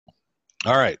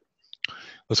All right,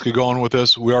 let's get going with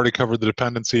this. We already covered the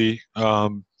dependency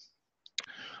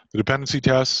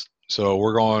test, so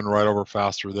we're going right over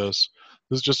fast through this.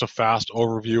 This is just a fast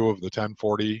overview of the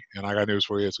 1040, and I got news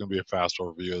for you. It's going to be a fast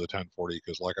overview of the 1040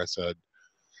 because, like I said,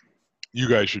 you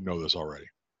guys should know this already.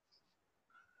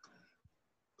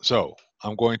 So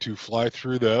I'm going to fly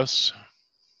through this.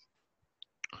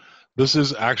 This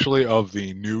is actually of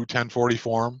the new 1040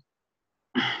 form,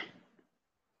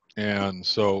 and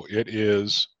so it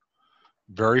is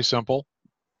very simple.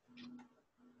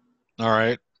 All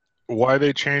right. Why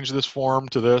they changed this form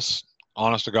to this,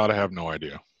 honest to God, I have no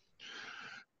idea.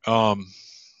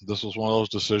 This was one of those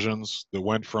decisions that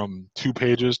went from 2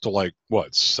 pages to like,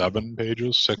 what, 7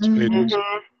 pages, 6 pages,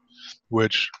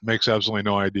 which makes absolutely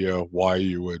no idea why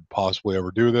you would possibly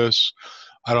ever do this.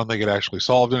 I don't think it actually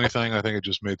solved anything. I think it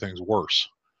just made things worse.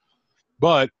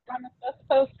 But That's a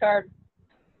postcard.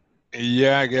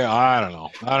 yeah, I don't know.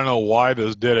 I don't know why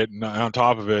this did it. And on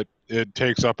top of it, it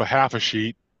takes up a half a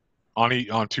sheet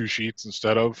on 2 sheets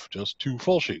instead of just 2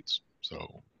 full sheets.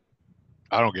 So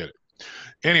I don't get it.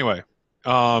 Anyway,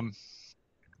 so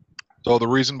the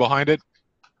reason behind it,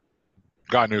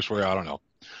 got news for you. I don't know.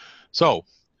 So,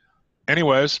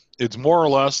 anyways, it's more or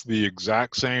less the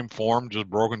exact same form, just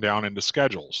broken down into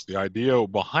schedules. The idea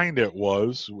behind it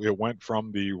was it went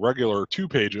from the regular 2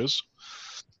 pages,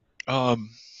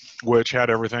 which had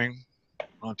everything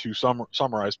on 2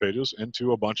 summarized pages,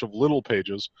 into a bunch of little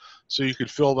pages so you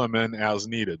could fill them in as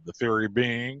needed. The theory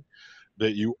being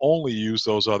that you only use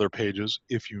those other pages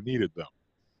if you needed them.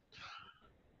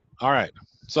 All right,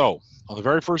 so on the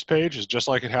very first page is just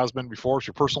like it has been before. It's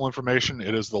your personal information.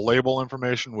 It is the label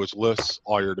information, which lists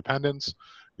all your dependents,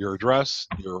 your address,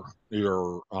 your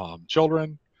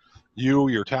children,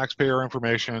 your taxpayer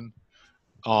information.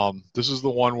 This is the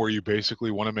one where you basically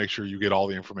want to make sure you get all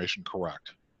the information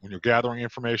correct. When you're gathering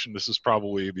information, this is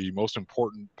probably the most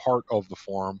important part of the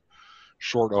form,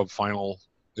 short of final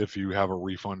if you have a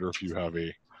refund or if you have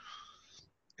a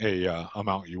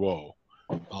amount you owe.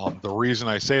 The reason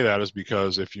I say that is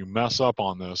because if you mess up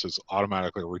on this, it's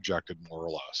automatically rejected, more or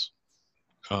less.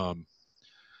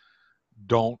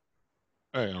 Don't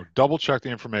double check the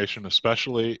information,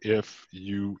 especially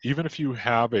even if you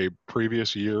have a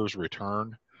previous year's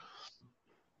return.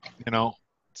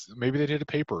 Maybe they did a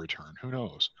paper return. Who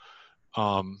knows?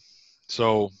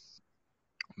 So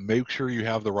make sure you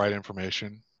have the right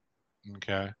information.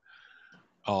 Okay.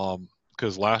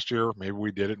 Because last year maybe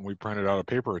we did it and we printed out a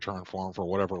paper return form for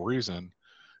whatever reason,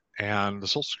 and the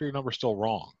social security number is still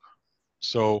wrong.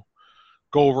 So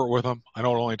go over it with them. I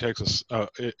know it only takes us,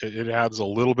 it adds a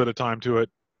little bit of time to it,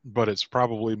 but it's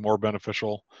probably more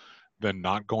beneficial than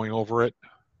not going over it.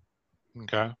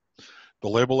 Okay. The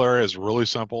label area is really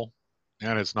simple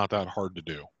and it's not that hard to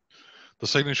do. The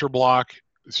signature block,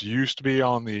 it used to be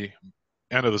on the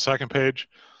end of the second page.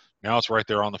 Now it's right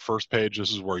there on the first page.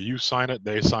 This is where you sign it,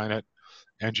 they sign it,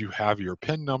 and you have your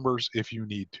PIN numbers if you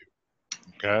need to.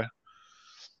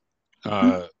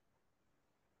 Okay.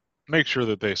 Make sure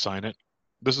that they sign it.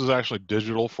 This is actually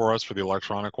digital for us for the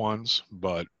electronic ones,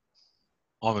 but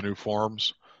on the new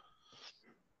forms,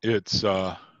 it's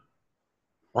right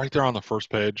there on the first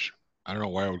page. I don't know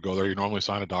why I would go there. You normally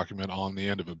sign a document on the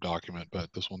end of a document,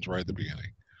 but this one's right at the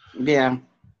beginning. Yeah.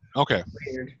 Okay.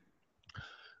 Weird.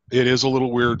 It is a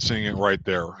little weird seeing it right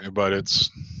there, but it's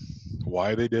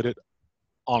why they did it.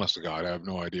 Honest to God, I have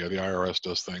no idea. The IRS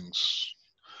does things.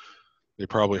 They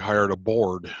probably hired a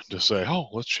board to say, "Oh,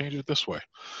 let's change it this way."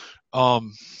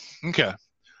 Okay.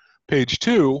 Page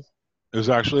 2 is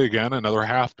actually, again, another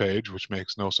half page, which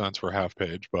makes no sense for a half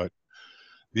page, but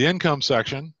the income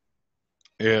section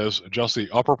is just the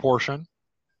upper portion.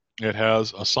 It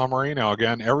has a summary. Now,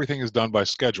 again, everything is done by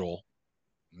schedule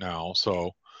now.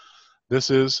 So this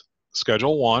is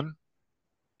Schedule 1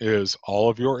 is all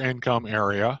of your income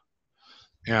area.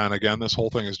 And again, this whole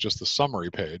thing is just the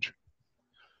summary page.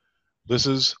 This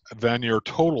is then your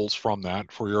totals from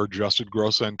that for your adjusted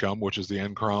gross income, which is the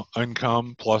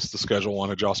income plus the Schedule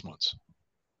 1 adjustments.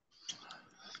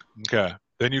 Okay.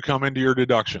 Then you come into your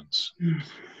deductions.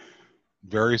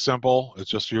 Very simple. It's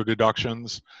just your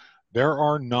deductions. There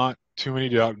are not too many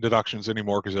deductions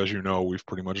anymore because, as you know, we've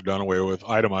pretty much done away with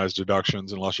itemized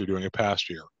deductions unless you're doing a past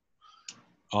year.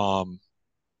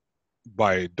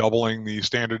 By doubling the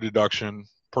standard deduction,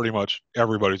 pretty much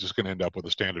everybody's just going to end up with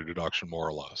a standard deduction, more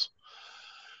or less.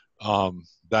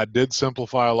 That did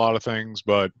simplify a lot of things,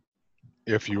 but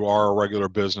if you are a regular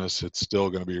business, it's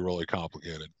still going to be really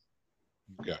complicated.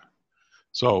 Okay.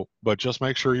 So, but just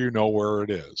make sure you know where it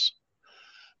is.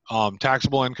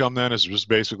 Taxable income then is just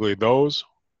basically those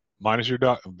minus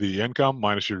the income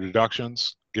minus your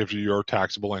deductions gives you your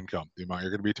taxable income, the amount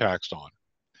you're going to be taxed on.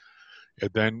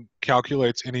 It then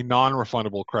calculates any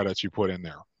non-refundable credits you put in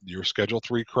there, your Schedule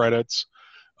 3 credits,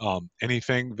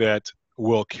 anything that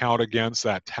will count against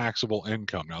that taxable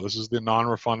income. Now, this is the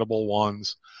non-refundable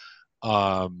ones.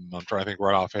 I'm trying to think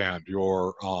right offhand.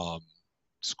 Your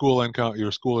school income,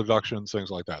 your school deductions,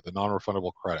 things like that. The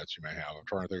non-refundable credits you may have. I'm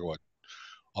trying to think of what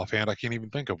offhand. I can't even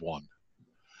think of one.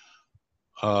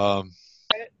 Child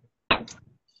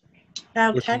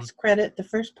tax credit, the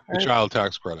first part. The child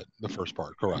tax credit, the first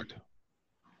part, correct.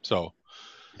 So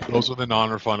those are the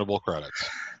non-refundable credits.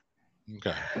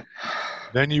 Okay.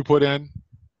 Then you put in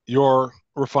your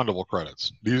refundable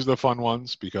credits. These are the fun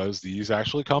ones because these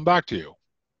actually come back to you.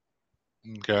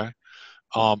 Okay.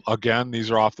 Again, these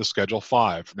are off the Schedule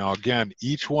 5. Now, again,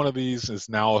 each one of these is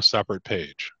now a separate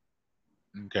page.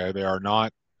 Okay. They are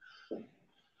not,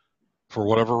 for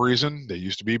whatever reason, they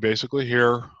used to be basically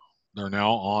here. They're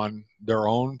now on their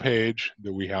own page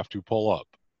that we have to pull up.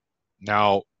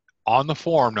 Now, on the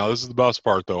form, now this is the best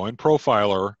part though, in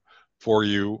Profiler for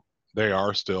you, they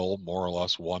are still more or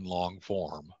less one long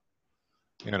form.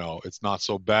 You know, it's not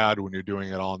so bad when you're doing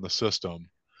it on the system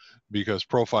because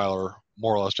Profiler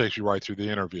more or less takes you right through the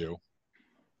interview.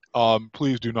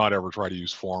 Please do not ever try to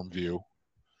use Form View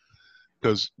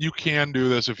because you can do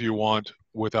this if you want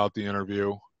without the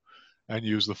interview and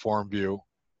use the Form View.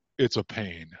 It's a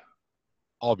pain.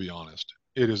 I'll be honest.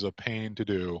 It is a pain to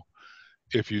do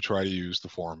if you try to use the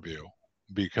Form View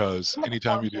because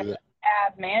anytime you do that,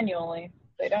 add manually.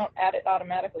 They don't add it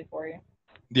automatically for you.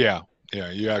 Yeah,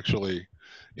 you actually,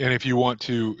 and if you want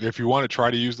to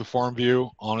try to use the Form View,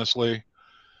 honestly,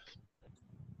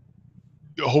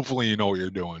 hopefully you know what you're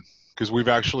doing because we've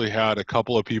actually had a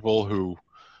couple of people who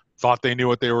thought they knew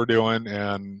what they were doing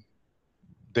and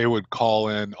they would call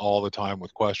in all the time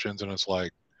with questions and it's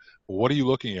like, well, what are you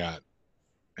looking at?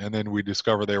 And then we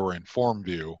discover they were in Form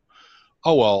View.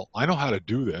 Oh, well, I know how to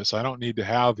do this. I don't need to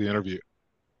have the interview.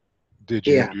 Did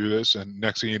you do this? And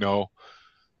next thing you know,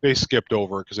 they skipped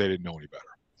over it because they didn't know any better.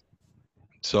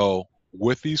 So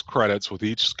with these credits, with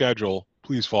each schedule,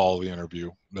 please follow the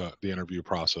interview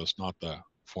process, not the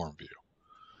Form View.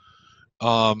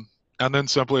 And then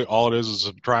simply all it is a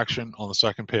subtraction on the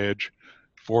second page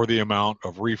for the amount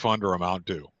of refund or amount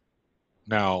due.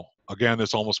 Now, again,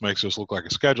 this almost makes this look like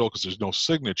a schedule because there's no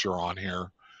signature on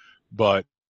here, but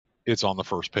it's on the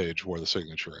first page where the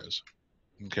signature is.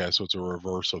 Okay, so it's a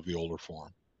reverse of the older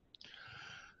form.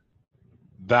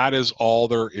 That is all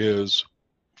there is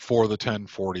for the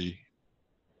 1040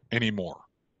 anymore.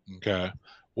 Okay,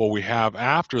 what we have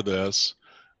after this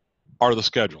are the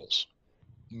schedules.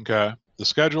 Okay, the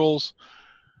schedules,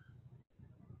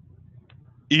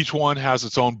 each one has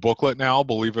its own booklet now,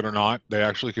 believe it or not. They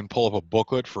actually can pull up a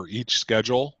booklet for each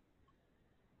schedule,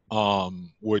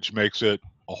 which makes it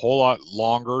a whole lot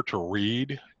longer to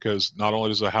read because not only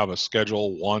does it have a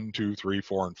schedule 1, 2, 3,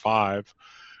 4, and 5,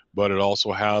 but it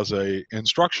also has a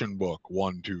instruction book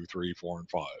 1, 2, 3, 4, and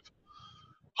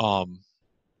 5.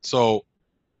 So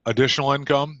additional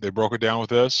income, they broke it down with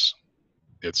this.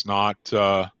 It's not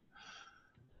too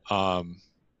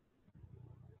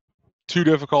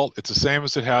difficult. It's the same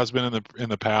as it has been in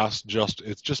the past.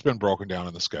 It's just been broken down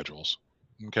in the schedules.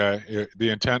 Okay, the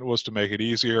intent was to make it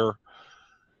easier.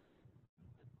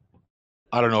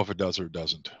 I don't know if it does or it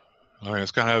doesn't. I mean,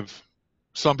 it's kind of,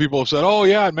 some people have said, oh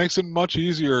yeah, it makes it much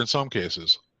easier in some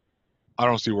cases. I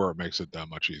don't see where it makes it that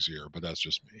much easier, but that's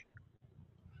just me.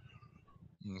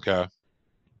 Okay.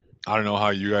 I don't know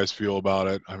how you guys feel about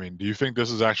it. I mean, do you think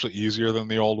this is actually easier than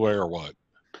the old way or what?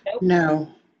 Nope.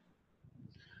 No.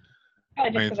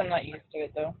 Probably just because I'm not used to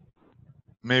it, though.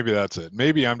 Maybe that's it.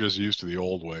 Maybe I'm just used to the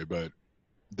old way, but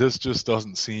this just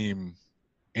doesn't seem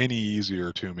any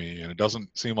easier to me, and it doesn't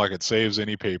seem like it saves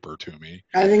any paper to me.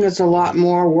 I think it's a lot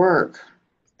more work.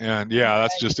 And yeah,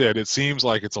 that's just it. It seems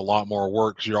like it's a lot more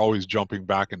work because you're always jumping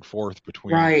back and forth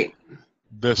between Right.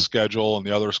 this schedule and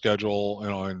the other schedule, you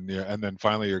know, and then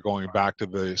finally you're going back to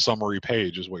the summary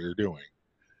page is what you're doing.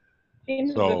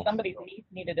 Seems as if somebody's niece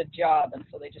needed a job, and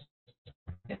so they just.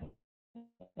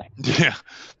 Yeah,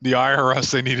 the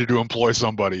IRS, they needed to employ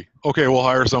somebody. Okay, we'll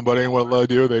hire somebody, and what do they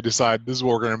do? They decide this is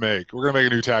what we're going to make. We're going to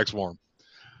make a new tax form.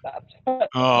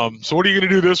 So what are you going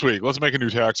to do this week? Let's make a new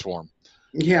tax form.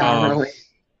 Yeah, really.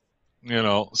 You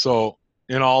know, so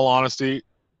in all honesty,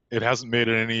 it hasn't made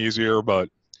it any easier, but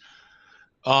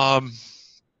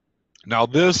now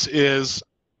this is,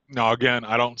 now again,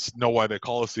 I don't know why they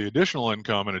call this the additional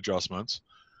income and adjustments,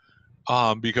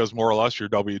 because more or less your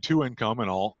W-2 income and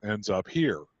all ends up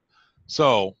here.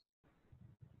 So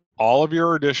all of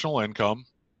your additional income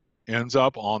ends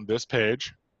up on this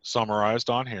page, summarized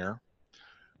on here.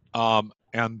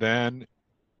 and then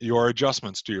your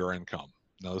adjustments to your income.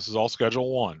 Now, this is all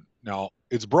Schedule 1. Now,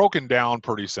 it's broken down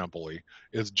pretty simply.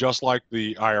 It's just like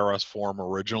the IRS form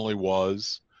originally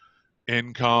was: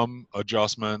 income,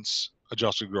 adjustments,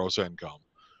 adjusted gross income,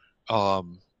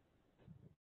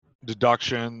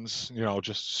 deductions,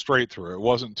 just straight through. It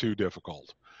wasn't too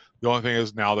difficult. The only thing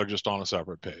is now they're just on a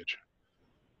separate page.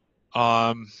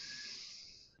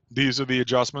 These are the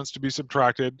adjustments to be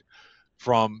subtracted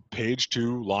from page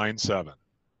 2, line 7.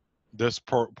 This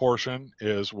portion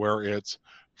is where it's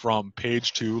from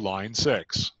page 2, line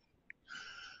 6.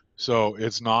 So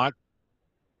it's not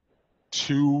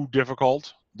too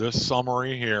difficult. This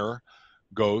summary here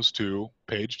goes to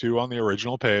page 2 on the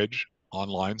original page on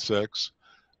line 6.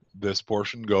 This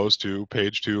portion goes to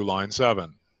page 2, line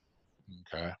 7.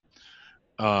 Okay.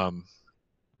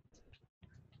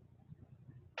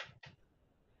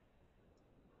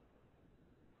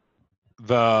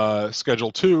 The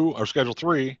Schedule 2 or Schedule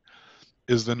 3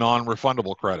 is the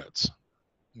non-refundable credits.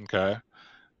 Okay.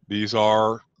 These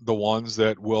are the ones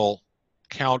that will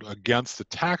count against the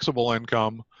taxable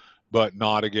income, but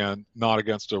not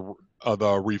against the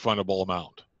refundable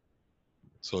amount.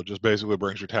 So it just basically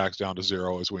brings your tax down to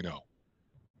 0, as we know.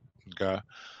 Okay.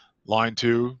 Line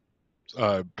 2,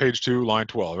 page 2, line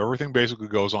 12. Everything basically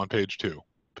goes on page 2.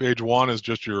 Page 1 is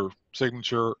just your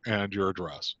signature and your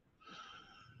address.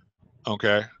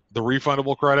 Okay. The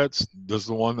refundable credits, this is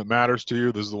the one that matters to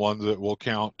you. This is the one that will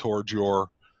count towards your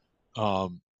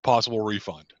possible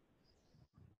refund.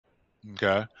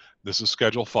 Okay. This is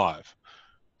Schedule 5.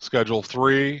 Schedule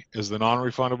 3 is the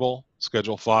non-refundable.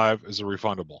 Schedule 5 is the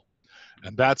refundable.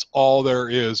 And that's all there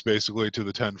is basically to the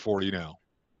 1040 now.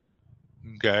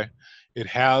 Okay. It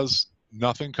has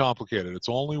nothing complicated. It's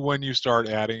only when you start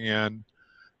adding in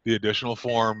the additional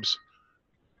forms.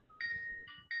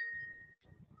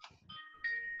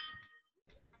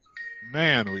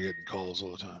 Man, we're getting calls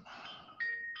all the time.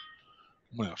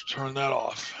 I'm going to have to turn that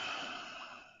off.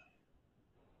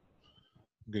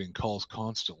 I'm getting calls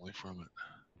constantly from it.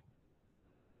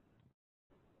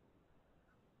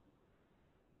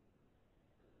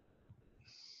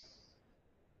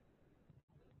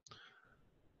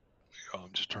 I'm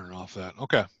just turning off that.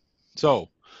 Okay. So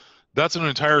that's an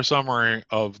entire summary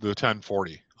of the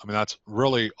 1040. I mean, that's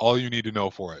really all you need to know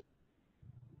for it.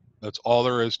 That's all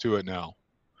there is to it now.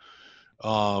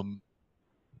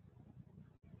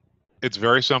 It's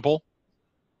very simple.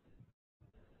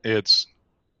 It's,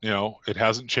 it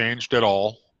hasn't changed at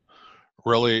all.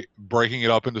 Really, breaking it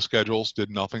up into schedules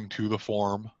did nothing to the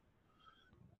form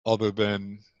other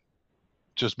than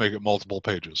just make it multiple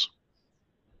pages.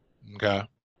 Okay.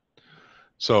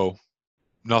 So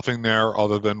nothing there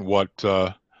other than what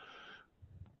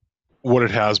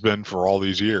it has been for all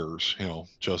these years,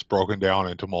 just broken down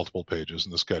into multiple pages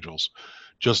in the schedules.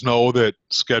 Just know that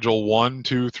Schedule 1,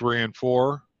 2, 3, and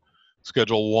 4.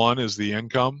 Schedule 1 is the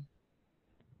income.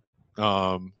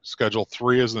 Schedule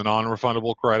 3 is the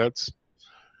non-refundable credits.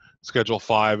 Schedule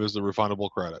 5 is the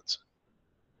refundable credits.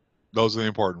 Those are the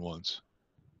important ones.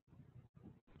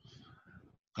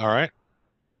 All right.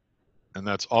 And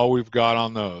that's all we've got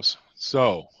on those.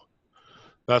 So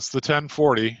that's the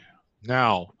 1040.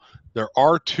 Now, there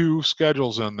are 2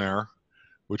 schedules in there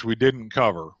which we didn't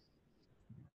cover.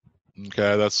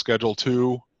 Okay, that's Schedule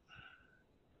 2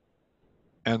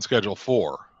 and Schedule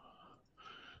 4.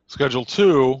 Schedule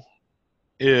 2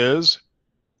 is,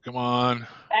 come on,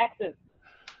 Taxes.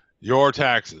 Your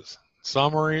taxes.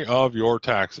 Summary of your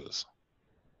taxes.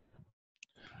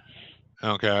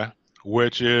 Okay,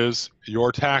 which is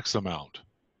your tax amount.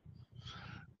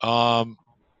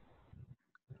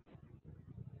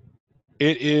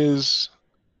 It is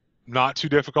not too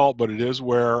difficult, but it is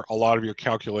where a lot of your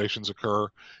calculations occur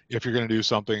if you're going to do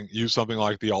something, use something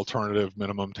like the alternative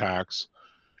minimum tax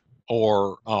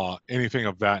or anything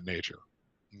of that nature.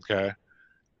 Okay,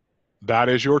 that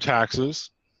is your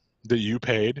taxes that you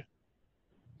paid.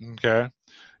 Okay,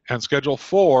 and Schedule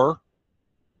 4,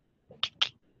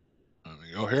 let me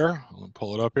go here, I'm going to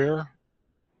pull it up here.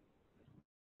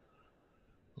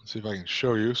 Let's see if I can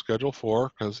show you Schedule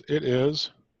 4, because it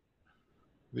is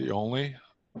the only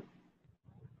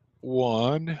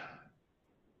one,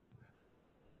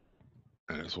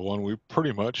 and it's one we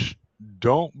pretty much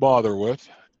don't bother with.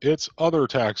 It's other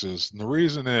taxes, and the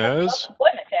reason is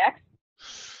Self-employment tax.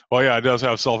 Well, yeah, it does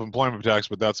have self-employment tax,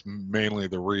 but that's mainly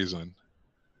the reason.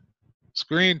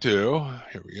 Screen 2,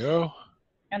 here we go.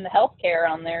 And the health care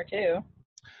on there too.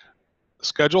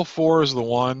 Schedule 4 is the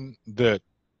one that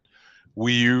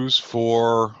we use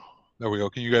for, there we go.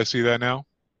 Can you guys see that now?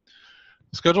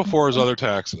 Schedule 4 is other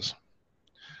taxes.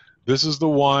 This is the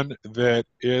one that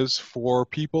is for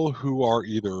people who are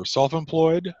either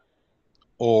self-employed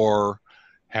or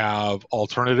have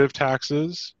alternative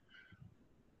taxes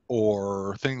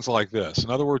or things like this.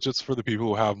 In other words, it's for the people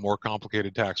who have more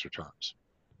complicated tax returns.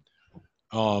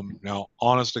 Now,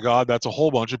 honest to God, that's a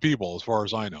whole bunch of people as far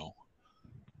as I know.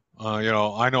 I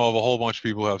know of a whole bunch of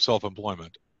people who have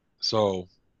self-employment. So,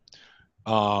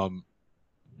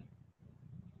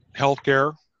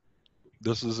 healthcare,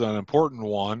 this is an important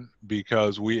one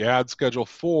because we add Schedule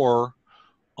 4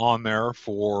 on there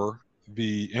for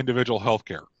the individual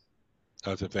healthcare.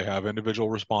 That's if they have individual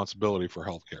responsibility for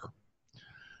healthcare.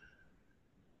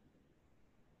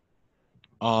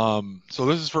 So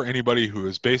this is for anybody who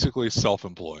is basically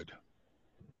self-employed.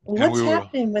 What's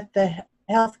happening with the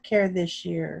healthcare this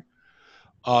year?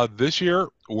 This year,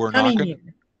 we're not going to,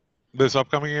 this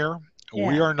upcoming year,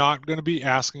 we are not going to be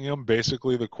asking them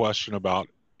basically the question about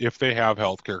if they have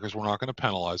healthcare because we're not going to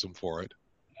penalize them for it.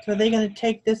 So are they going to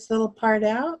take this little part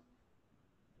out?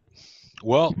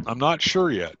 Well, I'm not sure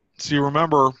yet. See,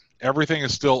 remember, everything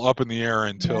is still up in the air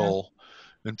until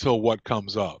what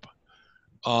comes up.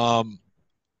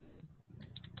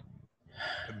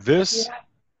 This,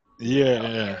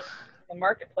 the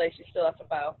marketplace you still have to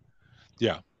file.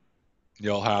 Yeah,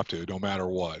 you'll have to, no matter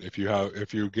what. If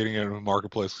you're getting it in the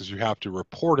marketplace, because you have to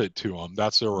report it to them,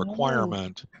 that's their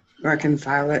requirement.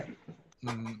 Reconcile it.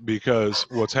 Because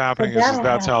what's happening is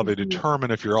that's how they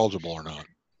determine if you're eligible or not.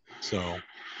 So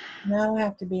that'll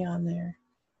have to be on there.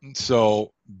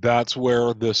 So that's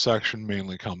where this section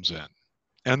mainly comes in.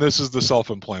 And this is the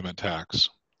self-employment tax.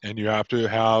 And you have to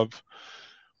have,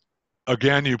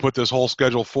 again, you put this whole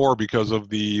Schedule 4 because of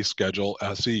the Schedule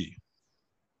SE.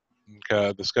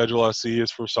 Okay, the Schedule SE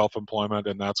is for self-employment,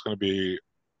 and that's going to be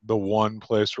the one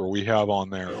place where we have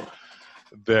on there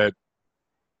that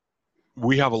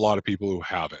we have a lot of people who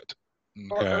have it.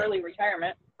 Okay? Or early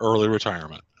retirement. Early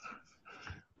retirement.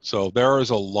 So there is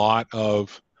a lot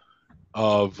of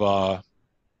or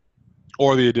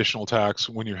the additional tax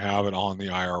when you have it on the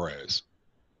IRAs,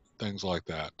 things like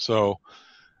that. So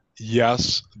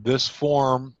yes, this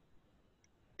form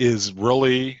is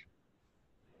really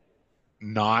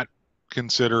not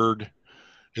considered,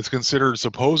 it's considered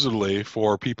supposedly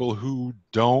for people who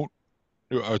don't,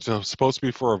 it's supposed to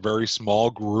be for a very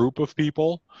small group of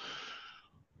people.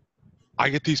 I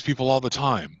get these people all the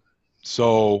time.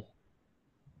 So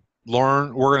we're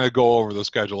going to go over the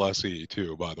Schedule SE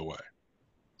too, by the way.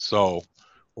 So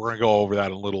we're going to go over that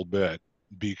in a little bit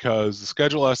because the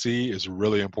Schedule SE is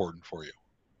really important for you.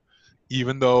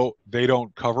 Even though they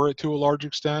don't cover it to a large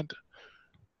extent,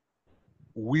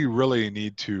 we really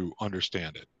need to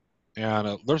understand it.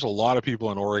 And there's a lot of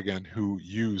people in Oregon who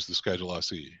use the Schedule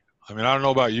SE. I mean, I don't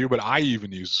know about you, but I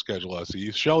even use the Schedule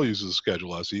SE. Shell uses the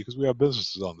Schedule SE because we have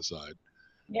businesses on the side.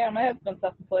 Yeah, my husband's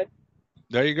self-employed.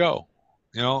 There you go.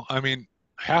 You know, I mean,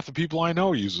 half the people I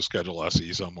know use the Schedule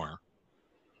SE somewhere.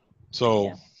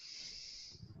 So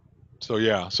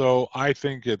so I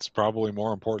think it's probably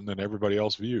more important than everybody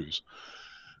else views.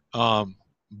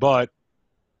 But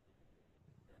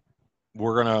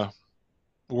we're gonna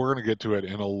get to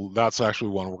it that's actually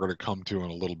one we're gonna come to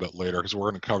in a little bit later because we're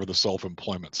gonna cover the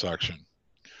self-employment section.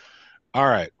 All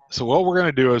right, so what we're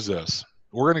gonna do is this.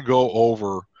 We're gonna go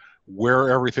over where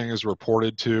everything is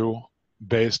reported to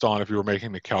based on if you were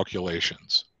making the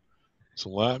calculations. So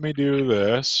let me do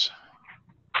this.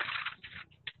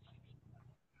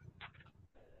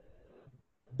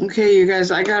 Okay, you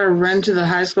guys, I gotta run to the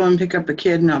high school and pick up a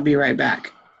kid, and I'll be right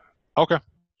back. Okay.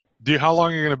 How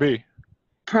long are you gonna be?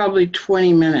 Probably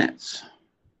 20 minutes.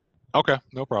 Okay,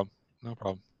 no problem. No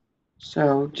problem.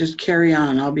 So just carry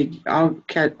on.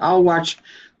 I'll watch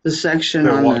the section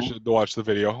on watch the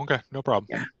video. Okay, no problem.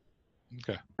 Yeah.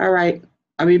 Okay. All right,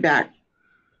 I'll be back.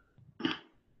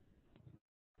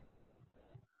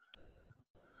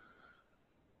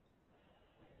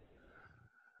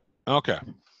 Okay.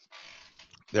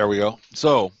 There we go.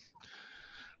 So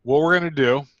what we're going to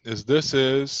do is this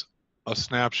is a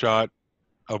snapshot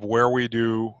of where we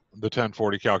do the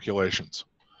 1040 calculations.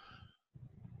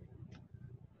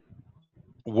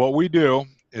 What we do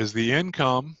is the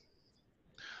income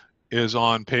is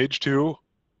on page 2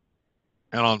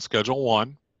 and on Schedule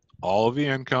 1, all of the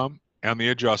income and the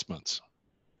adjustments.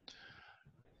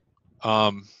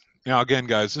 Now, again,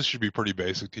 guys, this should be pretty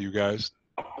basic to you guys.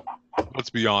 Let's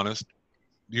be honest.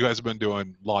 You guys have been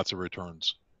doing lots of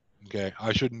returns. Okay,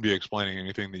 I shouldn't be explaining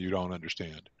anything that you don't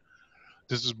understand.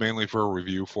 This is mainly for a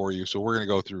review for you, so we're going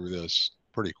to go through this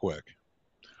pretty quick.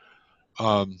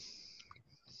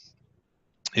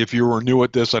 If you were new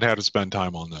at this, I'd have to spend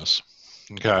time on this.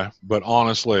 Okay, but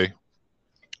honestly,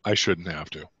 I shouldn't have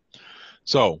to.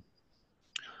 So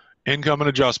Income and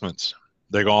adjustments.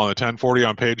 They go on the 1040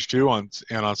 on page 2 and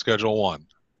on schedule 1.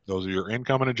 Those are your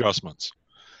income and adjustments.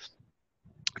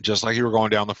 Just like you were going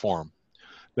down the form.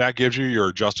 That gives you your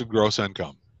adjusted gross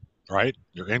income, right?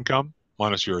 Your income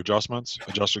minus your adjustments,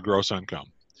 adjusted gross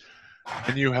income.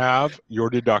 And you have your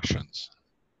deductions,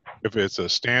 if it's a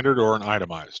standard or an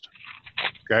itemized.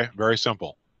 Okay, very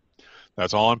simple.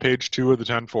 That's all on page 2 of the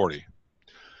 1040.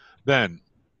 Then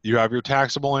you have your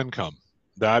taxable income.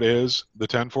 That is the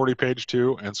 1040 page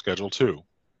 2 and schedule 2.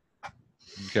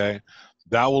 Okay,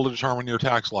 that will determine your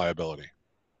tax liability.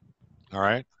 All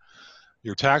right,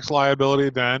 your tax liability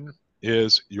then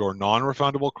is your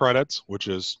non-refundable credits, which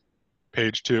is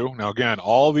page 2. Now again,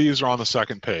 all these are on the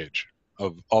second page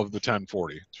of the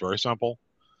 1040. It's very simple.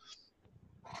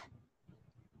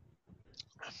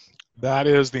 That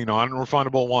is the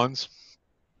non-refundable ones,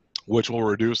 which will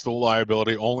reduce the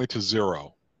liability only to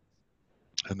 0.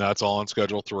 And that's all on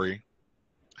schedule 3.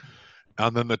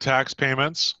 And then the tax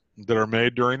payments that are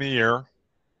made during the year,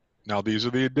 now these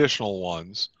are the additional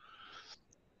ones,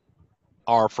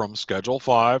 are from schedule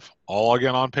 5, all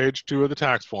again on page 2 of the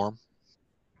tax form,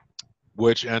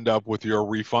 which end up with your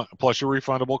refund plus your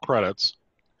refundable credits,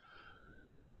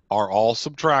 are all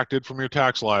subtracted from your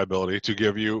tax liability to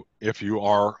give you if you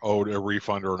are owed a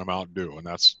refund or an amount due. And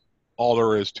that's all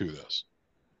there is to this.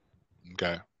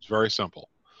 Okay, it's very simple.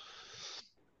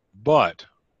 But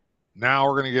now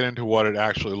we're going to get into what it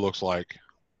actually looks like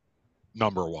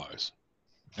number-wise.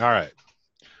 All right.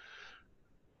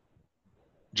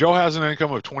 Joe has an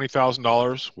income of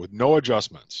 $20,000 with no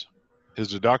adjustments. His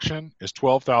deduction is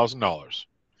 $12,000.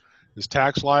 His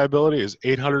tax liability is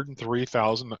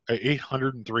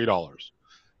 $803.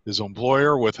 His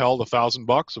employer withheld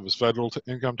 $1,000 of his federal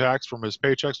income tax from his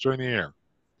paychecks during the year.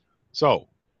 So,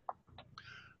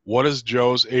 what is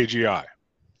Joe's AGI?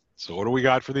 So, what do we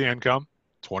got for the income?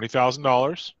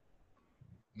 $20,000.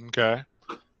 Okay.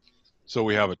 So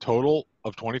we have a total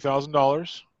of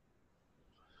 $20,000.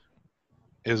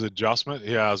 His adjustment,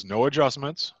 he has no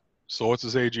adjustments. So what's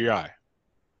his AGI?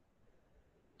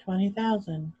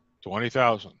 20,000.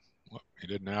 20,000. Well, he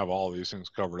didn't have all these things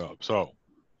covered up. So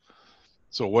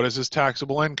what is his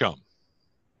taxable income?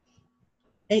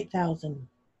 8,000.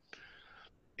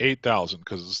 8,000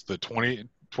 because it's the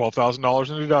 $12,000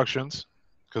 in deductions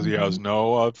because he has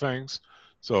no things.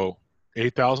 So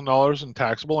 $8,000 in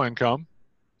taxable income.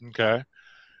 Okay.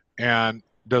 And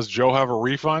does Joe have a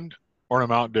refund or an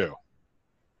amount due?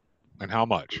 And how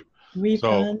much?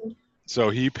 Refund. So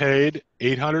he paid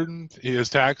his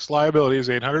tax liability is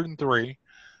 $803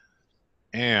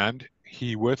 and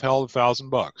he withheld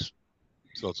 $1,000.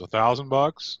 So it's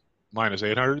 $1,000 minus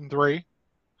 $803,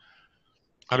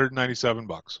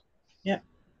 $197. Yep.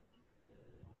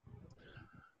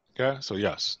 Okay, so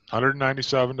yes,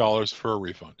 $197 for a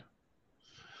refund.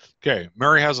 Okay,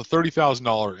 Mary has a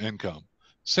 $30,000 income,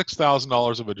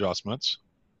 $6,000 of adjustments.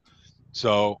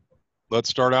 So let's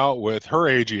start out with her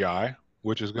AGI,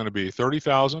 which is going to be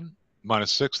 $30,000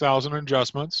 minus $6,000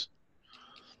 adjustments,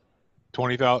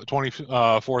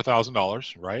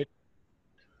 $24,000, right?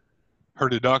 Her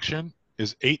deduction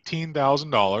is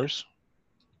 $18,000.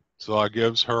 So that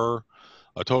gives her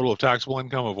a total of taxable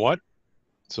income of what?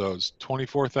 So it's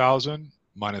 $24,000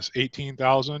 minus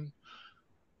 $18,000.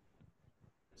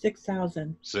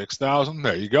 6,000. 6,000.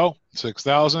 There you go.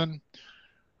 6,000.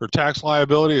 Her tax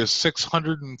liability is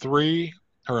 $603.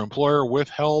 Her employer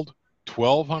withheld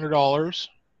 $1,200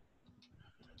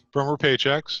 from her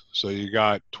paychecks. So you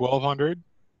got $1,200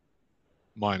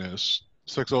 minus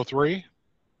 $603.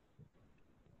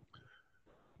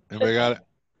 Anybody got it?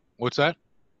 What's that?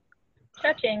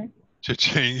 Cha-ching.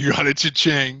 Cha-ching. You got it,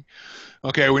 cha-ching.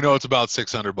 Okay, we know it's about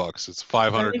 $600. It's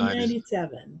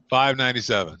 $597.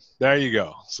 $597. There you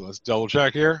go. So let's double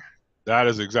check here. That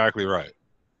is exactly right.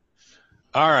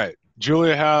 All right.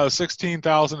 Julia has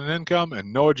 $16,000 in income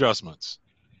and no adjustments.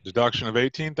 Deduction of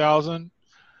 $18,000.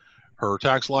 Her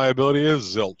tax liability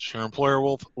is zilch. Her employer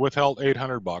withheld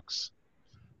 $800.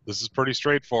 This is pretty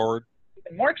straightforward.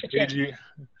 Even more cha-ching.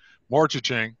 More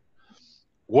cha-ching.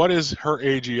 What is her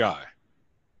AGI?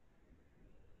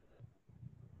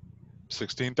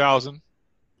 16,000.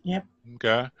 Yep.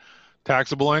 Okay.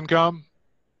 Taxable income?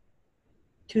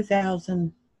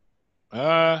 2,000.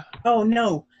 Oh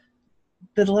no.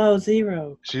 Below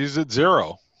zero. She's at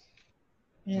zero.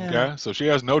 Yeah. Okay. So she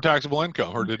has no taxable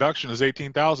income. Her deduction is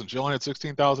 18,000. She only had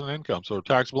 16,000 in income. So her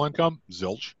taxable income,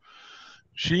 zilch.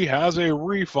 She has a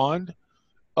refund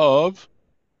of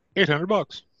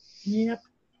 $800. Yep.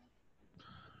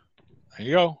 There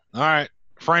you go. All right.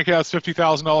 Frank has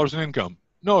 $50,000 in income.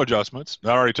 No adjustments.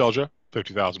 That already tells you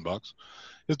 $50,000.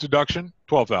 His deduction,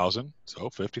 12,000. So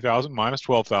 50,000 minus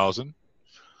 12,000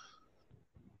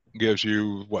 gives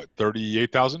you what,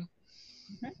 38,000?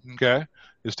 Okay.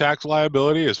 His tax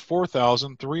liability is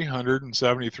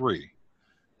 4,373.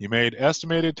 He made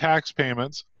estimated tax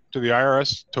payments to the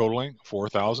IRS totaling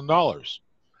 $4,000.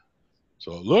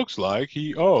 So it looks like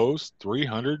he owes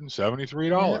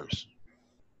 $373.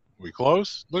 We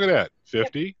close? Look at that.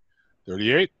 50,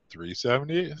 38,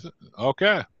 370.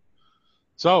 Okay.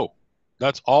 So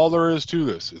that's all there is to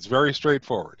this. It's very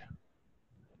straightforward.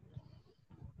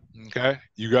 Okay.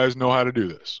 You guys know how to do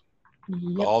this.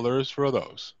 Yep. All there is for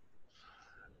those.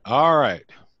 All right.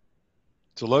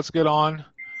 So let's get on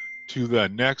to the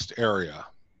next area.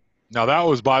 Now that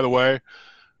was, by the way,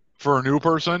 for a new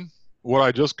person, what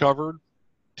I just covered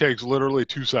takes literally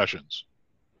 2 sessions.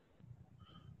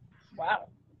 Wow.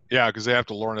 Yeah, because they have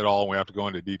to learn it all and we have to go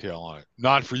into detail on it.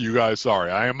 Not for you guys,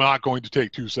 sorry. I am not going to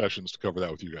take 2 sessions to cover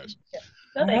that with you guys.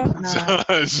 No, I hope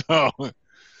not. So,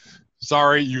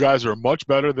 sorry, you guys are much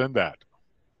better than that.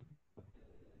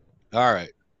 All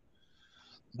right.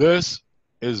 This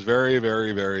is very,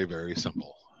 very, very, very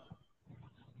simple.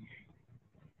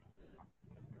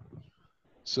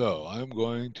 So I'm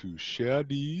going to share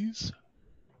these.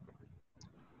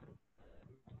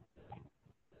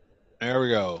 There we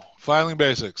go. Filing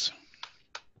basics.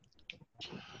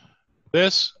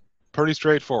 This, pretty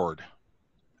straightforward.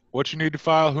 What you need to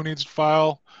file, who needs to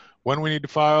file, when we need to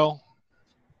file.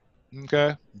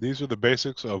 Okay, these are the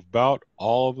basics of about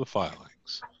all of the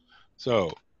filings.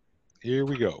 So here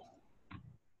we go.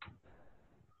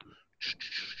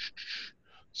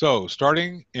 So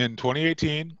starting in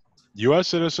 2018, U.S.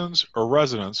 citizens or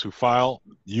residents who file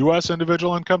U.S.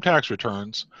 individual income tax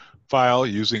returns file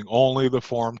using only the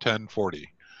Form 1040.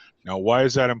 Now, why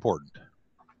is that important?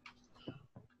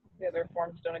 The other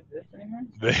forms don't exist anymore.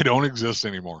 They don't exist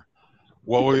anymore.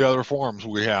 What were the other forms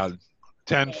we had?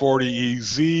 1040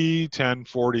 EZ,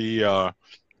 1040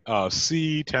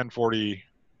 C, 1040.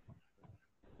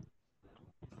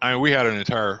 I mean, we had an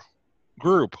entire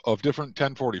group of different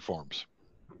 1040 forms.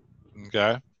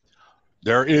 Okay,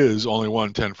 there is only one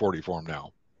 1040 form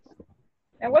now.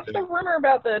 And what's the rumor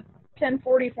about the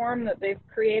 1040 form that they've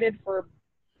created for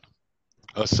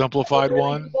A simplified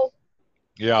one? people?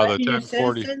 Yeah, the Senior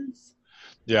 1040. citizens?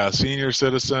 Yeah, senior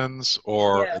citizens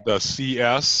or Yeah. the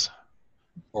CS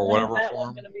or whatever That form.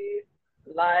 one's going to be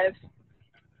live.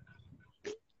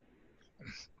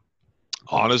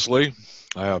 Honestly,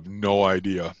 I have no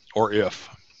idea, or if.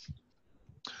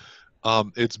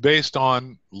 It's based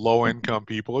on low-income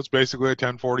people. It's basically a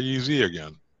 1040 EZ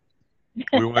again.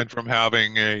 We went from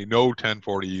having a no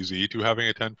 1040 EZ to having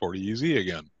a 1040 EZ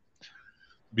again.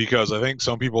 Because I think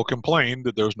some people complained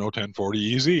that there's no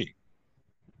 1040 EZ.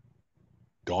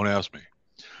 Don't ask me.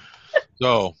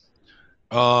 So,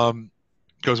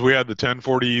 because we had the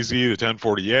 1040 EZ, the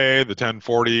 1040A, the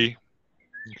 1040,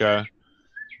 okay,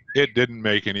 it didn't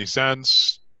make any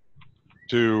sense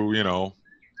to, you know,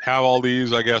 have all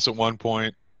these, I guess, at one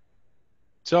point.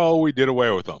 So we did away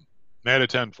with them. Made a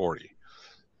 1040.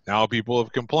 Now people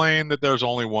have complained that there's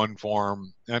only one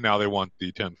form, and now they want the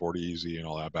 1040 EZ and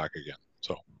all that back again.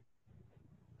 So,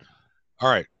 all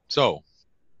right. So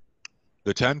the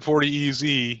 1040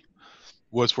 EZ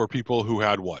was for people who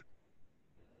had what?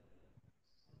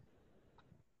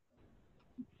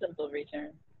 Simple return.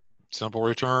 Simple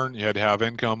return. You had to have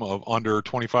income of under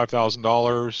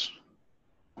 $25,000.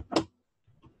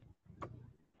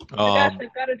 Gosh,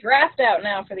 they've got a draft out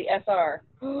now for the SR.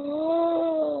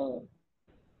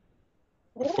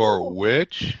 For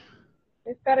which?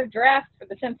 They've got a draft for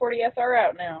the 1040 SR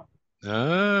out now.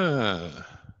 Ah,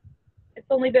 It's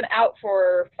only been out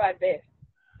for 5 days.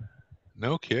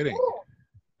 no kidding.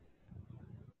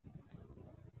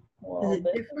 Well, Is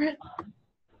it different?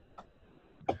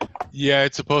 Yeah,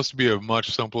 it's supposed to be a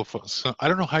much simplified. I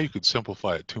don't know how you could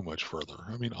simplify it too much further.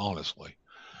 I mean, honestly.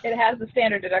 it has the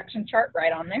standard deduction chart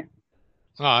right on there.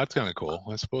 Oh, that's kind of cool.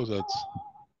 I suppose that's.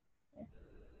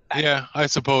 Yeah, I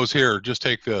suppose here, just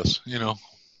take this, you know,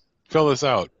 fill this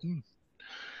out.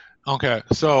 Okay,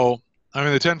 so, I mean,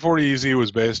 the 1040 EZ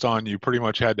was based on you pretty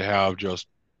much had to have just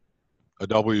a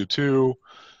W-2,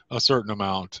 a certain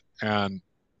amount, and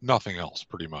nothing else,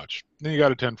 pretty much. Then you got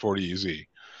a 1040 EZ.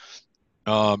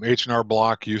 H&R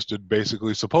Block used to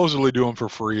basically supposedly do them for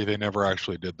free. They never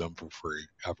actually did them for free,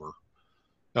 ever.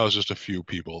 That was just a few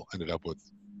people ended up with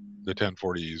the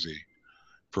 1040 EZ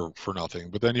for nothing.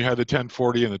 But then you had the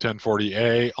 1040 and the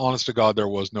 1040A. Honest to God, there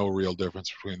was no real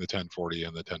difference between the 1040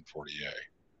 and the 1040A.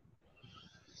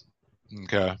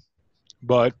 Okay.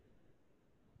 But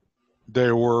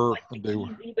they were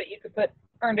Easy, but you could put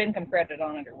earned income credit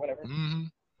on it or whatever.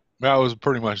 That was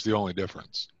pretty much the only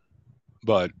difference.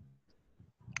 But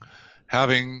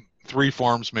having 3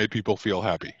 forms made people feel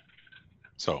happy.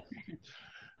 So,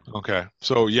 okay.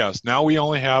 So yes, now we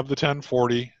only have the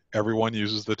 1040. Everyone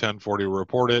uses the 1040 to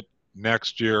report it.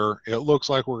 Next year, it looks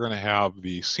like we're going to have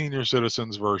the senior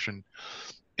citizens version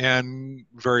and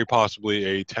very possibly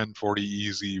a 1040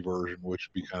 easy version, which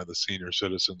would be kind of the senior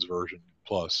citizens version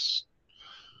plus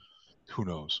who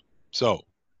knows. So,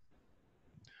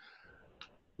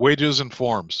 wages and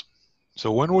forms.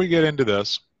 So when we get into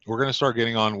this, we're going to start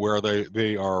getting on where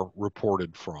they are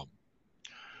reported from.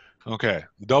 Okay,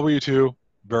 the W-2,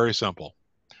 very simple.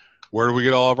 Where do we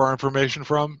get all of our information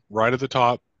from? Right at the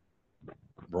top,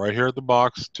 right here at the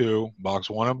box 2, box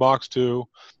 1 and box 2,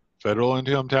 federal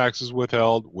income taxes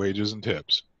withheld, wages and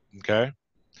tips. Okay,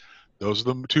 those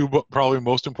are the 2 probably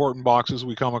most important boxes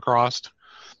we come across.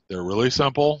 They're really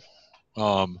simple.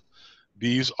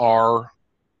 These are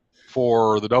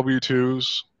for the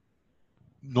W-2s.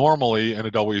 Normally in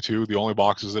a W-2, the only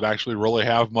boxes that actually really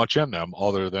have much in them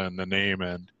other than the name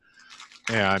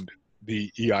and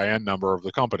the EIN number of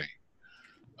the company.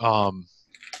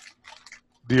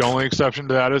 The only exception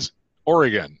to that is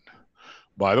Oregon.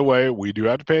 By the way, we do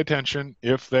have to pay attention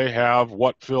if they have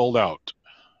what filled out.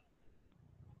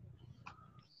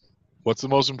 What's the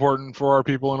most important for our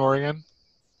people in Oregon?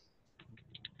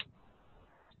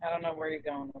 I don't know where you're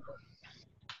going with it.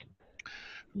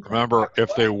 Remember,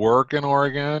 if they work in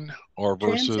Oregon or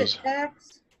Transit versus,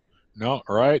 tax? no,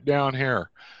 right down here.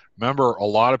 Remember, a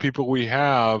lot of people we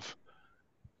have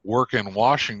work in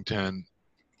Washington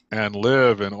and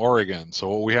live in Oregon. So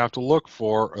what we have to look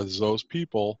for is those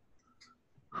people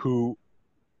who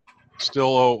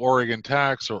still owe Oregon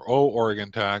tax or owe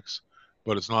Oregon tax,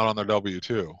 but it's not on their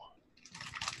W-2.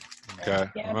 Okay.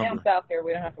 Yeah, Remember. down south here,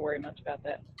 we don't have to worry much about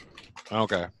that.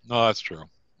 Okay. No, that's true.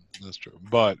 That's true.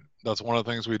 But that's one of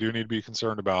the things we do need to be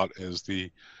concerned about is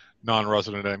the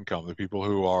non-resident income, the people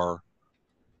who are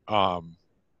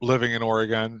living in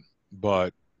Oregon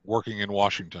but working in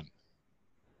Washington.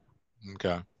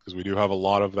 Okay. Because we do have a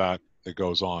lot of that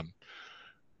goes on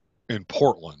in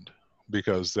Portland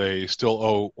because they still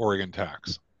owe Oregon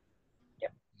tax.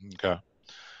 Yep. Okay.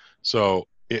 So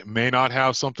it may not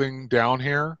have something down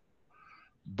here,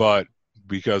 but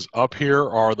because up here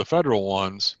are the federal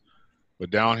ones,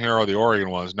 but down here are the Oregon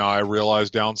ones. Now I realize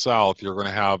down south you're going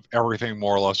to have everything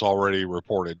more or less already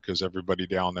reported because everybody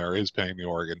down there is paying the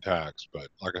Oregon tax. But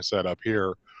like I said, up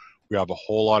here we have a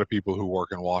whole lot of people who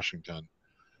work in Washington,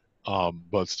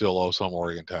 but still owe some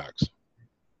Oregon tax.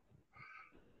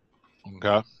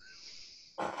 Okay.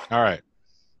 All right.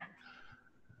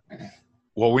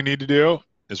 What we need to do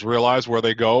is realize where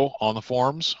they go on the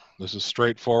forms. This is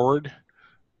straightforward.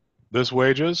 This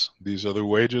wages, these are the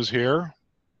wages here.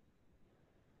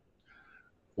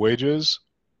 Wages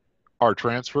are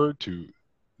transferred to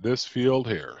this field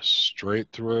here, straight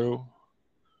through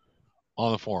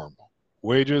on the form.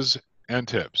 Wages and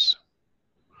tips.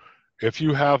 If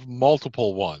you have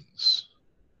multiple ones,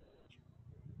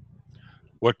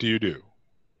 what do you do?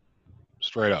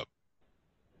 Straight up.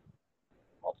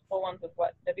 Multiple ones of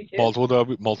what?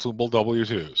 W2? Multiple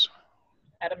W-2s.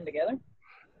 Add them together?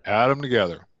 Add them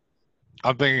together.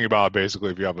 I'm thinking about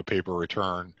basically if you have a paper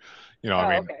return, I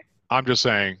mean, okay. I'm just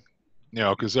saying,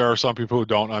 because there are some people who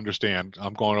don't understand.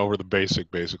 I'm going over the basic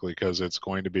basically because it's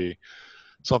going to be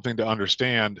something to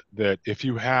understand that if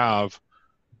you have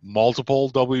multiple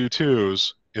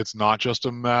W-2s, it's not just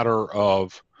a matter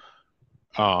of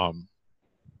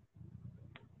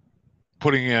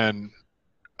putting in,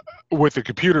 with the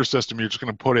computer system, you're just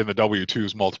going to put in the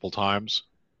W-2s multiple times.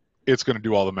 It's going to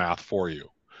do all the math for you.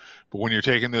 But when you're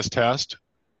taking this test,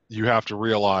 you have to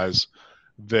realize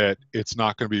that it's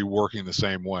not going to be working the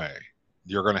same way.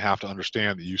 You're going to have to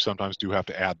understand that you sometimes do have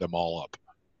to add them all up.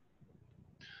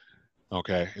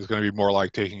 Okay, it's going to be more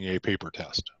like taking a paper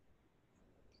test.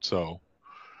 So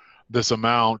this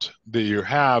amount that you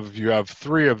have, if you have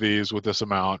 3 of these with this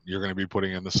amount, you're going to be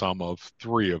putting in the sum of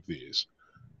 3 of these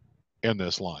in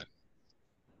this line.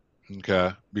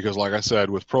 Okay, because like I said,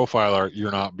 with Profiler,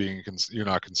 you're not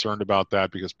concerned about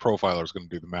that because Profiler is going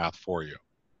to do the math for you.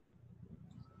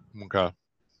 Okay,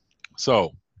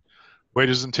 so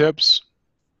wages and tips,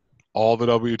 all the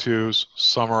W-2s,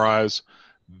 summarize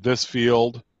this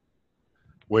field,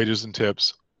 wages and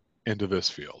tips, into this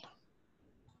field.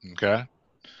 Okay.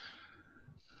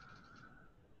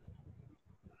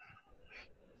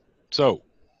 So,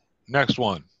 next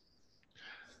one,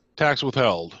 tax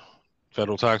withheld.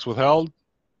 Federal tax withheld,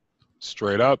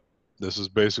 straight up. This is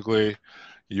basically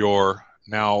your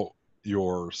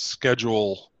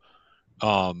Schedule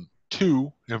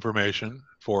 2 information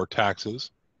for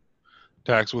taxes.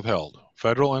 tax withheld.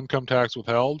 Federal income tax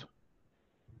withheld,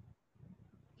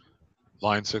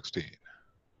 line 16.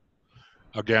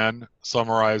 Again,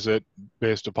 summarize it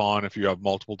based upon if you have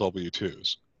multiple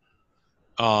W-2s.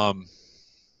 Hang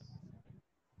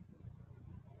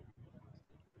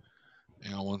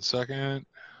on 1 second.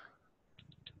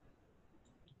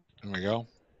 There we go.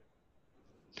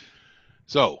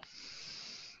 So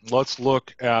let's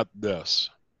look at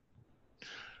this.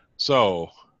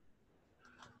 So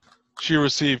she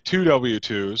received 2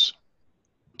 W-2s,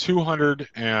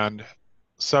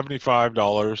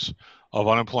 $275 of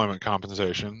unemployment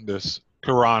compensation. This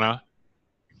Karana,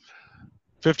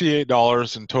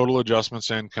 $58 in total adjustments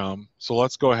to income. So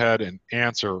let's go ahead and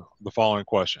answer the following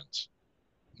questions.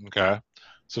 Okay.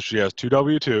 So she has 2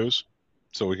 W-2s.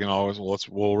 So we can always,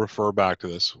 we'll refer back to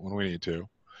this when we need to.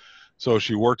 So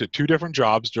she worked at 2 different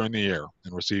jobs during the year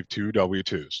and received 2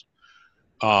 W-2s.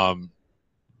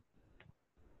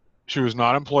 She was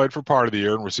not employed for part of the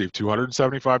year and received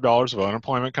 $275 of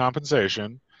unemployment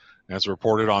compensation, as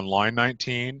reported on line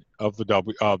 19 of the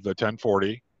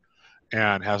 1040,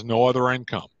 and has no other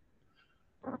income.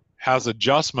 Has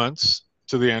adjustments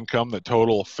to the income that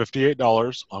total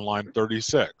 $58 on line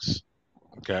 36.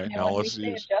 Okay, And now when we let's say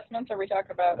use. adjustments, are we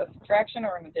talking about a subtraction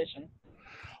or an addition?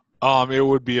 It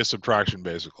would be a subtraction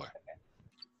basically.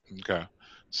 Okay,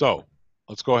 so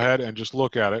let's go ahead and just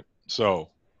look at it. So,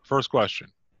 first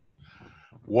question.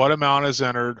 What amount is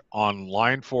entered on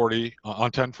line 40, on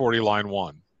 1040 line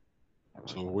 1?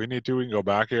 So we can go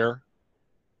back here.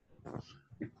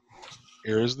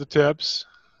 Here's the tips.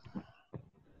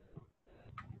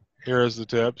 Here is the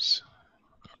tips.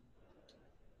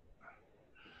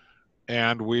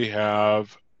 And we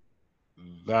have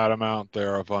that amount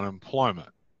there of unemployment.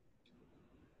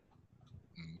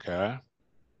 Okay.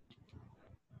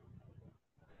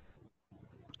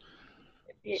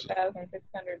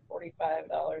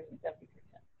 $58,645.73.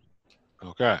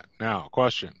 Okay. Now,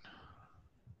 question.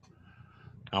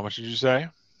 How much did you say?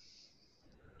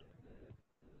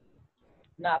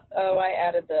 I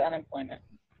added the unemployment.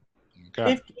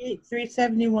 Okay.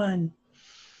 58,371.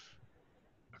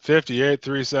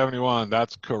 58,371.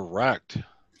 That's correct,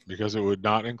 because it would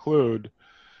not include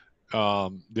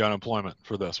the unemployment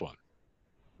for this one.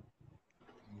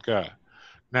 Okay.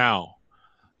 Now,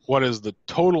 what is the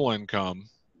total income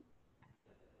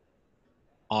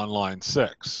on line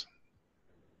 6?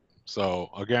 So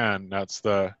again, that's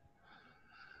the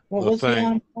What was thing. the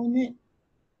unemployment?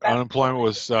 Unemployment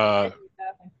was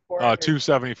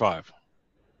 275.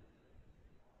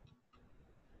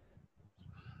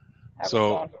 I was So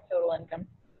going for total income.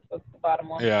 So it's the bottom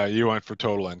one. yeah, you went for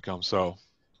total income. So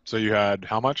you had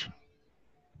how much?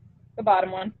 The bottom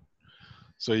one.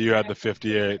 So you had the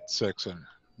 58,600.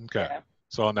 Okay. Yeah.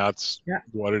 So and that's Yeah.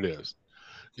 what it is.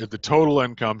 If the total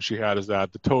income she had is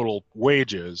that, the total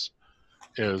wages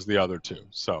is the other two.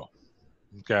 So,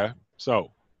 okay.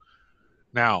 So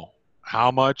now,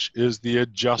 how much is the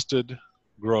adjusted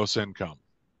gross income?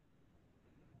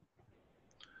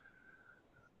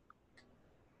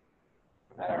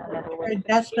 I don't remember what it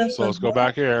That's is. So let's go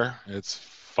back here. It's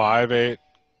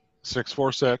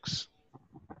 58,646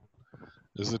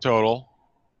 is the total.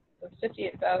 So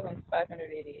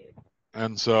 58,588.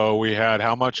 And so we had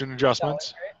how much in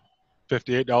adjustments? Right?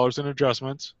 $58 in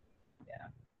adjustments. Yeah.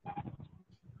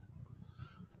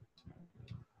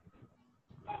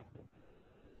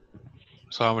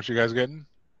 So how much you guys getting?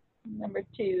 Number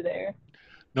 2 there.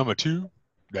 Number 2.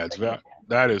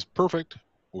 That is perfect.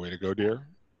 Way to go, dear.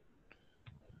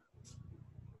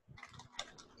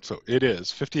 So it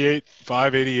is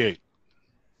 58,588.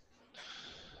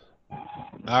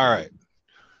 All right.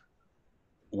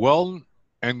 Weldon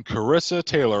and Carissa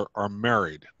Taylor are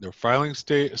married. Their filing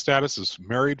status is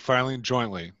married filing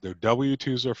jointly. Their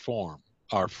W-2s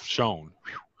are shown.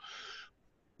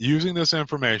 Using this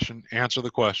information, answer the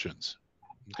questions.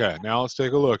 Okay, now let's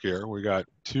take a look here. We got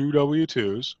 2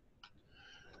 W-2s.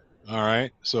 All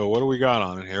right, so what do we got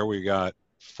on it here? We got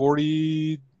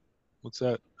 40, what's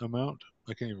that amount?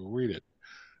 I can't even read it.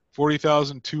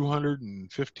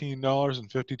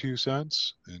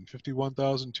 $40,215.52 and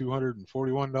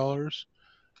 $51,241.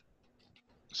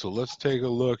 So let's take a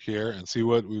look here and see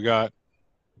what we got.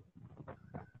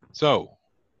 So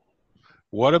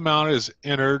what amount is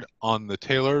entered on the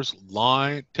Taylor's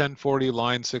line 1040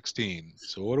 line 16?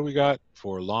 So what do we got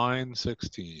for line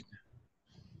 16?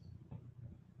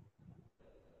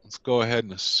 Let's go ahead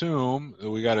and assume that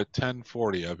we got a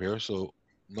 1040 up here. So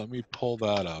let me pull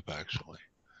that up actually.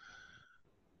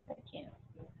 I can't.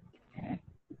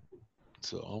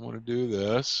 So I'm going to do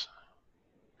this.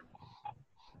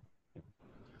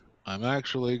 I'm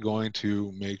actually going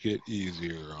to make it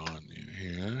easier on you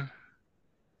here.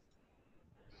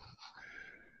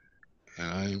 And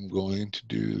I'm going to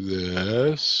do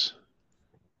this.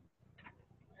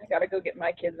 I gotta go get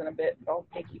my kids in a bit. So I'll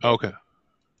take you. Okay.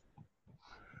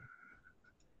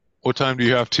 What time do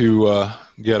you have to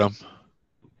get them?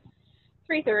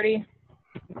 3:30.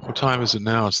 What time is it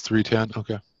now? It's 3:10.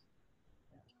 Okay.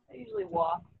 I usually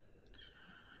walk.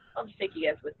 I'll just take you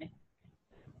guys with me.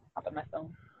 Hop on my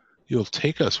phone. You'll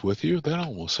take us with you? That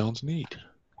almost sounds neat.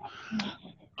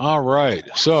 All right.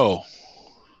 So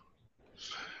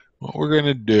what we're going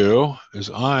to do is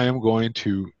I am going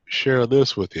to share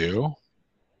this with you.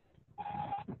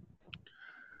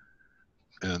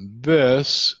 And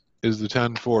this is the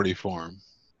 1040 form.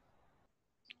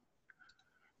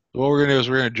 So what we're going to do is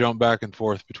we're going to jump back and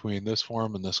forth between this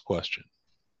form and this question.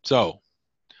 So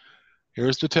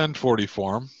here's the 1040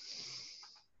 form.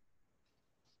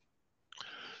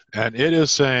 And it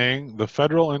is saying the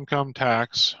federal income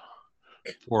tax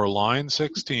for line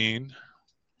 16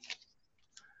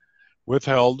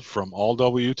 withheld from all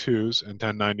W-2s and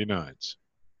 1099s.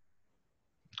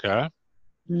 Okay?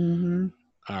 Mm-hmm.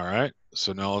 All right.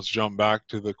 So now let's jump back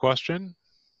to the question.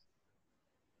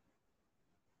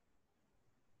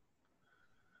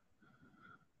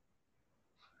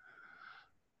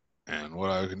 And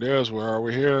what I can do is, where are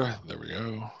we here? There we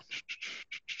go.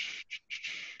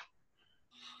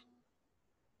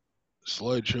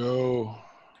 Slideshow.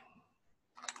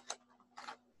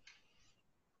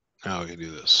 Now we can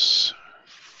do this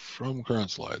from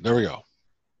current slide. There we go.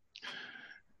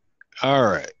 All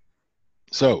right.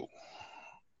 So,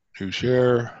 to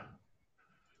share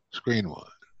screen one.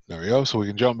 There we go. So we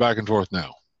can jump back and forth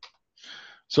now.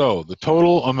 So the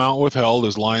total amount withheld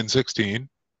is line 16.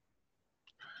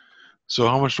 So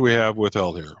how much do we have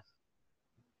withheld here?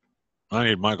 I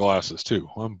need my glasses too.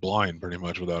 I'm blind pretty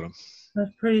much without them.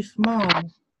 That's pretty small. I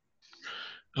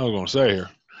was going to say here.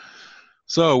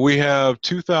 So we have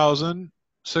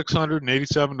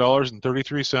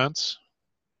 $2,687.33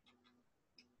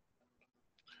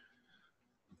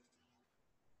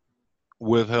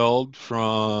 withheld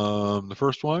from the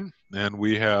first one, and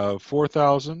we have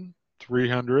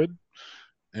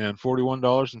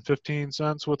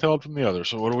 $4,341.15 withheld from the other.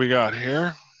 So what do we got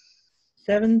here?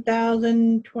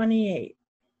 7,028.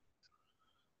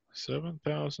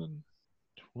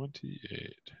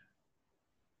 7,028.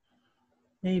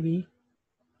 Maybe.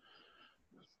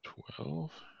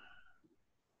 12.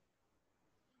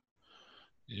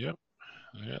 Yep,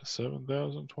 I got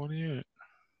 7,028.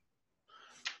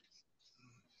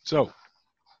 So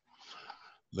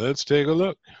let's take a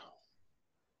look.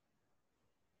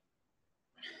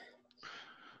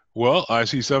 Well, I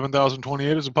see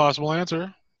 7,028 as a possible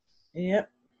answer.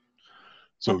 Yep.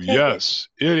 So I'll take yes,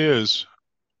 it is.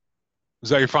 Is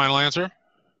that your final answer?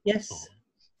 Yes.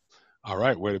 All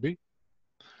right, way to be.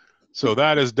 So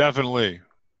that is definitely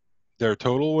their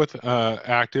total with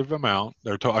active amount.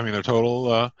 Their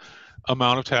total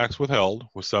amount of tax withheld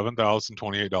was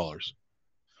 $7,028.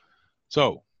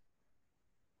 So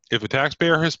if a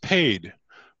taxpayer has paid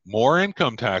more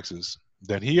income taxes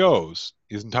than he owes,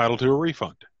 he's entitled to a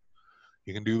refund.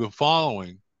 He can do the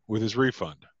following with his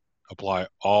refund. Apply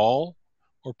all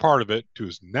or part of it to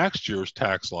his next year's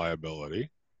tax liability,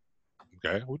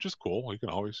 okay, which is cool. He can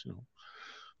always,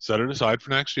 set it aside for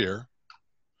next year.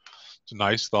 It's a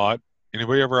nice thought.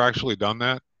 Anybody ever actually done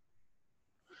that?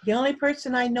 The only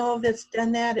person I know of that's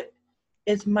done that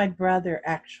is my brother,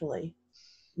 actually.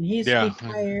 And he's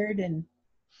retired, and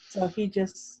so he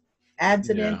just adds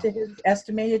it into his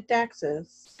estimated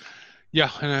taxes. Yeah,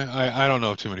 and I don't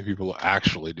know if too many people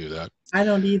actually do that. I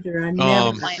don't either. I'm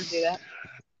never Clients do that.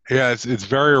 Yeah, it's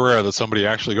very rare that somebody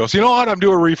actually goes, you know what, I'm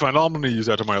doing a refund. I'm going to use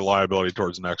that to my liability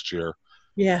towards next year.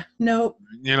 Yeah, nope.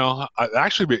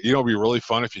 Actually, it'd be really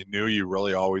fun if you knew you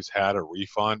really always had a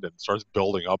refund and starts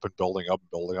building up and building up and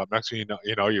building up. Next thing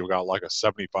you know, you've got like a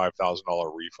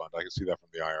 $75,000 refund. I can see that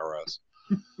from the IRS.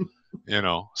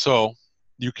 So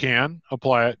you can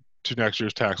apply it to next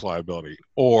year's tax liability,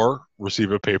 or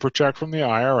receive a paper check from the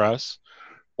IRS,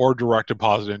 or direct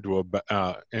deposit into a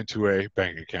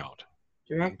bank account.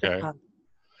 Direct deposit.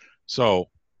 So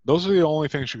those are the only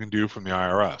things you can do from the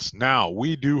IRS. Now,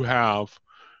 we do have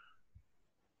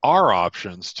our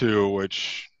options too,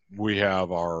 which we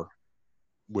can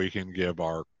give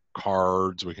our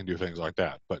cards, we can do things like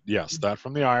that. But yes, that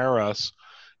from the IRS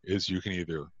is you can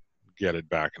either get it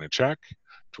back in a check,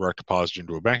 direct deposit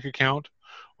into a bank account,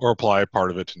 or apply part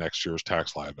of it to next year's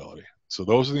tax liability. So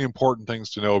those are the important things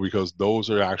to know, because those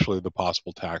are actually the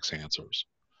possible tax answers.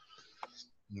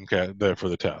 Okay, for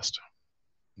the test.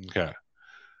 Okay.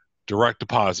 Direct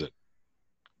deposit.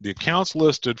 the accounts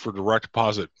listed for direct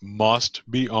deposit must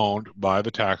be owned by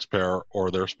the taxpayer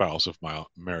or their spouse if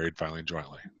married filing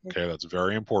jointly. Okay, that's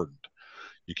very important.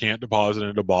 You can't deposit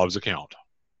into Bob's account.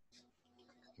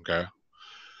 Okay.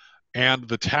 And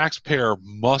the taxpayer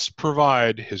must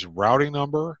provide his routing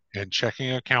number and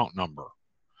checking account number.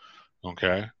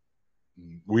 Okay.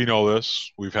 We know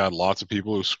this. We've had lots of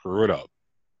people who screw it up.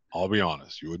 I'll be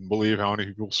honest. You wouldn't believe how many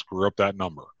people screw up that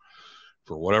number.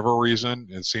 For whatever reason,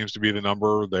 it seems to be the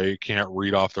number they can't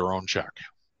read off their own check.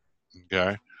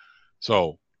 Okay?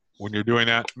 So when you're doing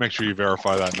that, make sure you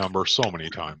verify that number so many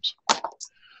times.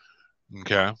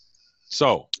 Okay?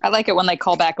 So I like it when they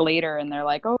call back later and they're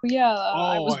like, oh, yeah,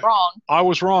 I was wrong. I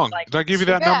was wrong. Like, did I give you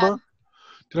that number?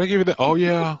 Did I give you that? Oh,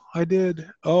 yeah, I did.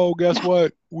 Oh, guess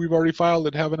what? We've already filed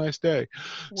it. Have a nice day.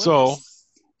 Whoops. So,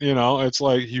 you know, it's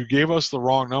like you gave us the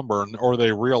wrong number, or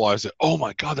they realize that, oh,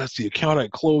 my God, that's the account I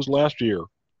closed last year.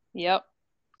 Yep.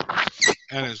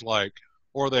 And it's like,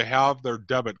 or they have their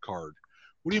debit card.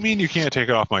 What do you mean you can't take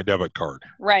it off my debit card?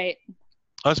 Right.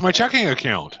 That's my checking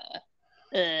account.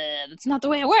 That's not the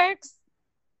way it works.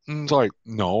 And it's like,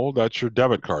 no, that's your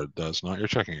debit card. That's not your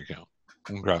checking account.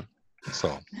 Okay.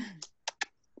 So,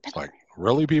 it's like,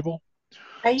 really, people?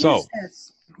 I use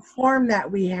this form that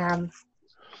we have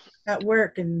at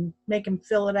work and make them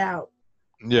fill it out.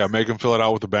 Yeah, make them fill it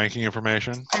out with the banking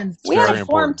information. And we have a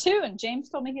form too, and James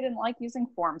told me he didn't like using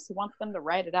forms. He wants them to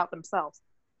write it out themselves.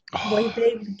 Well,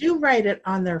 they do write it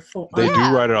on their form. They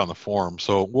do write it on the form,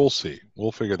 so we'll see.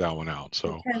 We'll figure that one out.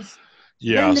 So,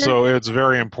 yeah, so it's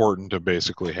very important to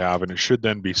basically have, and it should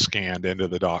then be scanned into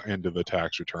the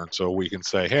tax return, so we can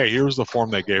say, hey, here's the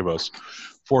form they gave us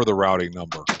for the routing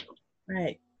number.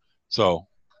 Right. So,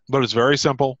 but it's very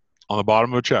simple. On the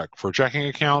bottom of a check. For a checking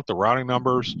account, the routing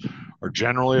numbers are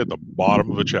generally at the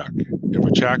bottom of a check.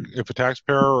 If a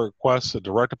taxpayer requests a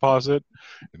direct deposit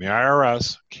and the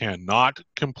IRS cannot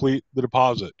complete the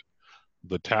deposit,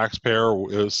 the taxpayer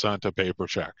is sent a paper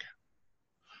check.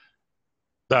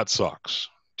 That sucks.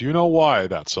 Do you know why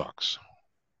that sucks?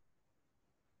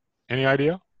 Any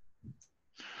idea?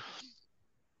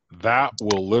 That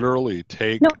will literally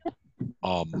take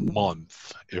a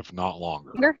month, if not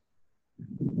longer.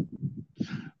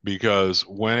 Because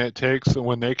when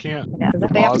they can't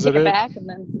deposit it back and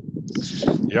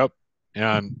then... Yep.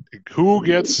 And who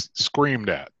gets screamed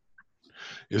at?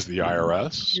 Is the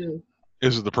IRS?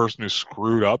 Is it the person who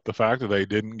screwed up the fact that they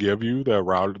didn't give you the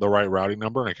right routing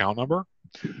number and account number?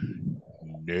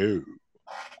 No.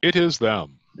 It is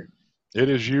them. It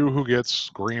is you who gets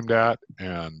screamed at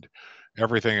and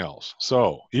everything else.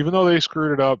 So even though they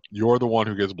screwed it up, you're the one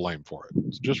who gets blamed for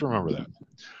it. So just remember that.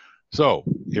 So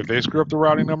if they screw up the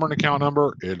routing number and account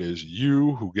number, it is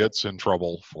you who gets in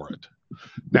trouble for it.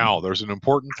 Now, there's an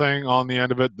important thing on the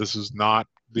end of it. This is not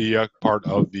the part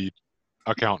of the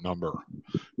account number.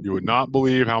 You would not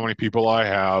believe how many people I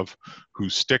have who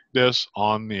stick this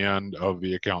on the end of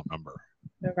the account number.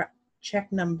 The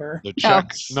check number. The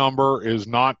check number is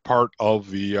not part of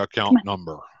the account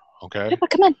number. Okay?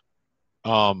 Come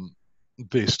on.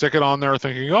 They stick it on there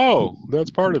thinking, oh, that's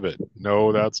part of it.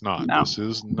 No, that's not. No. This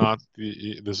is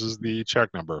the check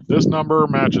number. If this number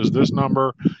matches this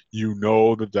number, you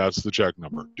know that that's the check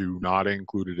number. Do not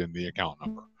include it in the account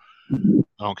number.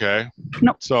 Okay?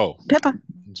 No. So, Pippa.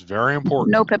 It's very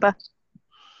important. No, Pippa.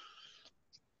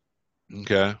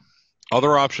 Okay.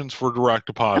 Other options for direct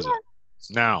deposit.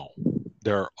 Now,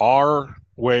 there are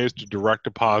ways to direct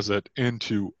deposit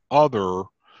into other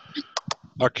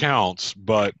accounts,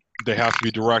 but they have to be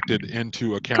directed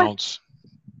into accounts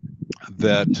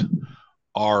that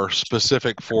are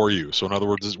specific for you. So in other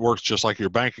words, it works just like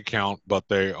your bank account, but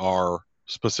they are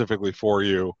specifically for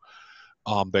you.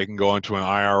 They can go into an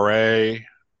IRA,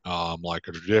 like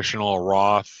a traditional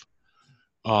Roth,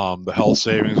 the health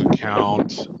savings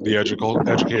account, the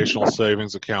educational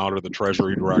savings account, or the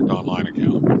Treasury Direct Online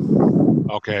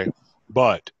account. Okay,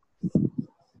 but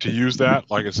to use that,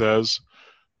 like it says,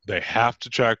 they have to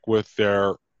check with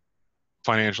their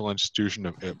financial institution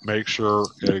to make sure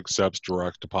it accepts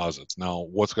direct deposits. Now,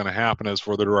 what's going to happen is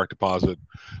for the direct deposit,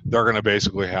 they're going to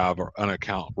basically have an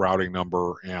account routing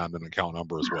number and an account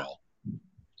number as well.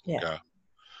 Yeah. Okay.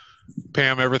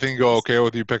 Pam, everything go okay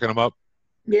with you picking them up?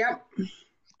 Yep.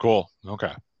 Cool.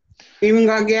 Okay. Even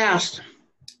got gassed.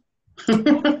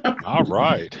 All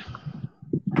right.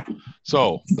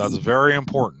 So that's very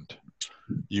important.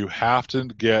 You have to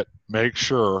make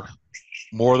sure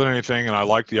more than anything, and I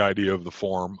like the idea of the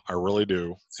form, I really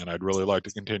do, and I'd really like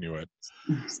to continue it,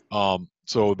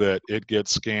 so that it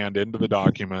gets scanned into the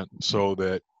document so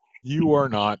that you are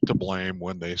not to blame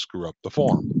when they screw up the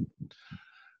form.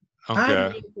 Okay.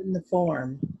 I'm in the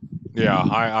form. Yeah,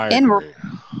 I agree.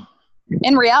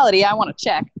 In reality, I want to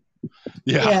check.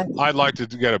 Yeah, Yeah. I'd like to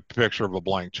get a picture of a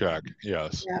blank check.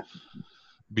 Yes. Yeah.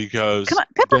 Because Come on,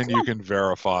 Pippa, then come you on. can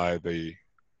verify the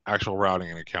actual routing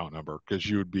and account number, because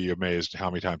you would be amazed how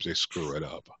many times they screw it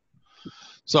up.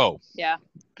 So, Yeah.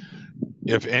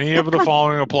 if any of the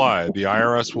following apply, the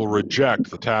IRS will reject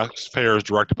the taxpayer's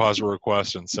direct deposit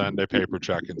request and send a paper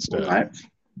check instead. What?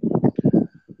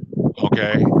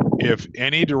 Okay. If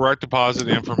any direct deposit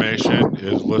information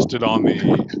is listed on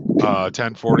the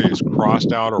 1040 is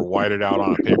crossed out or whited out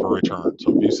on a paper return.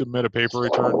 So if you submit a paper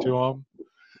return to them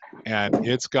and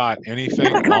it's got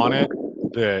anything on it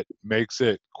that makes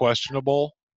it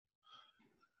questionable,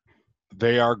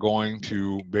 they are going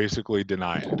to basically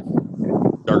deny it.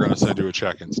 They're going to send you a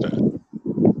check instead.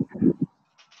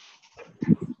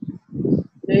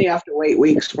 Then you have to wait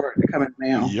weeks for it to come in the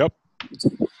mail. Yep.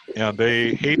 And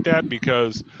they hate that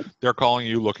because they're calling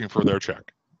you looking for their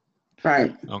check.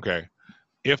 Right. Okay.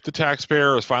 If the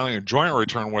taxpayer is filing a joint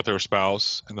return with their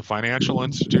spouse and the financial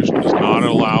institution does not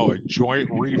allow a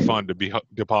joint refund to be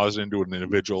deposited into an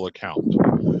individual account.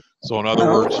 So in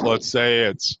other words, let's say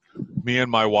it's me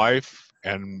and my wife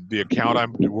and the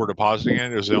account we're depositing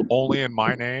in is only in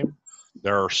my name.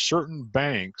 There are certain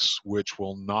banks which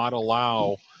will not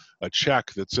allow a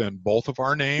check that's in both of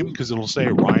our name because it'll say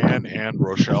Ryan and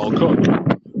Rochelle Cook.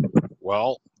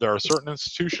 Well, there are certain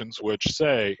institutions which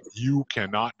say you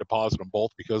cannot deposit them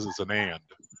both because it's an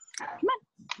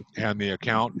and the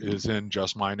account is in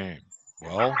just my name.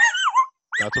 Well,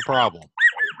 that's a problem.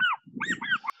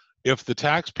 If the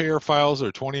taxpayer files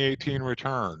their 2018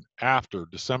 return after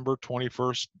December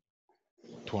 21st,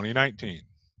 2019,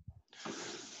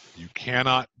 you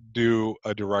cannot do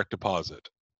a direct deposit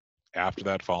after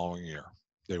that following year.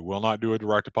 They will not do a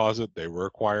direct deposit. They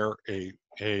require a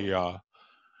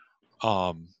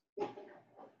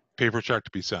paper check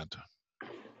to be sent.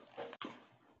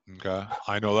 Okay,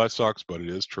 I know that sucks, but it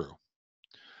is true.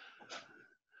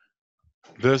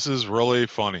 This is really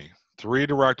funny. 3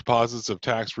 direct deposits of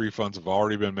tax refunds have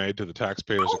already been made to the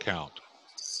taxpayer's account.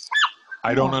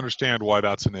 I don't understand why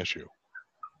that's an issue.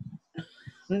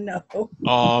 No.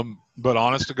 But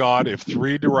honest to God, if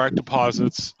 3 direct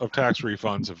deposits of tax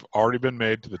refunds have already been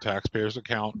made to the taxpayer's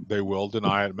account, they will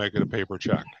deny it and make it a paper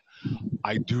check.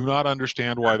 I do not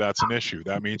understand why that's an issue.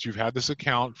 That means you've had this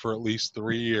account for at least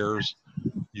 3 years.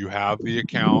 You have the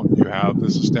account, you have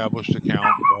this established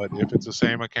account, but if it's the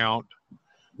same account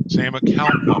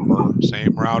number,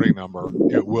 same routing number,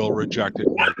 it will reject it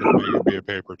and make it be a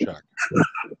paper check.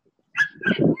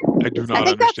 I do not I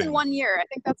think that's in understand. 1 year. I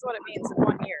think that's what it means in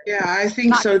 1 year. Yeah, I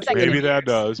think Not so too. consecutive Maybe that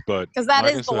years. does, but Because that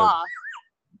like is I the said, law.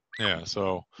 Yeah,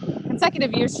 so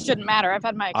Consecutive years shouldn't matter. I've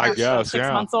had my account till guess, 6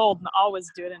 yeah. months old and always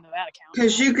do it into that account.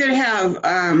 Because you could have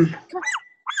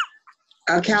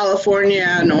a California,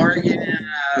 an Oregon, and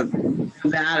a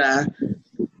Nevada,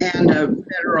 and a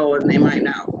federal, and they might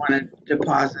not want to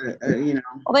deposit,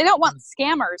 Well, they don't want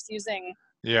scammers using,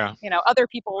 yeah. other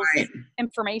people's Right.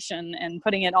 information and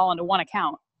putting it all into one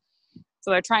account.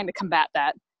 So they're trying to combat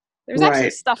that. There's actually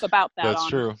Right. stuff about that That's on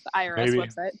true. the IRS Maybe.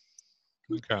 website.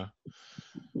 Okay.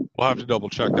 We'll have to double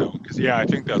check that one because I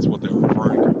think that's what they were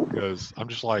referring to, because I'm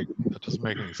just like, that doesn't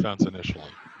make any sense initially.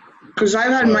 Because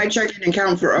I've had my checking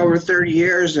account for over 30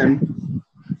 years, and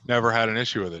Never had an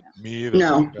issue with it. Me either.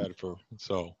 No.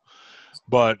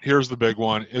 But here's the big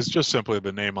one. It's just simply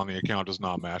the name on the account does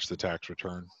not match the tax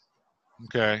return.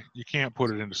 Okay? You can't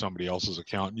put it into somebody else's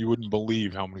account. You wouldn't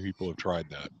believe how many people have tried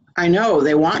that. I know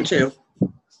they want to.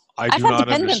 I've had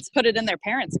dependents put it in their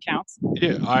parents' accounts.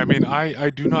 Yeah, I mean, I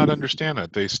do not understand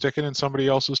that. They stick it in somebody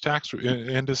else's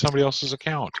into somebody else's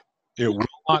account. It will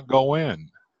not go in.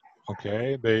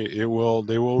 Okay, they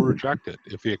will reject it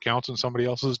if the account's in somebody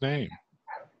else's name,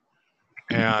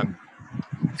 and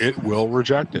it will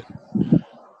reject it.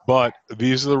 But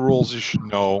these are the rules you should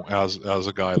know as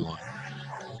a guideline.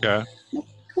 Okay,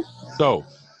 so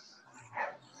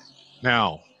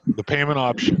now the payment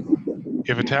option.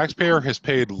 If a taxpayer has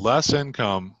paid less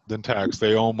income than tax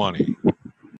they owe money,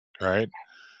 right?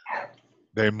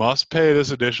 They must pay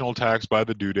this additional tax by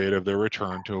the due date of their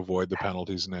return to avoid the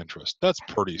penalties and interest. That's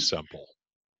pretty simple,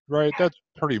 right? That's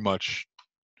pretty much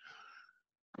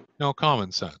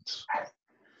common sense.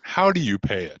 How do you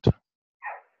pay it?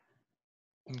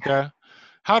 Okay.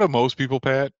 How do most people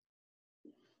pay it?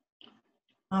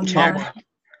 Check.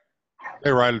 They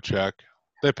write a check.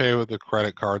 They pay with a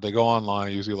credit card. They go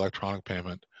online, use the electronic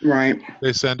payment. Right.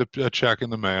 They send a check in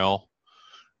the mail.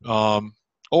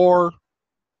 Or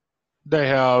they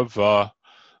have the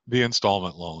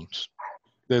installment loans.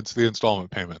 It's the installment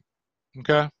payment.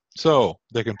 Okay? So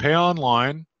they can pay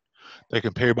online. They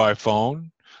can pay by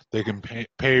phone. They can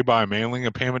pay by mailing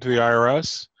a payment to the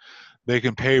IRS. They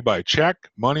can pay by check,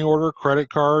 money order, credit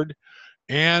card,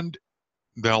 and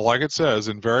now, like it says,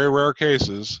 in very rare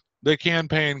cases, they can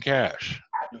pay in cash.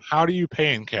 How do you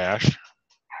pay in cash?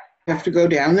 You have to go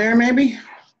down there, maybe?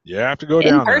 You have to go In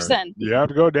down person. there. You have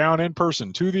to go down in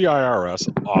person to the IRS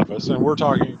office, and we're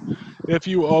talking if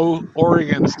you owe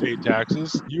Oregon state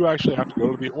taxes, you actually have to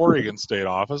go to the Oregon state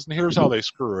office, and here's how they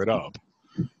screw it up.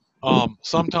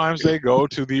 Sometimes they go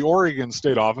to the Oregon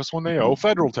state office when they owe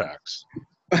federal tax.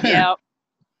 Yeah.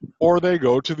 Or they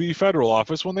go to the federal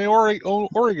office when they owe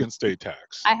Oregon state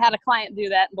tax. I had a client do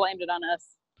that and blamed it on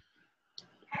us.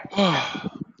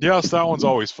 Yes, that one's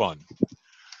always fun.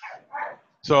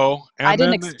 So, and I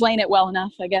didn't then explain it well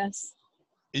enough, I guess.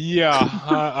 yeah,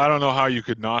 I don't know how you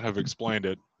could not have explained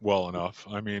it well enough.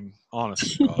 I mean,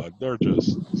 honest to God, they're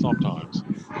just sometimes.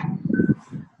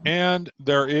 And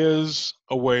there is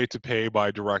a way to pay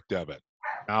by direct debit.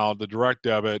 Now, the direct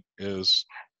debit it's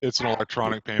an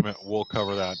electronic payment. We'll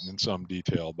cover that in some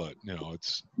detail, but you know,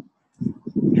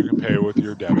 you can pay with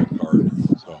your debit card.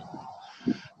 So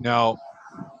now,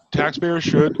 taxpayers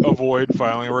should avoid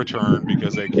filing a return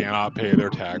because they cannot pay their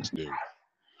tax due.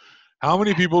 How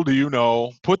many people do you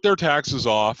know put their taxes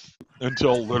off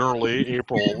until literally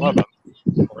April 11th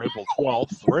or April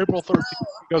 12th or April 13th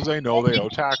because they know they owe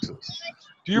taxes?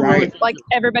 Do you really like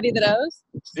everybody that owes?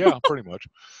 Yeah, pretty much.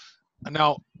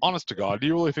 Now, honest to God, do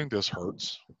you really think this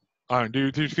hurts? Do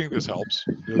you think this helps?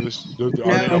 Are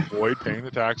they avoid paying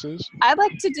the taxes? I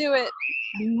like to do it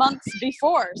months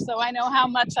before, so I know how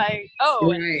much I owe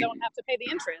and don't have to pay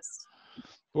the interest.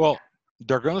 Well,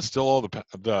 they're going to still owe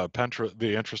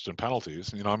the interest and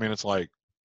penalties. You know, I mean, it's like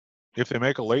if they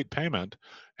make a late payment,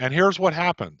 and here's what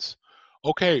happens.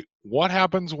 Okay, what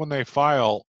happens when they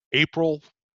file April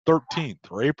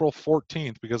 13th or April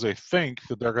 14th because they think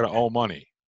that they're going to owe money?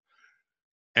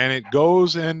 And it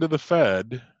goes into the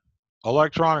Fed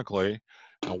electronically.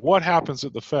 Now, what happens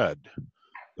at the Fed?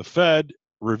 The Fed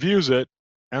reviews it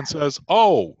and says,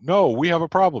 oh, no, we have a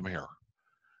problem here.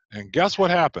 And guess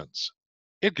what happens?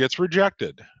 It gets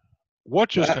rejected. What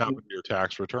just happened to your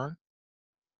tax return?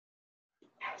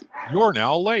 You're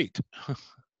now late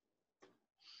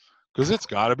because it's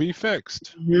got to be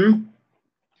fixed. Mm-hmm.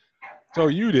 So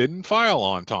you didn't file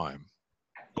on time.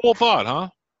 Cool thought, huh?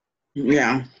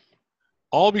 Yeah.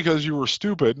 All because you were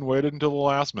stupid and waited until the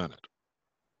last minute.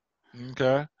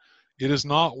 Okay? It is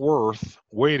not worth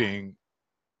waiting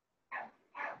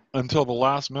until the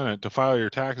last minute to file your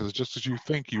taxes just as you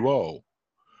think you owe.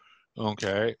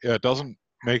 Okay? It doesn't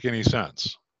make any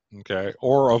sense. Okay?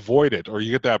 Or avoid it. Or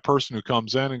you get that person who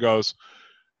comes in and goes,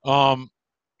 I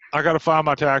got to file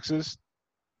my taxes.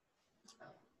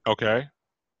 Okay.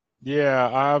 Yeah,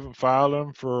 I haven't filed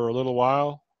them for a little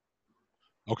while.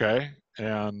 Okay.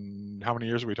 And how many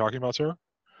years are we talking about, sir?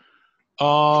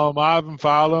 I haven't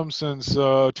filed them since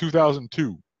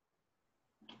 2002.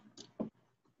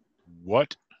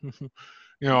 What? You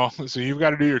know, so you've got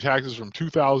to do your taxes from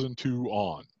 2002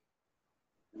 on.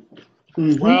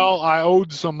 Mm-hmm. Well, I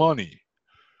owed some money.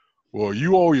 Well,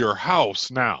 you owe your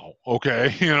house now,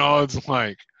 okay? You know, it's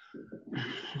like,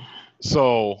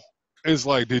 so it's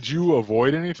like, did you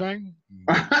avoid anything?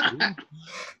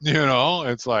 You know,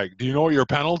 it's like, do you know what your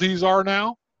penalties are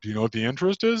now? Do you know what the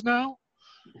interest is now?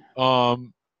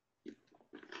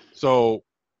 So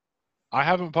I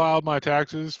haven't filed my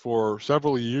taxes for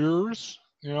several years,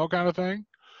 you know, kind of thing.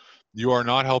 You are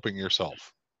not helping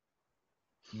yourself.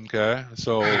 Okay,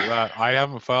 so that I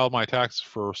haven't filed my taxes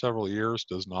for several years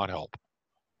does not help.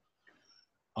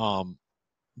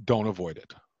 Don't avoid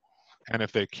it. And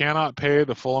if they cannot pay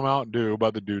the full amount due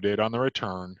by the due date on the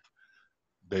return,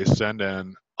 they send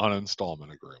in an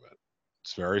installment agreement.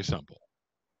 It's very simple.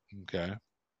 Okay.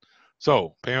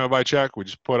 So payment by check, we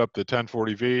just put up the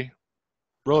 1040V.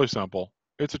 Really simple.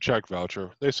 It's a check voucher.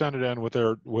 They send it in with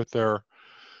their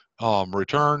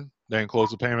return. They enclose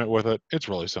the payment with it. It's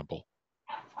really simple.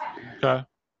 Okay.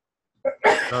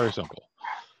 Very simple.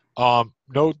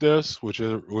 Note this,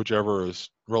 whichever is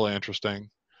really interesting.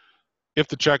 If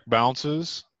the check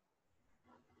bounces,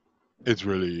 it's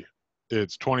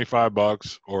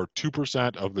 $25 or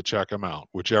 2% of the check amount,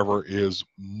 whichever is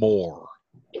more.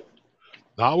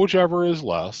 Not whichever is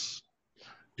less.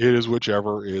 It is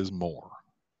whichever is more.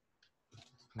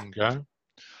 Okay?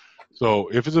 So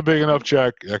if it's a big enough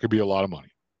check, that could be a lot of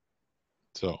money.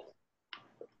 So,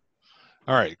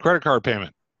 all right, credit card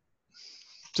payment.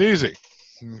 It's easy.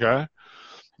 Okay?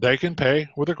 They can pay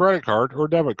with a credit card or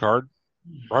debit card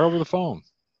right over the phone.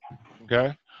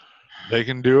 Okay? They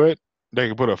can do it. They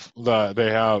can put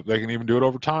they can even do it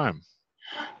over time.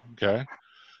 Okay?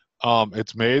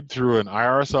 It's made through an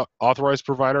IRS authorized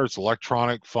provider. It's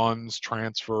electronic funds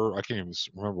transfer. I can't even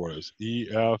remember what it is.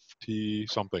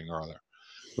 EFT something or other.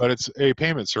 But it's a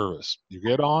payment service. You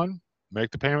get on,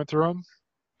 make the payment through them.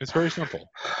 It's very simple.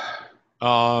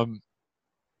 The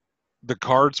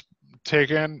cards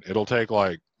taken, it'll take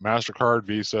like MasterCard,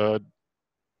 Visa,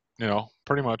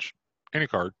 pretty much any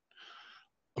card.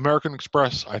 American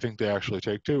Express, I think they actually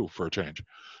take too for a change.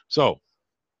 So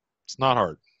it's not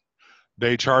hard.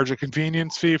 They charge a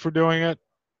convenience fee for doing it.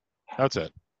 That's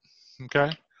it.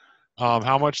 Okay.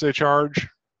 How much they charge?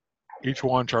 Each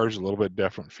one charges a little bit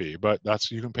different fee, but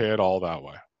you can pay it all that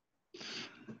way.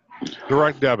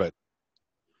 Direct debit.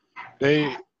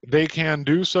 They can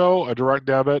do so. A direct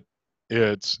debit,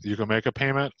 you can make a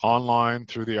payment online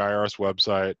through the IRS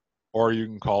website, or you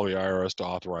can call the IRS to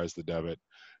authorize the debit,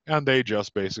 and they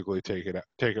just basically take it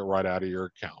right out of your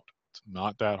account. It's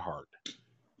not that hard.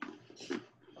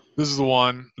 This is the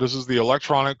one. This is the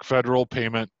electronic federal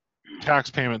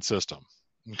tax payment system.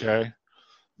 Okay.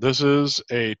 This is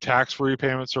a tax-free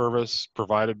payment service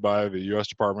provided by the U.S.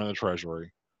 Department of the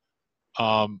Treasury.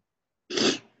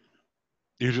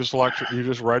 You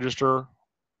just register,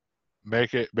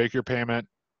 make your payment.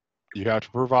 You have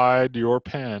to provide your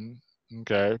PIN.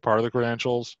 Okay, part of the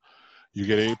credentials. You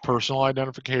get a personal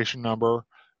identification number.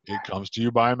 It comes to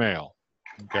you by mail.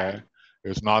 Okay,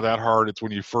 it's not that hard. It's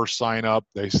when you first sign up.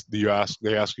 They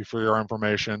ask you for your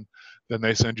information. Then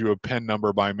they send you a PIN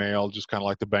number by mail, just kind of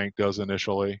like the bank does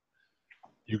initially.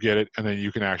 You get it, and then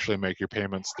you can actually make your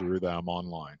payments through them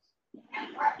online.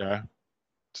 Okay,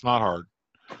 it's not hard,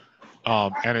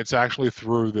 and it's actually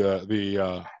through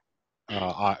the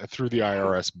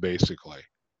IRS basically.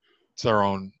 It's their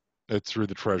own. It's through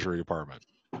the Treasury Department.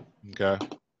 Okay,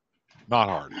 not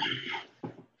hard.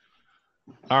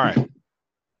 All right.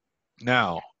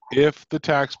 Now, if the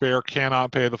taxpayer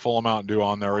cannot pay the full amount due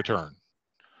on their return,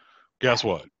 guess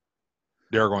what?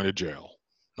 They're going to jail.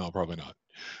 No, probably not.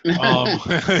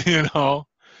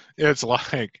 It's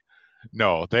like,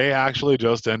 no, they actually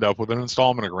just end up with an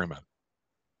installment agreement.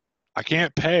 I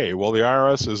can't pay. Well, the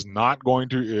IRS is not going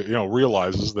to,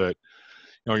 realizes that,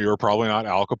 you're probably not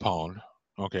Al Capone.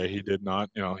 Okay, he did not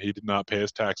pay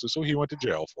his taxes, so he went to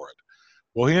jail for it.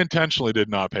 Well, he intentionally did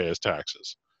not pay his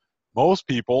taxes. Most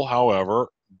people, however,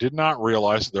 did not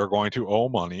realize they're going to owe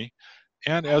money,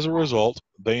 and as a result,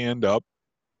 they end up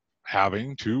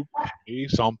having to pay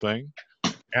something,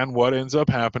 and what ends up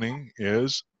happening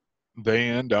is they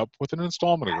end up with an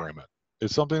installment agreement.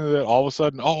 It's something that all of a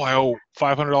sudden, I owe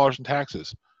 $500 in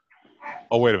taxes.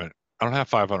 Oh, wait a minute. I don't have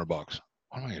 $500. What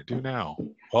am I going to do now?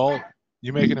 Well,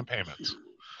 you make it in payments.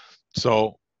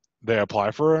 So they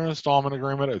apply for an installment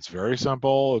agreement. It's very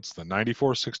simple. It's the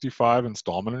 9465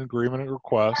 installment agreement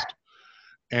request.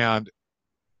 And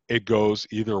it goes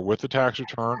either with the tax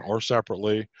return or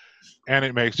separately. And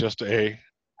it makes just a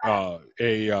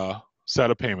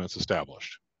set of payments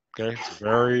established. Okay, it's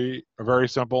very, very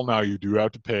simple. Now you do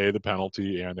have to pay the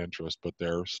penalty and interest, but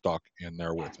they're stuck in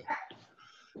there with it.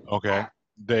 Okay,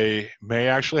 they may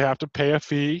actually have to pay a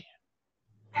fee.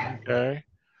 Okay,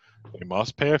 they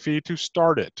must pay a fee to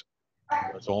start it.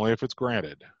 That's only if it's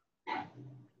granted.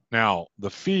 Now the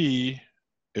fee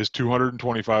is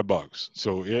 $225,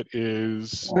 so it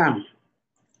is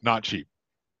not cheap.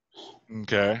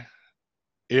 Okay,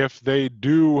 if they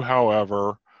do,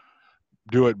 however,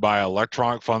 do it by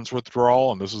electronic funds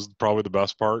withdrawal, and this is probably the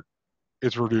best part,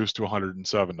 it's reduced to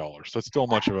 $107. That's still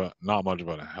not much of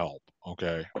a help,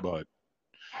 okay? But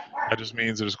that just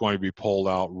means that it's going to be pulled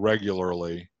out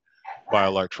regularly by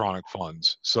electronic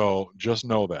funds. So just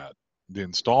know that. The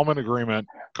installment agreement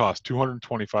costs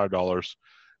 $225.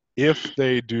 If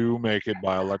they do make it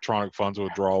by electronic funds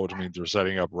withdrawal, which means they're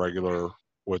setting up regular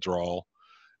withdrawal,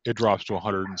 it drops to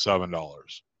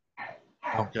 $107.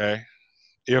 Okay?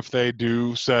 If they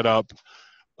do set up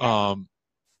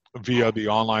via the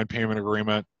online payment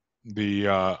agreement,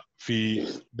 the fee,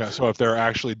 so if they're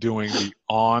actually doing the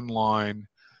online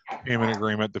payment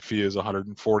agreement, the fee is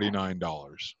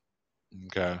 $149.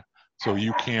 Okay, so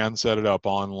you can set it up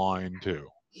online too.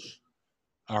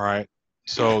 All right,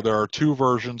 so there are two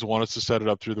versions. One is to set it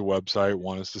up through the website.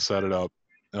 One is to set it up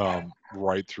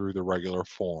right through the regular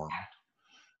form.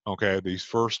 Okay, these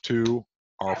first two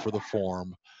are for the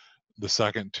form. The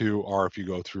second two are if you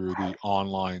go through the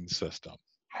online system.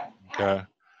 Okay.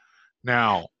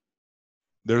 Now,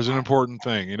 there's an important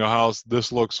thing. You know how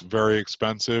this looks very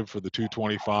expensive for the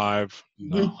 225,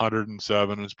 the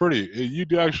 107. It's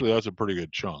that's a pretty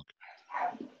good chunk.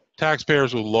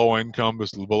 Taxpayers with low income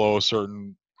is below a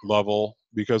certain level,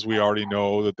 because we already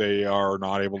know that they are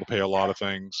not able to pay a lot of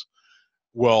things.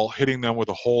 well, hitting them with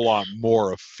a whole lot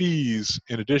more of fees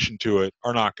in addition to it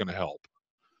are not going to help.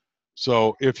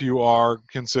 So if you are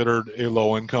considered a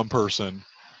low-income person,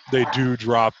 they do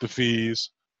drop the fees.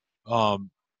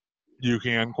 You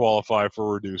can qualify for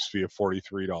a reduced fee of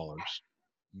 $43.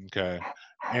 Okay.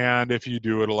 And if you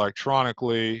do it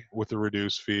electronically with a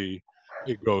reduced fee,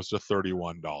 it goes to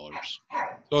 $31.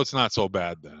 So it's not so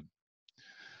bad then.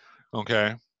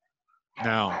 Okay.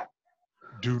 Now,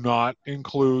 do not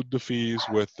include the fees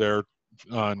with their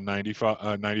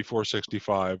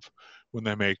 9465 when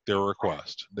they make their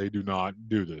request. They do not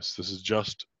do this. This is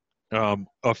just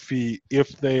a fee if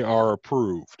they are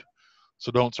approved.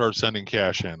 So don't start sending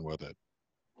cash in with it.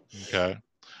 Okay.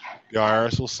 The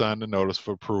IRS will send a notice of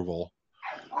approval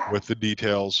with the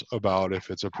details about if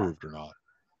it's approved or not.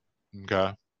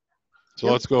 Okay. So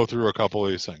let's go through a couple of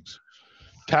these things.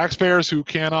 Taxpayers who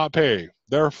cannot pay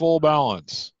their full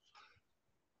balance.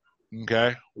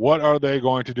 Okay. What are they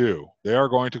going to do? They are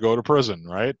going to go to prison,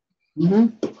 right? Mm-hmm.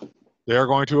 They are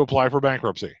going to apply for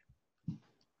bankruptcy.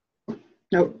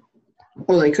 Nope.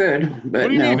 Well, they could, but What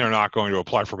do you no. mean they're not going to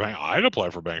apply for bankruptcy? I'd apply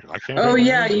for bankruptcy. I can't. Oh pay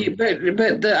yeah, bankruptcy.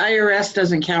 but the IRS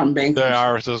doesn't count in The bankruptcy.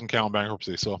 IRS doesn't count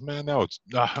bankruptcy. So man, that one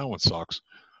sucks.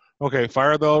 Okay,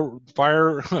 file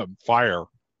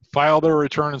their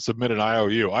return and submit an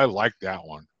IOU. I like that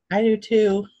one. I do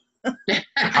too.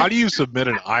 How do you submit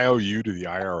an IOU to the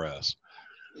IRS?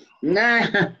 Nah.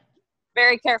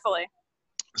 Very carefully.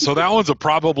 So that one's a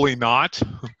probably not.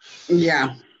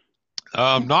 Yeah.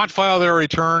 Not file their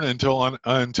return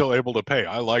until able to pay.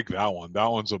 I like that one. That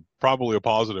one's probably a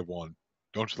positive one,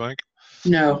 don't you think?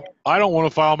 No. I don't want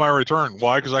to file my return.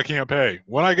 Why? Because I can't pay.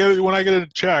 When I get a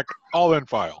check, I'll then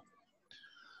file.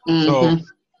 Mm-hmm. So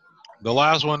the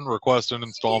last one, request an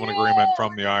installment agreement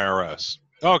from the IRS.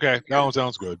 Okay, that one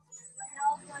sounds good.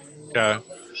 Okay.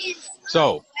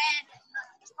 So,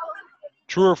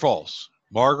 true or false?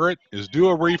 Margaret is due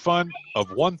a refund of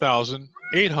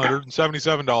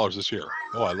 $1,877 this year.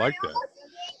 Oh, I like that.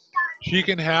 She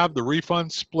can have the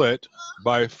refund split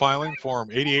by filing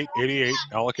Form 8888,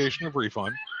 allocation of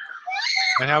refund,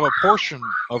 and have a portion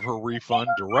of her refund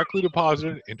directly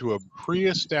deposited into a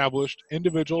pre-established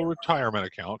individual retirement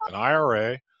account, an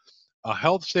IRA, a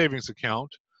health savings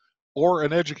account, or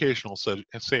an educational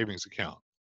savings account.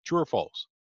 True or false?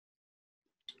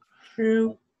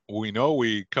 True. We know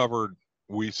we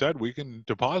said we can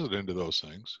deposit into those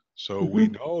things. So we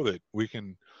know that we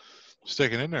can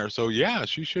stick it in there. So yeah,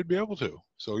 she should be able to.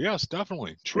 So yes,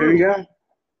 definitely. True. There you go.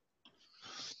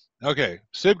 Okay.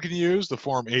 SIB can use the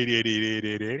form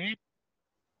 888888.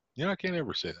 Yeah, I can't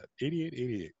ever say that.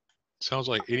 8888. Sounds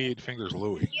like 88 Fingers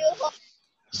Louie.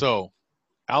 So,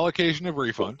 allocation of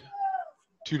refund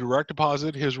to direct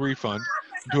deposit his refund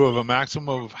to have a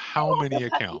maximum of how many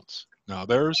accounts? Now,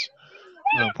 there's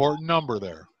an important number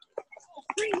there.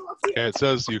 Okay, it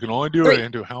says you can only do it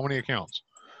into how many accounts?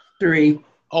 3.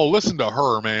 Oh, listen to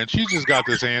her, man. She just got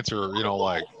this answer,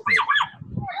 like.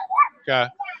 Okay.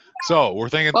 So, we're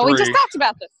thinking 3. Well, we just talked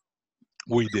about this.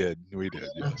 We did,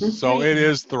 yes. So, it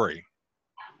is 3.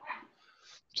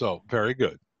 So, very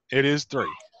good. It is 3.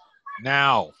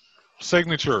 Now,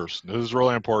 signatures. This is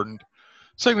really important.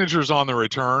 Signatures on the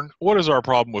return. What is our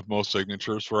problem with most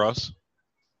signatures for us?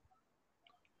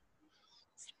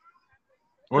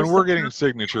 When we're getting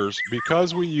signatures,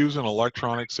 because we use an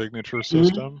electronic signature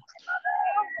system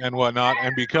and whatnot,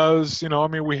 and because,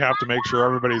 we have to make sure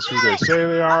everybody's who they say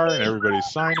they are and everybody's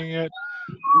signing it,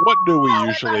 what do we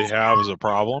usually have as a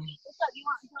problem?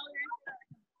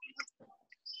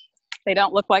 They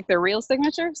don't look like they're real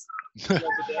signatures?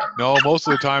 No, most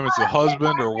of the time it's the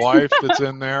husband or wife that's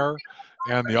in there,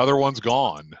 and the other one's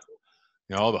gone.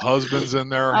 The husband's in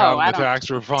there having the tax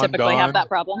refund typically done. have that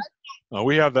problem.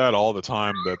 We have that all the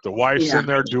time, that the wife's in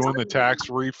there doing the tax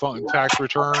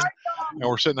return, and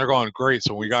we're sitting there going, great,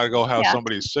 so we got to go have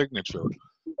somebody's signature.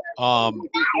 Or we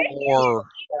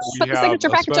put the have signature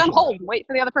package on hold and wait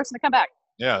for the other person to come back.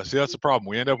 Yeah, see, that's the problem.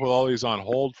 We end up with all these on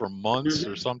hold for months,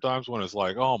 or sometimes when it's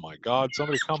like, oh my God,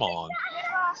 somebody come on.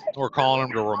 We're calling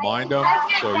them to remind them.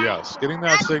 So yes, getting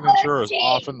that signature is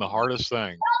often the hardest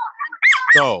thing.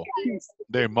 So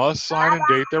they must sign and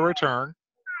date their return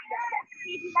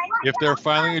if they're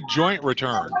filing a joint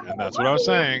return, and that's what I was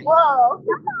saying.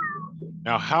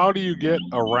 Now, how do you get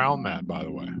around that, by the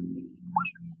way?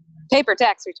 Paper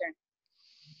tax return.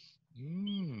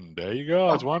 There you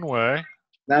go. That's one way.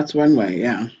 That's one way,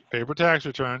 yeah. Paper tax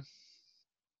return.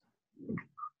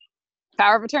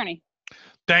 Power of attorney.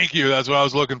 Thank you. That's what I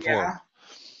was looking for. Yeah.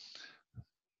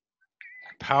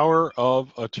 Power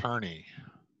of attorney.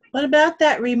 What about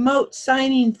that remote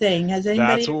signing thing? Has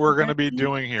anybody? That's what we're going to be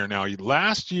doing here now.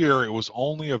 Last year, it was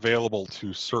only available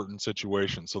to certain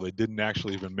situations, so they didn't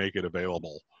actually even make it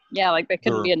available. Yeah, like they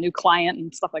couldn't be a new client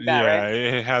and stuff like that, right?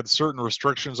 Yeah, it had certain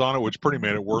restrictions on it, which pretty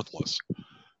made it worthless.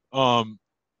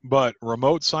 But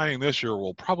remote signing this year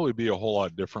will probably be a whole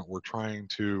lot different. We're trying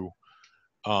to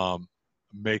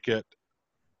make it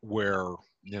where,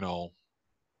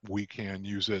 we can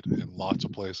use it in lots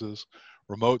of places.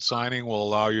 Remote signing will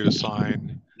allow you to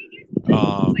sign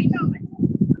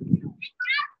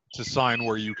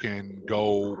where you can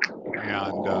go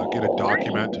and get a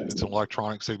document. It's an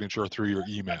electronic signature through your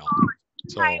email.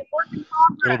 So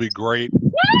it'll be great,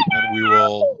 and we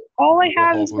will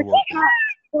hopefully work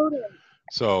with it.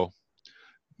 So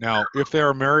now, if they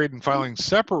are married and filing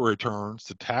separate returns,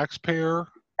 the taxpayer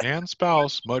and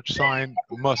spouse must sign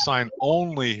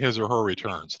only his or her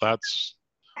returns. That's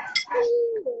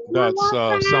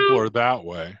simpler that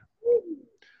way.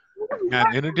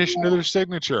 And in addition to their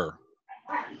signature,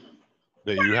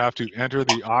 that you have to enter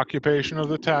the occupation of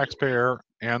the taxpayer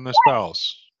and the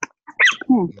spouse.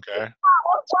 Okay,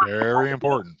 it's very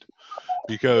important,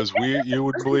 because you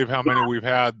wouldn't believe how many we've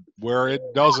had where it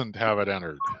doesn't have it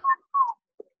entered.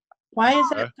 Why is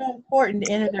that so important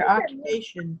to enter their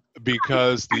occupation?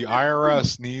 Because the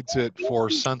IRS needs it for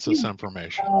census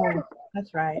information. Oh,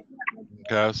 that's right.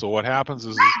 Okay, so what happens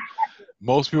is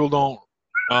most people don't.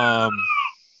 I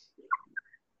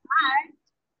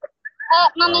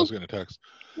was going to text.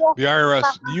 The IRS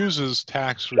uses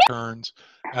tax returns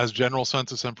as general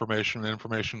census information and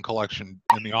information collection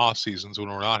in the off seasons when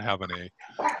we're not having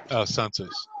a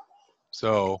census.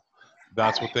 So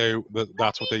that's what they use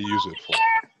it for.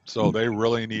 So they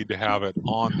really need to have it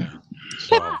on there.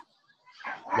 So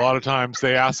a lot of times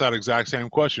they ask that exact same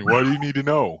question. What do you need to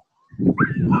know?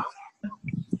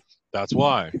 That's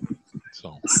why.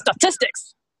 So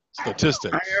Statistics.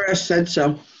 IRS said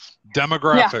so.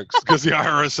 Demographics, because the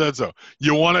IRS said so.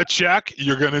 You want to check?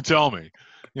 You're going to tell me.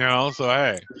 So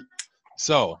hey.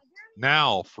 So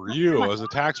now for you as a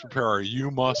tax preparer, you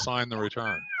must sign the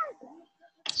return.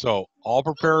 So all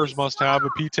preparers must have a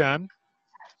P10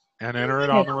 and enter it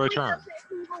on the return.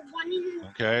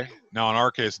 Okay. Now in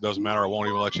our case, it doesn't matter. I won't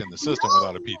even let you in the system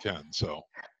without a P10. So,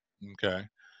 okay.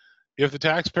 If the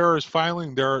taxpayer is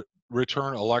filing their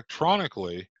return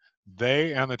electronically,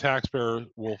 they and the taxpayer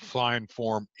will sign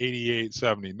Form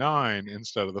 8879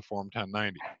 instead of the Form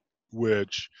 1090,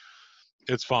 which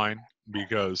it's fine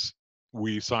because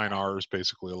we sign ours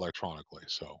basically electronically.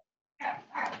 So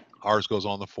ours goes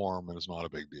on the form and it's not a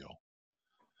big deal.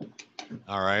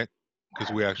 All right,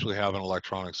 because we actually have an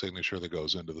electronic signature that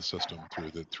goes into the system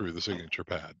through the signature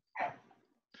pad.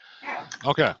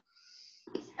 Okay.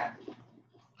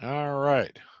 All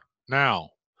right. Now,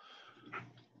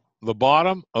 the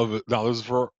bottom of it. Now, this is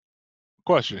for a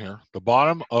question here. The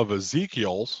bottom of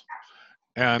Ezekiel's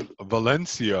and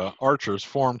Valencia Archer's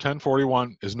Form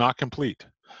 1041 is not complete.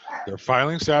 Their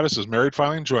filing status is married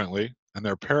filing jointly, and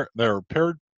their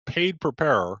paid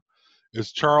preparer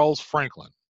is Charles Franklin.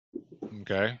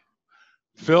 Okay.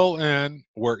 Fill in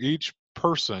where each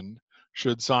person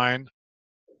should sign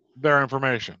their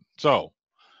information. So,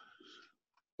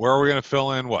 where are we going to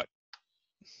fill in what?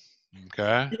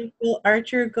 Okay.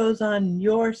 Archer goes on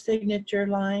your signature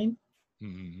line.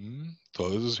 So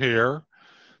this is here.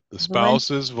 The spouse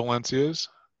is Valencia's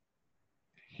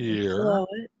here. Below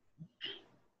it.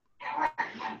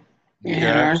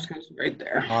 Yeah, ours goes right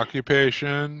there.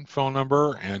 Occupation, phone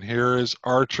number, and here is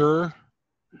Archer.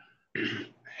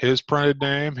 His printed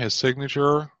name, his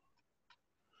signature,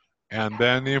 and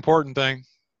then the important thing,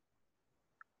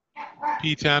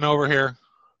 P10 over here.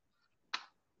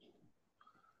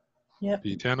 Yep.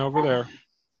 P10 over there.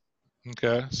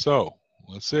 Okay, so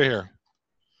let's see here.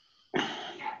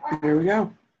 There we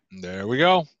go. There we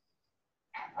go.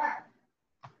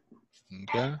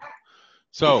 Okay,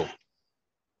 so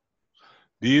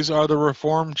these are the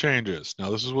reform changes. Now,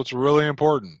 this is what's really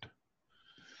important.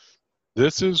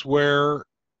 This is where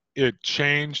it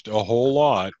changed a whole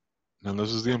lot, and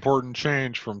this is the important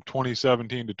change from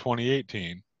 2017 to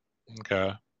 2018.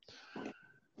 Okay,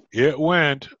 it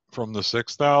went from the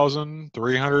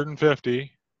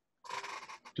 6,350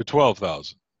 to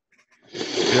 12,000.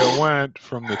 It went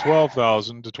from the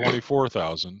 12,000 to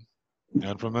 24,000,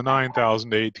 and from the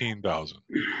 9,000 to 18,000.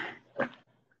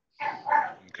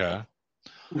 Okay.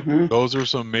 Those are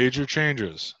some major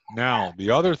changes. Now, the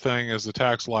other thing is the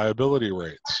tax liability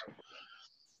rates.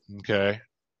 Okay.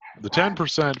 The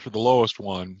 10% for the lowest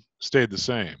one stayed the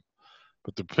same,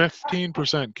 but the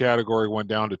 15% category went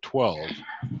down to 12.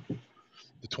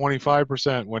 The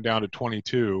 25% went down to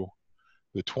 22.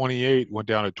 The 28 went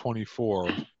down to 24,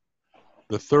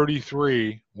 The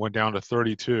 33 went down to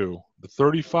 32. The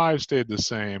 35 stayed the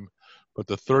same, but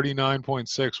the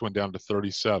 39.6 went down to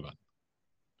 37.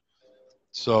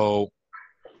 So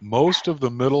most of the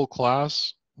middle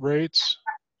class rates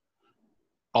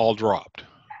all dropped.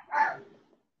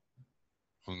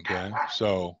 Okay,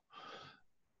 so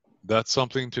that's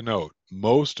something to note.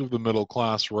 Most of the middle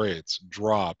class rates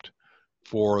dropped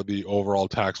for the overall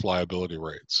tax liability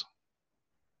rates.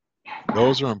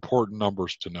 Those are important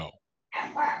numbers to know.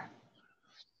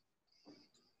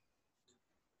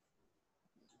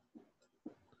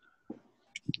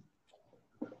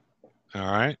 All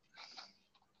right.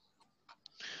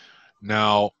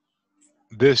 Now,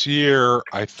 this year,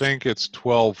 I think it's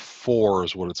 12.4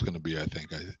 is what it's going to be, I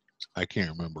think. I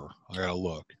can't remember. I got to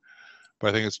look. But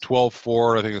I think it's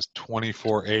 12.4. I think it's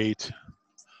 24.8.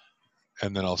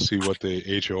 And then I'll see what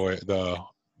the HOA,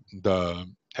 the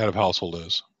head of household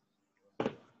is.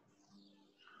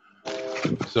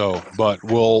 So, but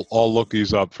I'll look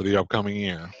these up for the upcoming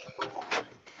year.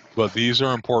 But these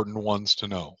are important ones to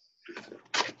know.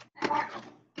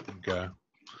 Okay.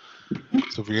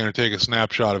 So if you're going to take a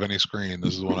snapshot of any screen,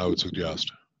 this is what I would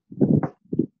suggest.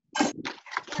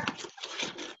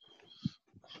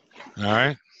 All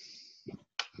right.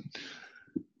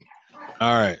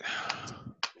 All right.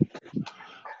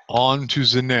 On to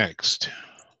the next.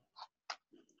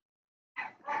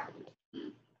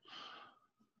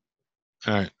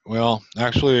 All right. Well,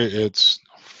 actually, it's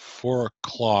 4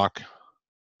 o'clock.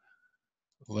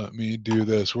 Let me do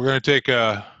this. We're going to take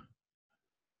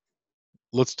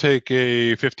let's take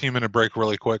a 15-minute break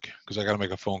really quick because I got to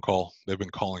make a phone call. They've been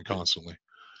calling constantly.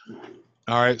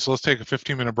 All right. So let's take a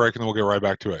 15-minute break and then we'll get right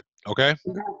back to it. Okay?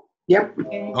 Yep.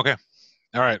 Okay.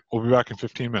 All right. We'll be back in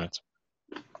 15 minutes.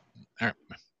 All right.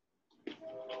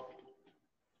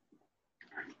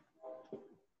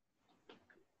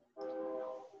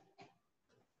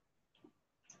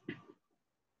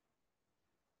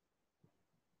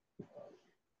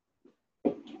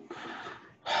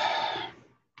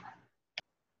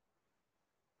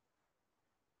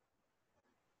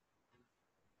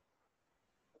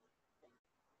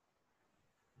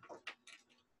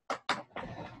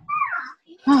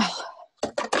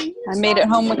 I made it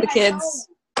home with the kids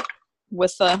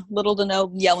with little to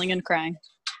no yelling and crying.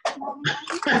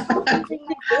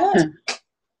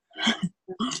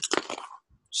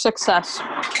 Success.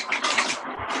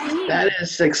 That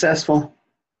is successful.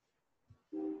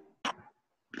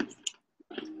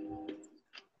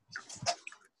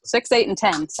 6, 8, and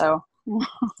 10. So.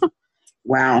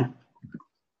 Wow.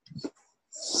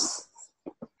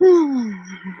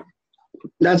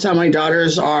 That's how my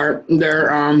daughters are.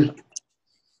 They're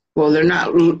well, they're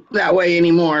not that way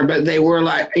anymore, but they were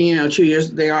like, 2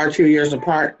 years. They are 2 years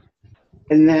apart.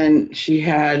 And then she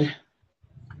had,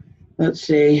 let's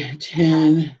see,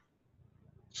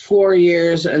 4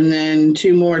 years, and then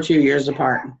 2 more 2 years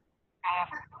apart.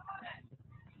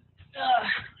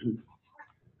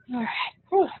 All right.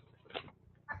 Whew.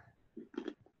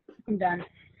 I'm done.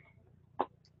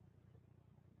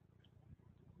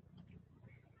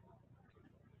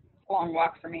 Long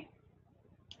walk for me.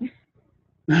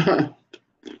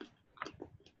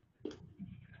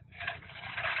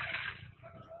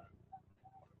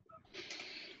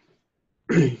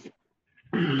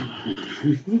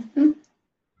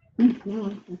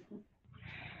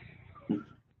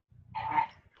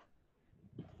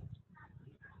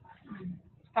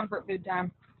 Comfort food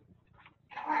time.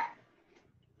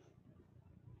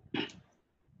 I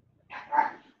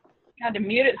had to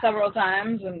mute it several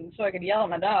times and so I could yell at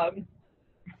my dog.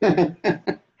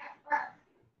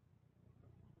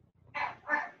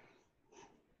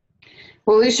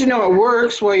 Well, at least you know it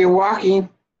works while you're walking.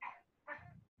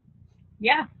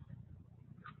 Yeah.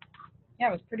 Yeah,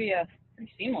 it was pretty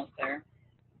seamless there.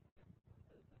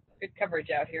 Good coverage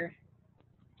out here.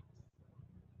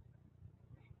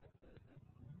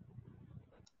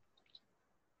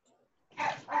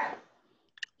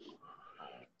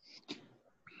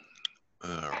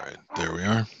 All right, there we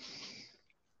are.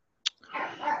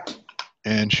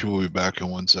 And she will be back in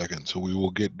 1 second. So we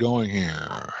will get going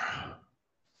here.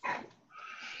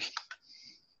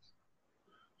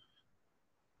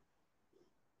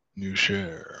 New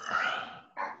share.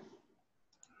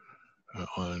 That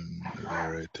one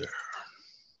right there.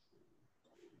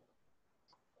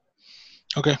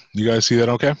 Okay, you guys see that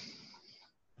okay?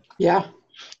 Yeah.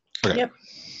 Okay. Yep.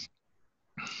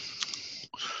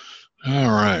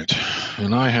 All right.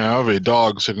 And I have a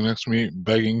dog sitting next to me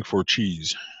begging for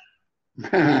cheese.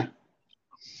 That's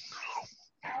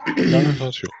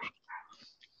yours. You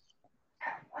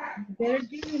better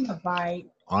give him a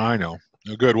bite. I know.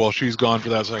 Good. Well, she's gone for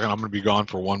that second. I'm going to be gone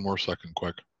for one more second,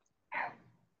 quick.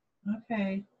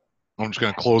 Okay. I'm just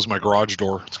going to close my garage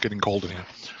door. It's getting cold in here.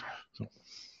 So.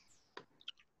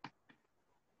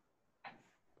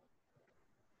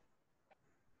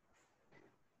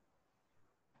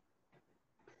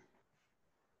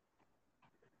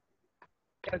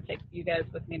 I would take you guys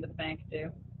with me to the bank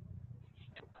too.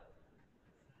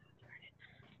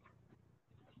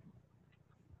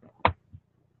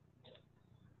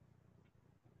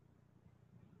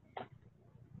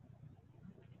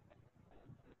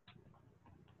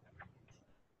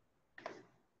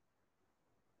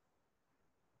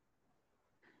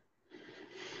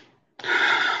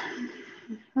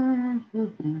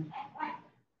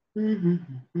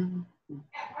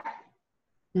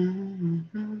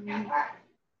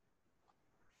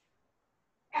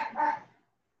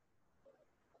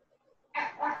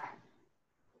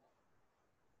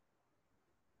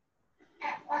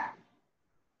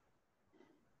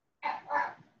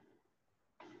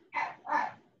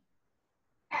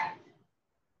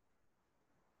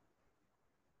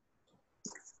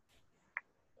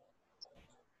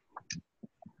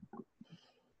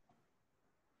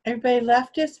 Everybody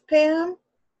left us, Pam?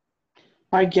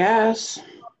 I guess.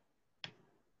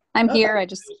 I'm Oh, here.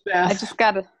 Beth. I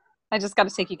just gotta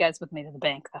take you guys with me to the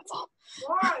bank. That's all.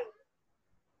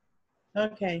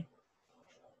 okay.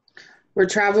 We're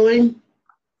traveling?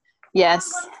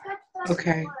 Yes.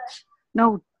 Okay.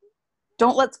 No,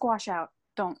 don't let Squash out.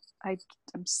 Don't.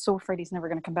 I'm so afraid he's never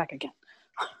gonna come back again.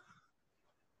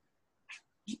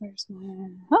 Where's my?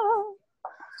 Oh.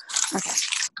 Okay.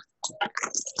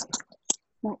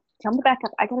 No, tell him to back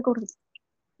up. I gotta go to.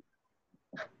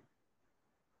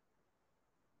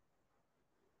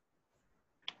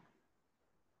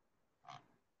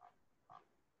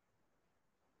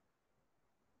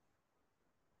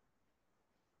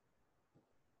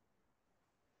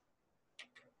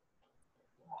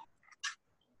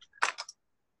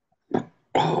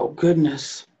 Oh,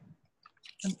 goodness.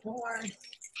 I'm bored.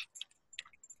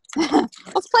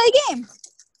 Let's play a game.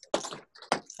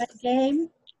 That game?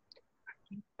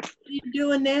 What are you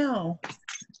doing now?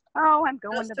 Oh, I'm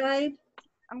going Outside?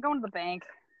 I'm going to the bank.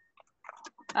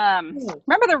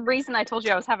 Remember the reason I told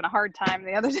you I was having a hard time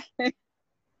the other day?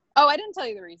 Oh, I didn't tell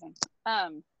you the reason.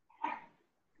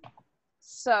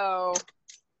 So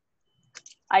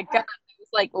I was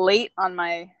like late on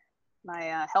my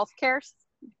healthcare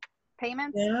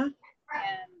payments. Yeah.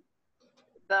 And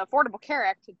the Affordable Care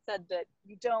Act had said that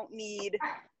you don't need,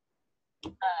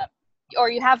 or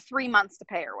you have 3 months to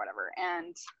pay or whatever.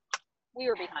 And we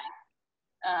were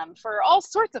behind for all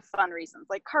sorts of fun reasons,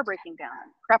 like car breaking down,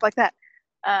 crap like that.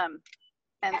 And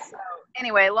so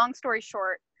anyway, long story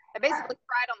short, I basically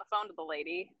cried on the phone to the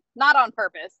lady, not on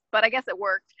purpose, but I guess it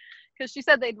worked because she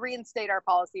said they'd reinstate our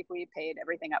policy if we paid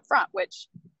everything up front, which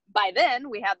by then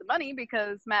we had the money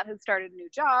because Matt had started a new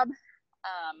job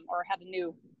or had a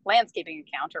new landscaping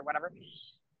account or whatever.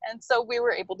 And so we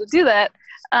were able to do that.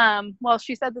 Well,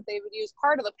 she said that they would use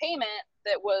part of the payment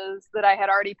that I had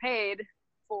already paid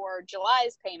for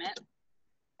July's payment,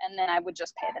 and then I would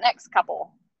just pay the next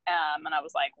couple. And I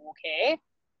was like, okay.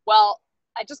 Well,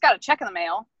 I just got a check in the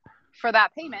mail for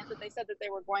that payment that they said that they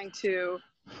were going to,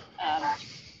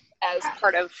 as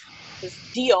part of this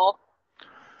deal,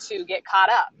 to get caught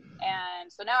up.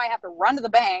 And so now I have to run to the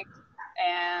bank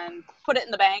and put it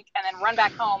in the bank and then run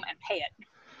back home and pay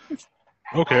it.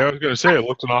 Okay, I was going to say, it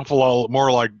looks an awful lot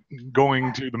more like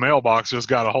going to the mailbox, just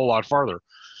got a whole lot farther.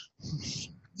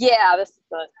 Yeah, this is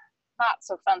a not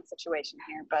so fun situation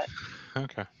here, but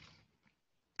okay.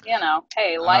 You know,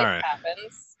 hey, life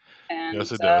happens. And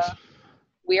yes, it does.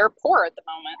 We are poor at the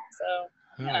moment, so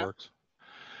That works.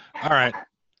 All right.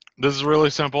 This is really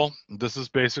simple. This is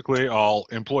basically all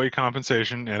employee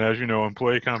compensation. And as you know,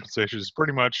 employee compensation is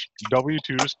pretty much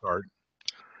W-2 to start.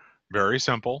 Very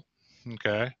simple.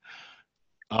 Okay.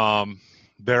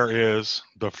 There is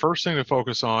the first thing to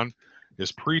focus on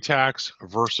is pre-tax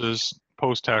versus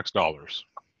post-tax dollars.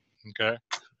 Okay.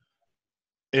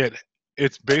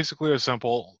 It's basically a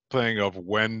simple thing of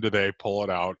when do they pull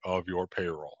it out of your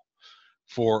payroll.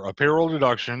 For a payroll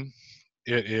deduction,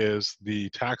 it is the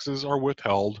taxes are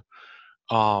withheld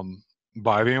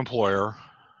by the employer.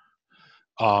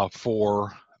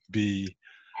 For the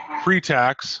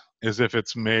pre-tax is if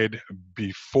it's made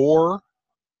before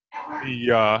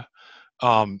the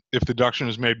if the deduction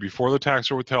is made before the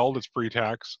tax are withheld, it's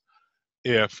pre-tax.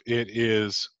 If it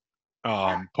is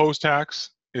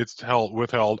post-tax, it's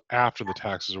withheld after the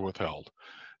taxes are withheld.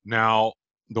 Now,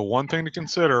 the one thing to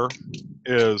consider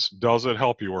is, does it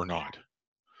help you or not?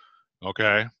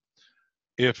 Okay.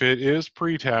 If it is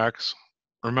pre-tax,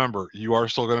 remember, you are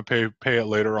still going to pay it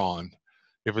later on.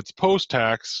 If it's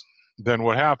post-tax, then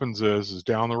what happens is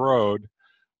down the road,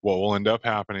 what will end up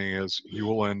happening is you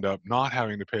will end up not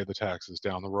having to pay the taxes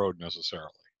down the road necessarily.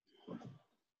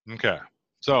 Okay,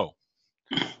 so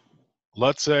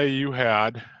let's say you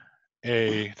had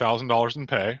 $1,000 in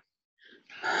pay.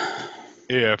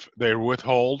 If they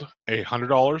withhold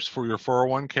 $100 for your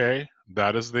 401k,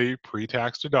 that is the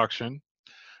pre-tax deduction.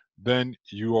 Then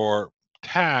you are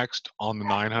taxed on the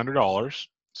 $900.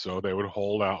 So they would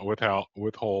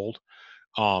withhold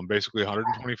basically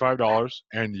 $125,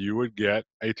 and you would get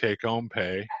a take-home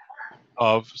pay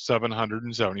of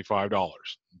 $775.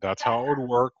 That's how it would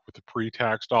work with the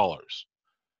pre-tax dollars.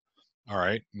 All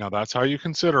right, now that's how you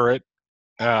consider it,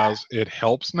 as it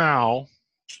helps now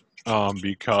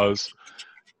because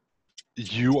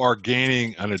you are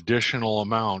gaining an additional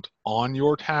amount on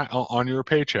your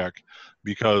paycheck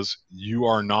because you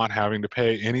are not having to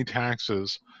pay any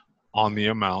taxes on the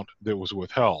amount that was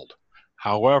withheld.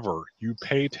 However, you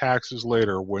pay taxes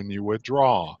later when you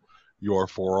withdraw your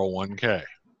 401k.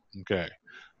 Okay.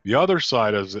 The other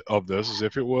side of this is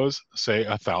if it was, say,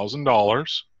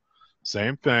 $1,000,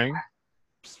 same thing.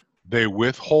 They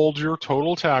withhold your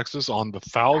total taxes on the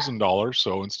 $1,000.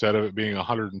 So instead of it being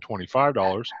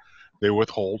 $125, they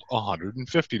withhold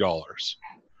 $150.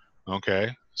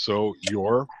 Okay. So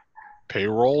your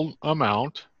payroll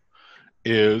amount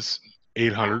is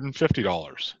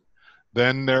 $850.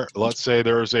 Then let's say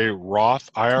there's a Roth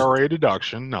IRA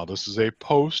deduction. Now this is a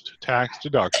post-tax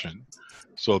deduction.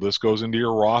 So this goes into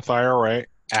your Roth IRA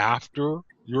after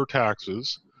your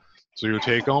taxes. So your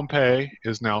take-home pay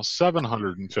is now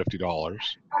 $750.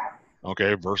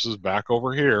 Okay, versus back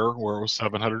over here where it was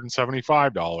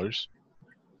 $775.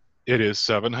 It is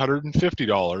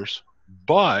 $750,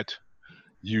 but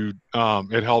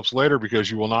it helps later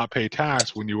because you will not pay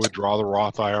tax when you withdraw the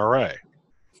Roth IRA.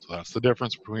 So that's the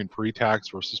difference between pre-tax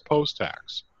versus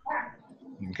post-tax.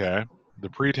 Okay, the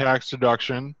pre-tax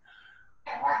deduction,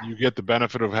 you get the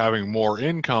benefit of having more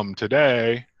income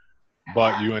today,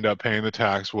 but you end up paying the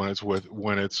tax when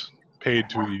it's paid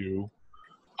to you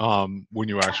when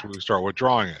you actually start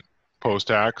withdrawing it.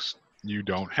 Post-tax, you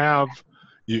don't have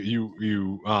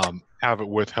you have it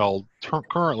withheld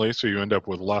currently, so you end up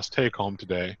with less take-home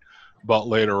today, but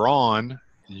later on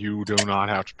you do not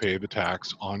have to pay the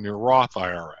tax on your Roth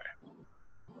IRA.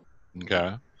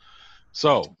 Okay,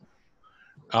 so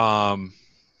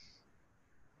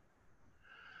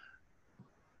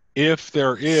if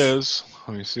there is,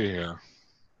 let me see here.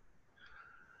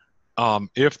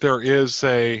 If there is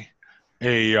a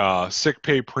sick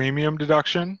pay premium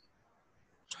deduction,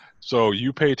 so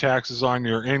you pay taxes on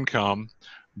your income,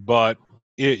 but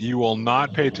you will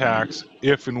not pay tax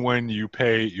if and when you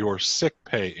pay your sick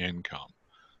pay income.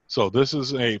 So this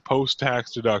is a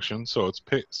post-tax deduction, so it's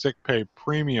sick pay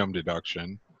premium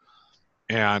deduction,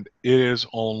 and it is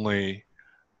only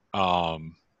part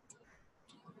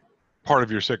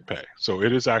of your sick pay. So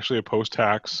it is actually a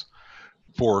post-tax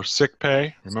for sick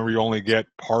pay. Remember, you only get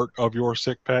part of your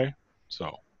sick pay,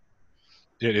 so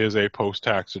it is a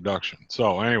post-tax deduction.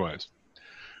 So anyways,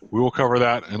 we will cover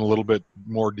that in a little bit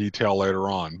more detail later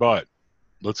on, but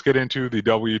let's get into the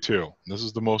W-2. This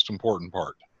is the most important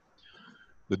part.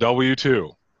 The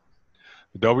W-2.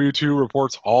 The W-2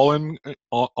 reports all in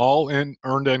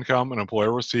earned income an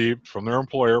employer received from their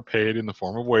employer paid in the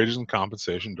form of wages and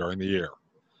compensation during the year.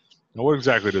 Now, what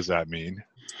exactly does that mean?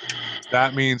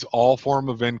 That means all form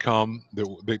of income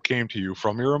that came to you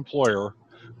from your employer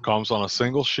comes on a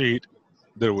single sheet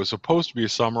that was supposed to be a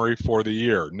summary for the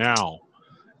year. Now,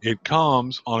 it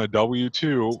comes on a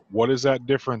W-2. What is that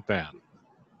different than?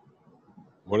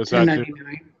 What is that?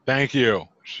 1099. Thank you.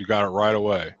 She got it right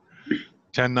away.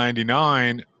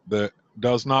 1099 that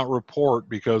does not report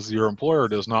because your employer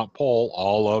does not pull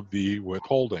all of the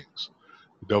withholdings.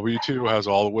 The W-2 has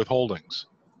all the withholdings.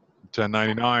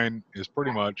 1099 is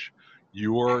pretty much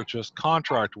you are just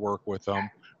contract work with them.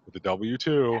 With the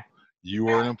W-2, you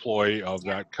are an employee of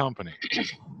that company.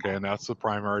 Okay, and that's the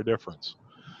primary difference.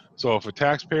 So if a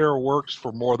taxpayer works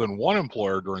for more than one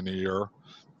employer during the year,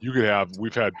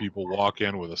 we've had people walk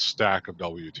in with a stack of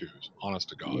W-2s, honest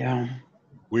to God. Yeah.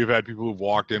 We've had people who've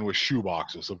walked in with shoe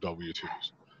boxes of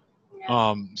W-2s.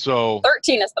 Yeah. So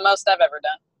 13 is the most I've ever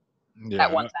done yeah,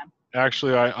 at one time.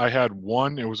 actually, I had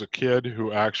one. It was a kid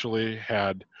who actually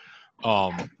had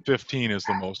 15 is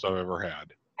the most I've ever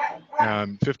had,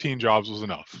 and 15 jobs was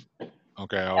enough.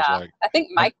 Okay, I was like, I think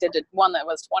Mike did one that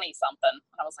was 20 something.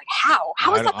 And I was like, how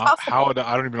is that possible?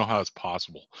 I don't even know how that's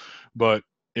possible, but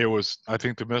it was. I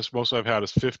think the most I've had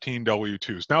is 15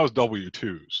 W-2s. Now it's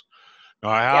W-2s. Now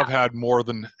I have had more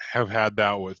than have had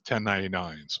that with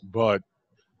 1099s, but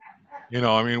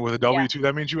I mean, with a W-2,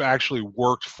 that means you actually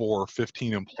worked for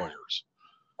 15 employers.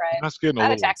 Right. That's getting a I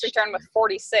had a little tax return with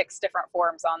 46 different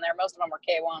forms on there. Most of them were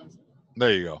K1s.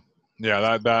 There you go.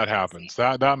 Yeah, that happens.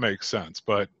 That makes sense.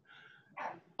 But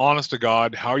honest to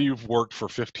God, how you've worked for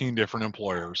 15 different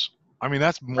employers, I mean,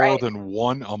 that's more than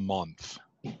one a month.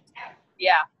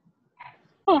 Yeah.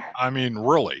 I mean,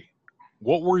 really,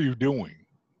 what were you doing?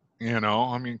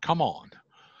 I mean, come on.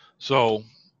 So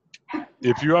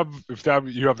if you have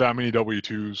that many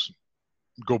W-2s,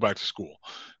 go back to school.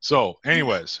 So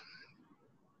anyways,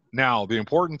 now the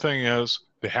important thing is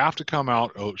they have to come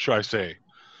out, should I say,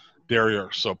 they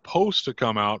are supposed to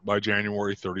come out by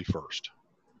January 31st.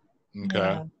 Okay.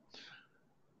 Yeah.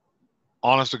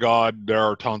 Honest to God, there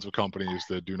are tons of companies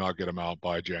that do not get them out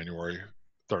by January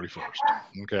 31st.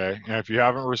 Okay. And if you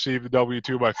haven't received the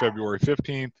W-2 by February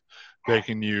 15th, they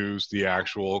can use the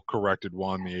actual corrected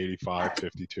one, the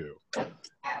 8552.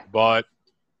 But,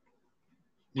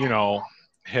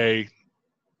 hey,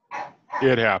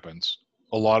 it happens.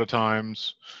 A lot of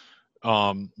times,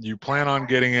 you plan on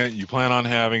getting it, you plan on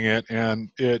having it, and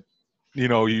it,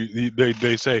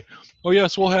 they say, oh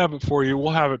yes, we'll have it for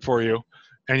you,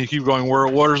 and you keep going,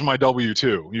 where's my W-2?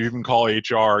 You even call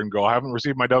HR and go, I haven't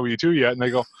received my W-2 yet, and they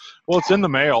go, well, it's in the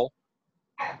mail.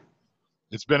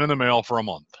 It's been in the mail for a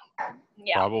month.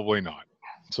 Yeah. Probably not.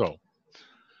 So,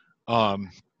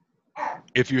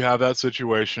 if you have that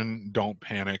situation, don't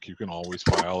panic. You can always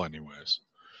file anyways.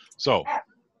 So,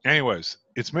 anyways,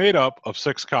 it's made up of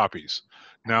 6 copies.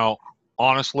 Now,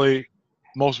 honestly,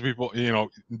 most people,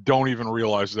 don't even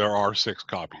realize there are 6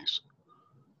 copies.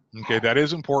 Okay, that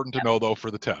is important to know, though, for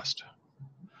the test,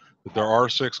 that there are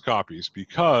 6 copies,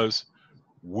 because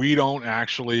we don't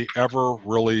actually ever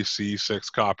really see 6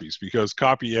 copies, because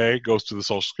copy A goes to the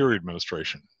Social Security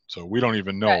Administration. So we don't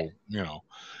even know,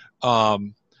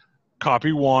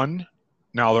 copy 1,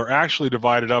 now they're actually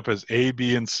divided up as A,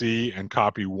 B, and C, and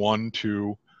copy 1,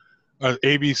 2,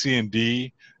 A, B, C, and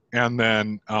D, and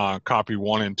then copy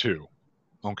 1 and 2.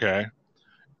 Okay,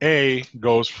 A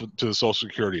goes to the Social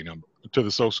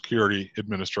Security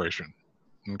Administration.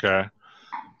 Okay,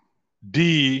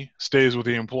 D stays with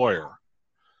the employer.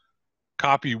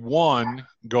 Copy 1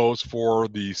 goes for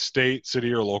the state,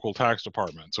 city, or local tax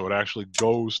department. So it actually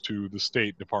goes to the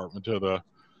state department, to the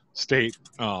state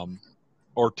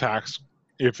or tax,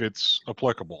 if it's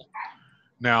applicable.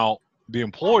 Now, the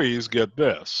employees get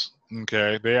this.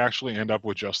 Okay, they actually end up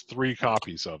with just 3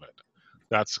 copies of it.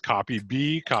 That's copy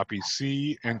B, copy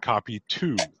C, and copy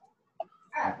 2.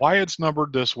 Why it's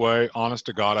numbered this way, honest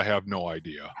to God, I have no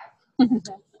idea.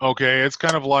 Okay, it's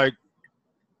kind of like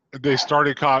they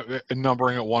started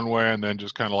numbering it one way and then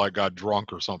just kind of like got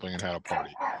drunk or something and had a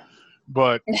party.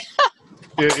 But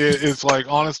it's like,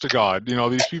 honest to God,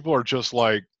 these people are just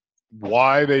like,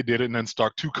 why they did it, and then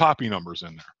stuck 2 copy numbers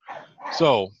in there.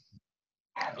 So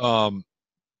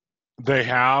they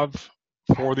have,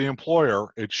 for the employer,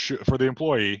 for the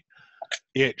employee,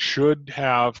 it should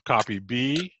have copy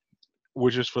B,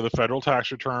 which is for the federal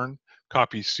tax return,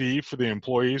 copy C for the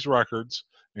employee's records,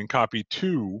 and copy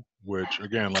 2, which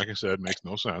again, like I said, makes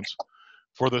no sense,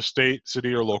 for the state,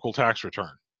 city, or local tax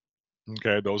return.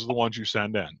 Okay, those are the ones you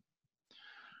send in.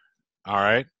 All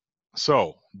right,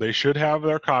 so they should have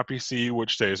their copy C,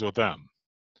 which stays with them.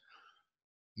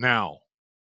 Now,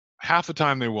 half the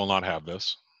time they will not have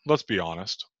this. Let's be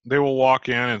honest. They will walk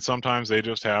in and sometimes they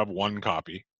just have 1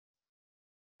 copy.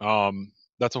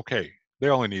 That's okay. They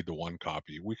only need the 1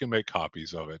 copy. We can make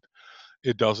copies of it.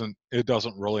 It doesn't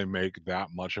really make that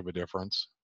much of a difference.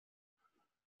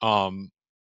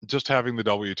 Just having the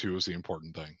W-2 is the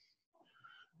important thing.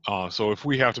 So if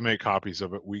we have to make copies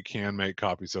of it, we can make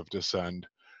copies of it to send,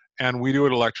 and we do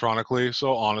it electronically.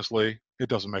 So honestly, it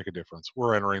doesn't make a difference.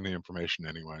 We're entering the information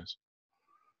anyways.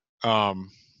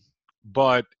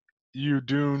 But you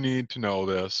do need to know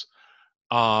this.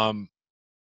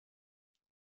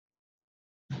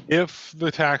 If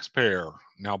the taxpayer,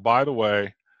 now by the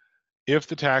way, if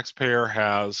the taxpayer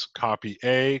has copy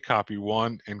A, copy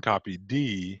 1, and copy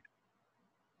D,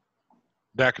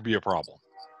 that could be a problem.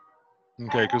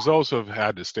 Okay, because those have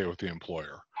had to stay with the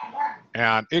employer.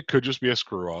 And it could just be a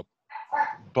screw up.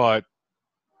 But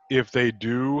if they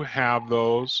do have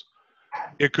those,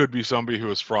 it could be somebody who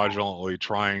is fraudulently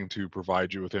trying to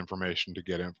provide you with information to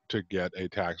get a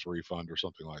tax refund or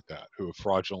something like that, who have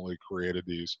fraudulently created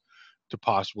these to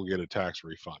possibly get a tax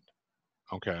refund.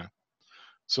 Okay,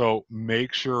 so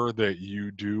make sure that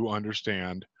you do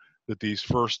understand that these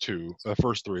first 3,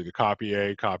 the copy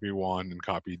A, copy 1, and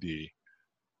copy D,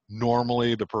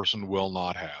 normally the person will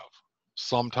not have.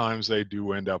 Sometimes they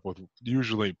do end up with,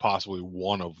 usually possibly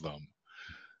 1 of them.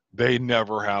 They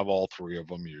never have all three of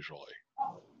them usually.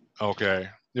 Okay,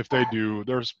 if they do,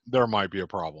 there might be a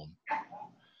problem.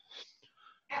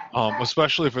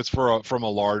 Especially if it's from a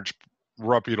large,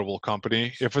 reputable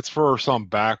company. If it's for some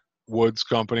backwoods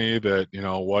company that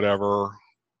whatever,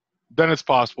 then it's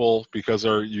possible because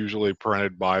they're usually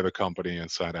printed by the company and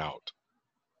sent out.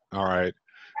 All right.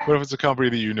 But if it's a company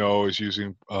that is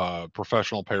using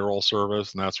professional payroll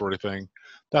service and that sort of thing,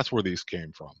 that's where these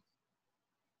came from.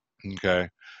 Okay.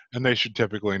 And they should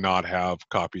typically not have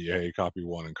copy A, copy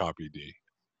 1, and copy D.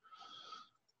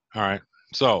 All right.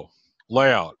 So,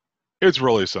 layout. It's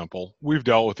really simple. We've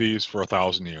dealt with these for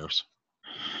 1,000 years.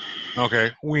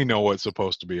 Okay. We know what's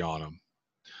supposed to be on them.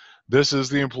 This is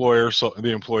the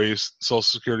employee's social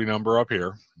security number up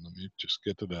here. Let me just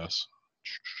get to this.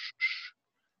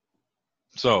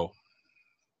 So,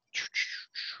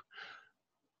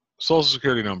 social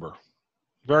security number.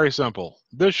 Very simple.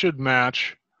 This should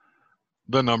match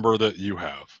the number that you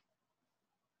have.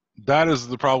 That is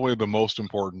probably the most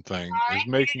important thing, is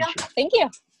making sure. Thank you.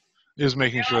 Is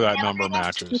making sure that number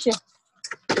matches.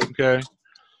 Okay.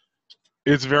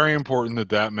 It's very important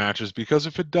that matches, because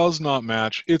if it does not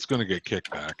match, it's going to get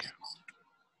kicked back.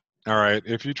 All right.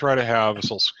 If you try to have a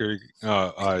social security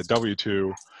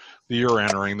W-2 that you're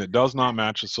entering that does not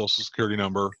match the social security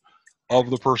number of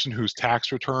the person whose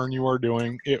tax return you are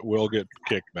doing, it will get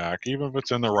kicked back, even if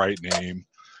it's in the right name,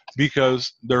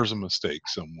 because there's a mistake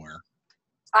somewhere.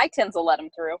 I-10s will let them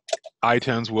through.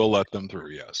 I-10s will let them through,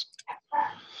 yes.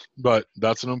 But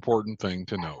that's an important thing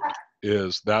to note,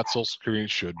 is that social security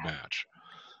should match.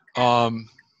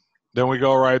 Then we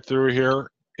go right through here.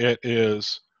 It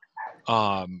is,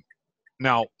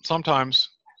 now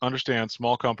sometimes, understand,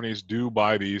 small companies do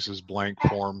buy these as blank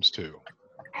forms too.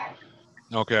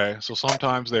 Okay, so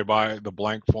sometimes they buy the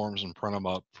blank forms and print them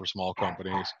up for small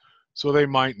companies. So they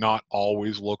might not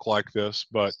always look like this,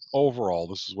 but overall,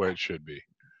 this is the way it should be.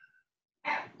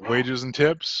 Wages and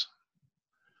tips,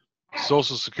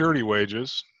 Social Security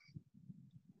wages,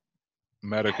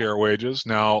 Medicare wages.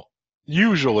 Now,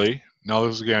 usually,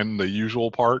 this is again the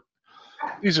usual part,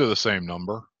 these are the same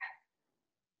number.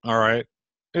 All right,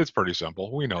 it's pretty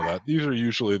simple. We know that. These are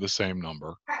usually the same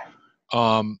number.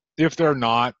 If they're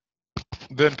not,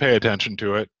 then pay attention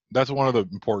to it. That's one of the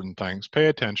important things. Pay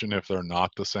attention if they're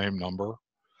not the same number,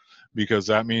 because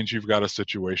that means you've got a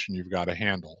situation you've got to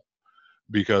handle,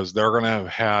 because they're going to have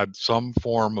had some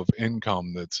form of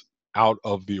income that's out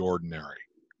of the ordinary.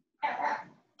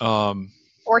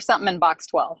 Or something in box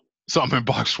 12. Something in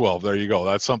box 12. There you go.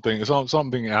 That's something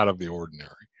out of the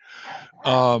ordinary.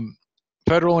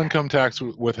 Federal income tax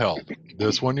withheld.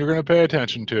 This one you're going to pay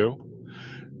attention to.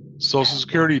 Social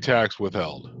Security tax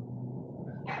withheld.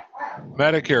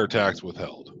 Medicare tax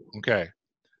withheld. Okay.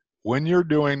 When you're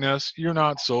doing this, you're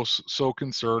not so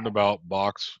concerned about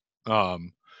box 4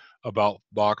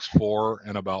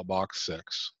 and about box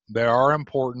 6. They are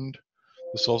important,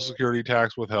 the Social Security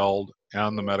tax withheld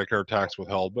and the Medicare tax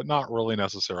withheld, but not really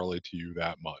necessarily to you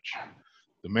that much.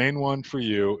 The main one for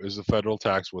you is the federal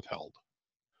tax withheld.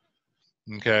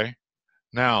 Okay.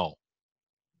 Now,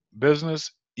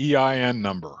 business EIN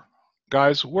number.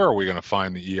 Guys, where are we going to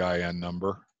find the EIN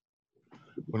number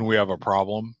when we have a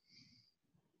problem?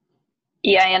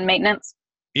 EIN maintenance.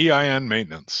 EIN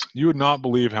maintenance. You would not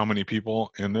believe how many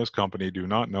people in this company do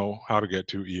not know how to get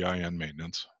to EIN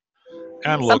maintenance.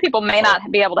 And some people may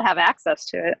not be able to have access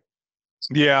to it.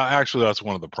 Yeah, actually, that's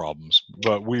one of the problems.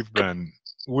 But we've been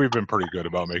pretty good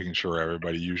about making sure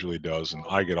everybody usually does, and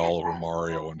I get all over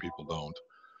Mario when people don't.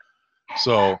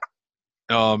 So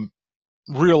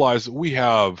realize that we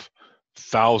have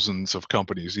thousands of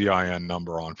companies' EIN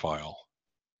number on file.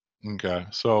 Okay,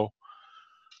 so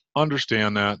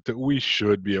understand that we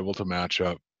should be able to match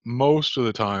up most of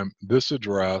the time this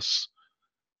address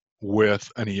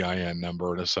with an EIN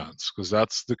number in a sense, because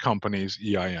that's the company's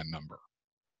EIN number.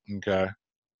 Okay,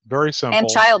 very simple. And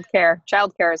childcare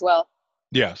as well.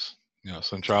 Yes,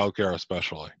 and childcare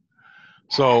especially.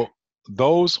 So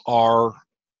those are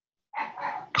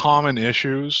common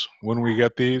issues when we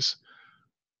get these.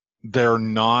 They're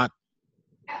not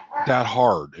that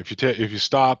hard if you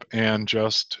stop and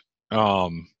just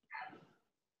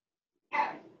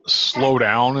slow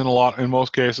down in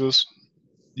most cases,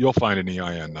 you'll find an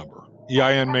EIN number.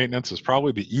 EIN maintenance is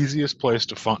probably the easiest place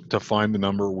to find the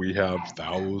number. We have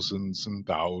thousands and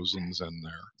thousands in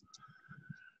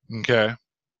there. Okay.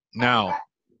 Now,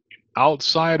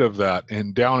 outside of that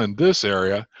and down in this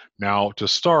area, now to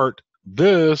start,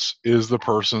 this is the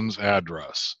person's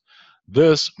address.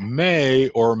 This may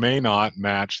or may not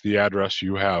match the address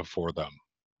you have for them.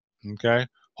 Okay.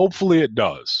 Hopefully it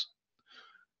does.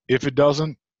 If it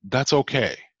doesn't, that's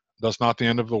okay. That's not the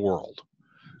end of the world.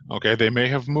 Okay, they may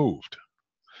have moved.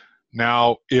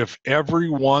 Now, if every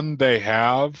one they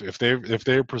have, if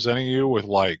they're presenting you with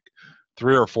like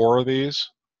 3 or 4 of these,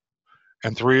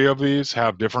 and 3 of these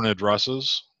have different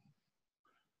addresses,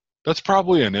 that's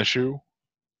probably an issue.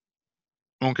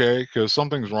 Okay, because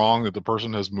something's wrong that the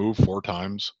person has moved 4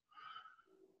 times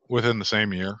within the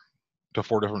same year to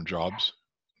 4 different jobs,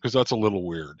 because that's a little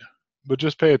weird. But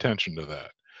just pay attention to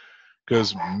that,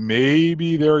 because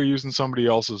maybe they're using somebody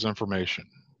else's information.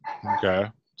 Okay,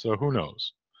 so who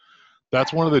knows?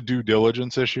 That's one of the due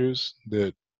diligence issues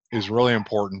that is really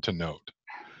important to note.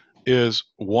 Is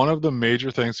one of the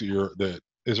major things that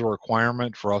is a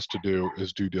requirement for us to do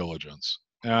is due diligence,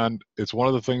 and it's one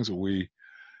of the things that we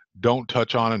don't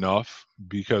touch on enough,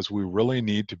 because we really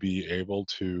need to be able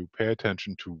to pay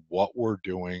attention to what we're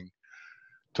doing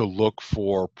to look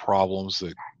for problems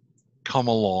that come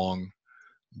along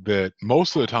that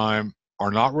most of the time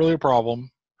are not really a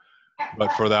problem,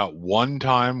 but for that one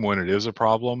time when it is a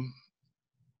problem,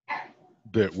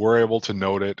 that we're able to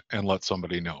note it and let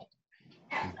somebody know.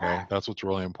 Okay, that's what's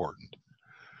really important.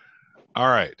 All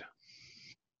right.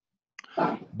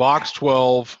 Box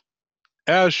 12,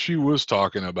 as she was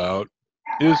talking about,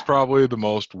 is probably the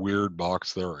most weird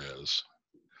box there is.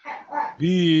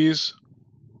 These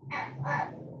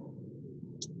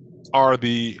are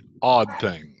the odd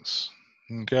things.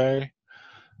 Okay?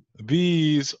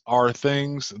 These are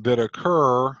things that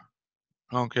occur.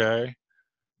 Okay?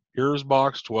 Here's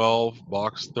box 12,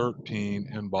 box 13,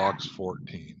 and box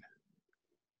 14.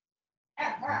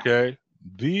 Okay?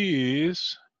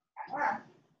 These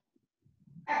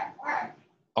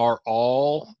are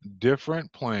all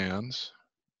different plans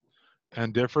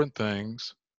and different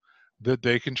things that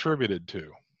they contributed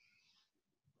to.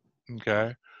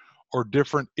 Okay? Or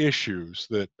different issues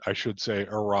that I should say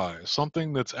arise.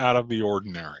 Something that's out of the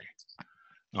ordinary.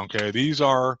 Okay? These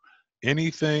are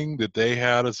anything that they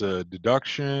had as a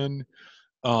deduction,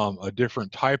 a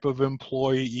different type of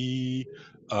employee,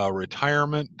 a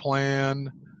retirement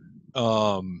plan,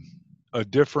 a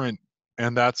different,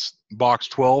 and that's box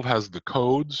 12 has the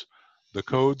codes. The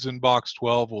codes in box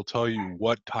 12 will tell you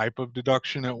what type of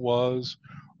deduction it was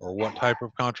or what type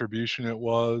of contribution it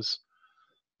was.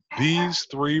 These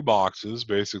 3 boxes,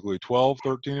 basically 12,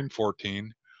 13, and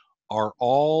 14, are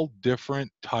all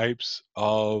different types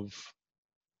of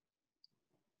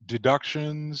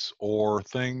deductions or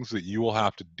things that you will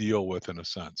have to deal with in a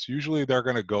sense. Usually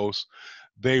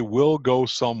they will go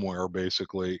somewhere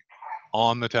basically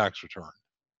on the tax return,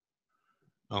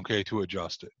 okay, to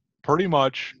adjust it. Pretty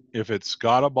much, if it's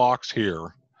got a box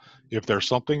here, if there's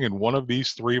something in one of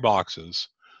these 3 boxes,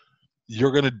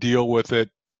 you're going to deal with it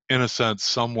in a sense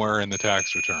somewhere in the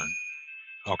tax return,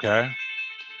 okay?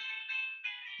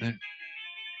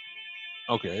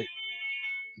 Okay.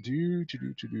 Do.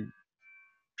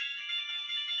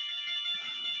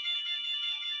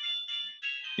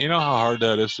 You know how hard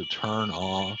that is to turn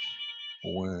off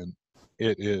when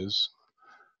it is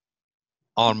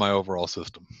on my overall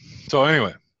system. So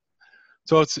anyway,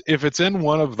 so if it's in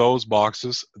one of those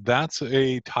boxes, that's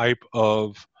a type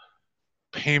of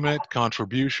payment,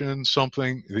 contribution,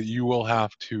 something that you will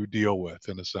have to deal with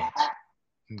in a sense.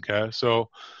 Okay, so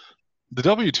the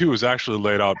W-2 is actually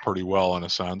laid out pretty well in a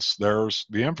sense. There's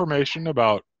the information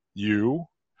about you,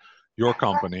 your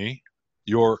company,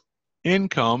 your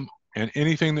income, and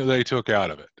anything that they took out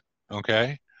of it.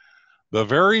 Okay, the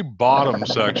very bottom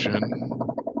section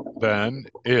then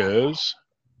is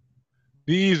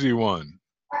the easy one.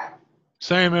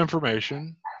 Same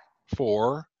information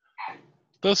for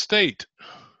the state.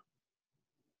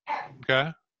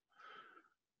 Okay,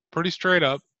 pretty straight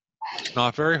up. It's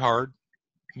not very hard.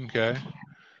 Okay,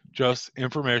 just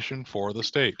information for the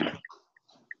state.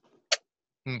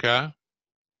 Okay,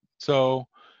 so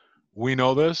we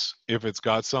know this. If it's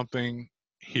got something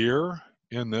here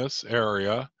in this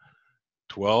area,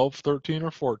 12, 13,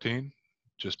 or 14,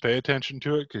 just pay attention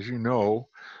to it, because you know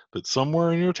that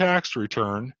somewhere in your tax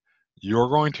return, you're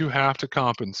going to have to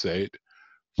compensate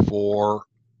for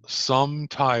some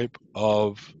type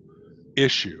of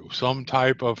issue, some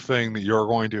type of thing that you're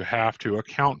going to have to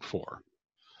account for.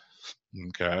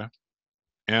 Okay.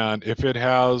 And if it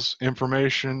has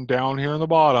information down here in the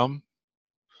bottom,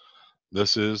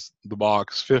 this is the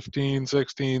box 15,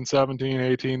 16, 17,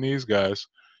 18, these guys,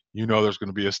 you know there's going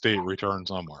to be a state return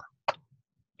somewhere.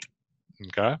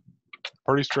 Okay?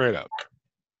 Pretty straight up.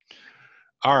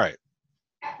 All right.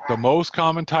 The most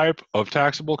common type of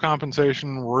taxable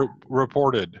compensation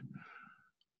reported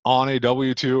on a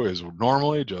W-2 is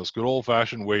normally just good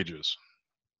old-fashioned wages.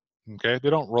 Okay? They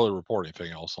don't really report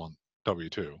anything else on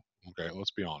W-2. Okay?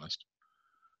 Let's be honest.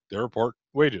 They report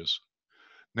wages.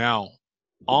 Now,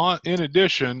 in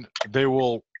addition, they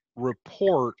will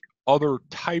report other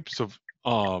types of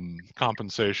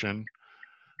compensation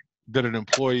that an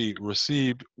employee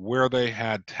received where they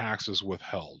had taxes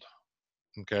withheld.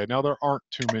 Okay, now there aren't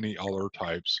too many other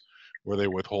types where they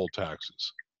withhold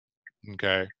taxes.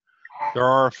 Okay, there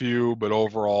are a few, but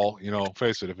overall, you know,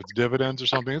 face it, if it's dividends or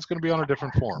something, it's going to be on a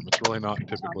different form. It's really not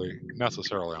typically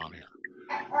necessarily on here.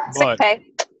 Sick pay.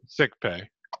 Sick pay.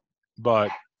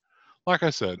 But like I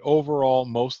said, overall,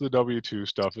 most of the W-2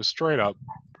 stuff is straight up,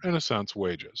 in a sense,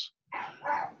 wages.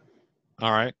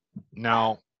 All right.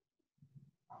 Now,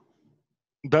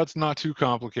 that's not too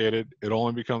complicated. It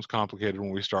only becomes complicated when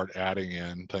we start adding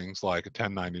in things like a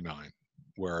 1099,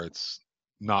 where it's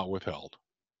not withheld.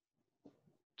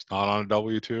 It's not on a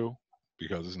W-2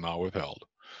 because it's not withheld.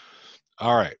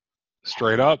 All right.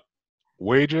 Straight up,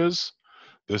 wages.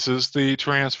 This is the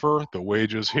transfer. The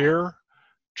wages here.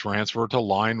 Transfer to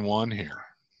line 1 here.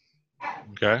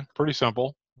 Okay. Pretty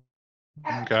simple.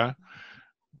 Okay.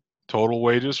 Total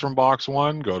wages from box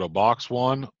 1 go to box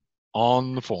 1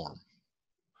 on the form.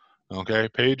 Okay,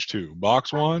 page 2.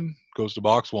 Box 1 goes to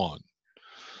box 1.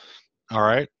 All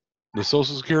right. The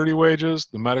Social Security wages,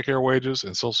 the Medicare wages,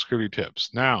 and Social Security tips.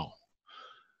 Now,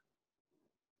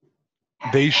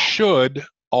 they should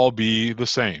all be the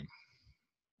same.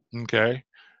 Okay.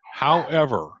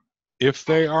 However, if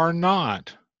they are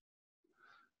not,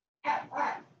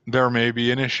 there may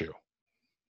be an issue.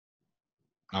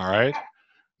 All right.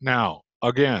 Now,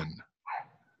 again,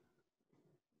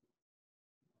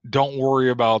 don't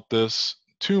worry about this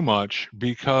too much,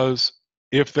 because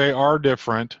if they are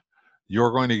different,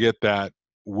 you're going to get that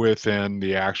within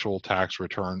the actual tax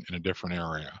return in a different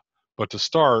area. But to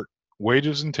start,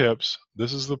 wages and tips,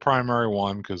 this is the primary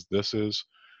one because this is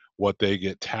what they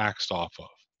get taxed off of.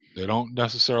 They don't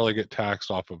necessarily get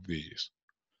taxed off of these.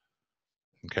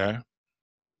 Okay?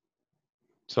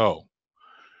 So,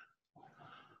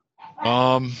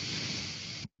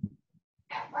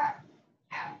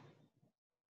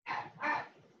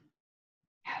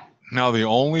 now the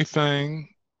only thing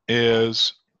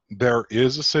is there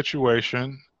is a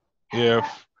situation if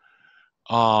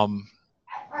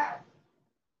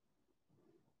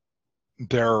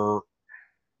their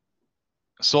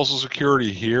Social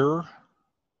Security here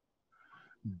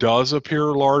does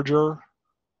appear larger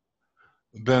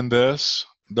than this,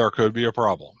 there could be a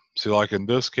problem. See, like in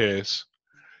this case,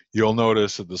 you'll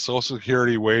notice that the Social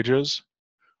Security wages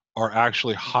are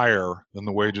actually higher than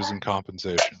the wages and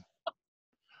compensation.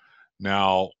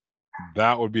 Now,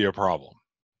 that would be a problem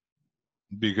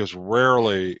because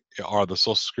rarely are the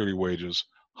Social Security wages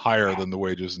higher than the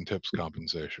wages and tips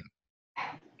compensation.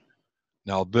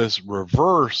 Now, this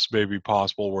reverse may be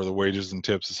possible where the wages and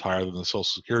tips is higher than the Social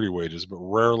Security wages, but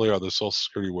rarely are the Social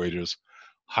Security wages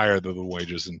higher than the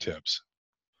wages and tips.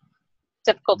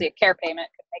 Difficulty of care payment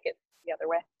could make it the other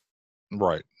way.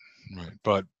 Right, right.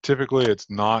 But typically it's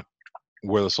not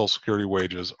where the Social Security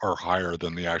wages are higher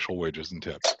than the actual wages and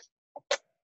tips.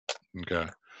 Okay.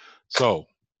 So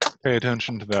pay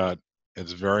attention to that.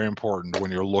 It's very important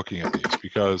when you're looking at these,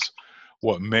 because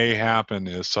what may happen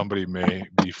is somebody may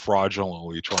be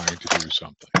fraudulently trying to do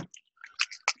something.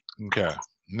 Okay.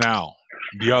 Now,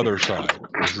 the other side.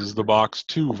 This is the box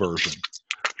 2 version.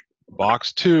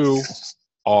 Box 2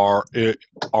 are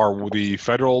the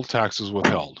federal taxes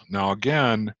withheld. Now,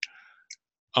 again,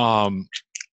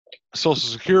 Social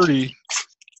Security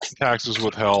taxes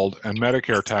withheld and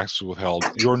Medicare taxes withheld,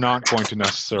 you're not going to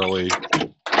necessarily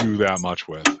do that much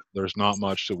with. There's not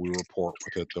much that we report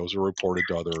with it. Those are reported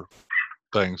to other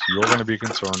things. You're going to be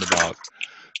concerned about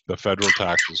the federal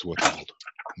taxes withheld.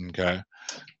 Okay?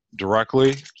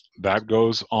 Directly, that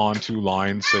goes on to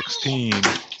line 16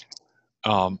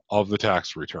 of the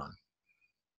tax return.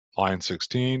 Line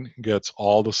 16 gets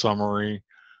all the summary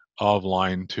of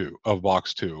line 2, of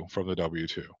box 2 from the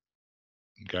W-2.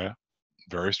 Okay?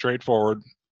 Very straightforward,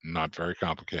 not very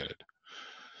complicated.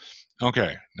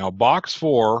 Okay, now box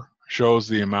 4 shows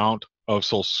the amount of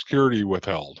Social Security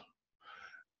withheld.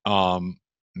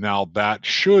 Now that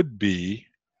should be,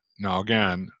 now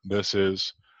again, this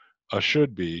is a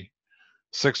should be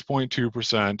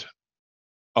 6.2%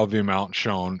 of the amount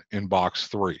shown in box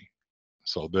 3.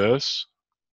 So this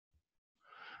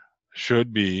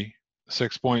should be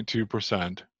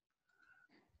 6.2%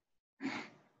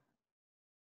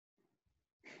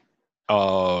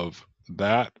 of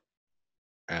that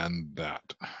and that.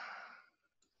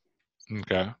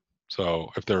 Okay, so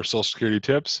if there are Social Security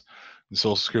tips and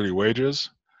Social Security wages,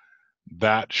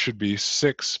 that should be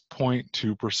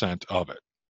 6.2% of it.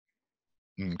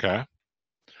 Okay,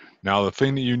 now the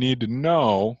thing that you need to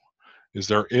know is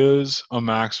there is a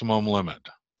maximum limit.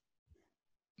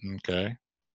 Okay.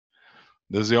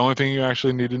 This is the only thing you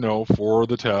actually need to know for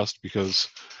the test, because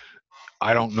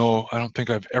I don't think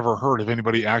I've ever heard of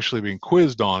anybody actually being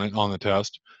quizzed on it on the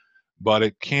test, but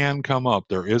it can come up.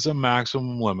 There is a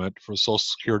maximum limit for Social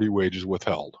Security wages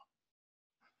withheld.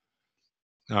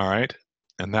 All right.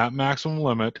 And that maximum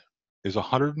limit is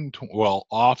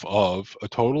off of a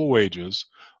total wages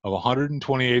of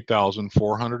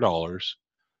 $128,400.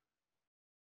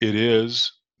 It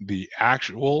is the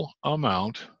actual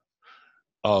amount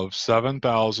of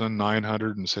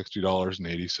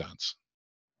 $7,960.80.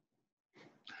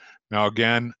 Now,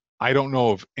 again, I don't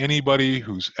know of anybody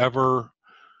who's ever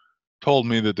told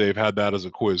me that they've had that as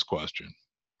a quiz question.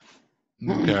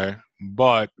 Okay,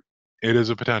 but it is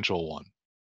a potential one.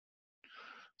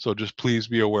 So just please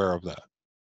be aware of that.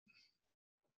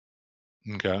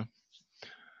 Okay.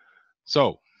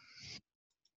 So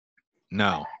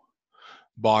now,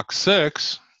 box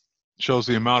 6 shows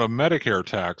the amount of Medicare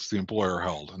tax the employer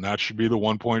held, and that should be the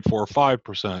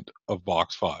 1.45% of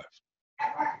box 5.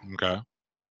 Okay.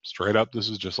 Straight up, this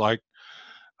is just like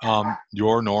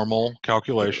your normal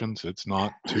calculations. It's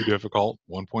not too difficult.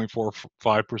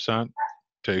 1.45%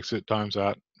 takes it times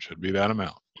that, should be that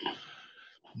amount.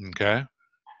 Okay.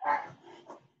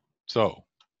 So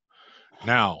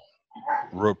now,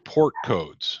 report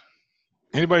codes.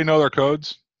 Anybody know their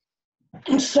codes?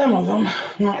 Some of them,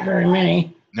 not very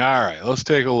many. All right, let's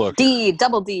take a look. D,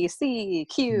 double D, C,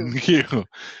 Q. Q,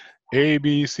 A,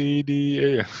 B, C,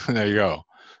 D, A. There you go.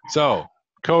 So,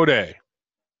 code A.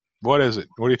 What is it?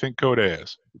 What do you think code A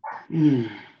is?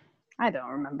 I don't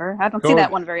remember. I don't see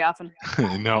that one very often.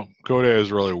 No, code A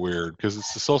is really weird because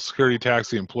it's the Social Security tax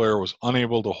the employer was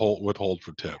unable to withhold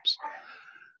for tips.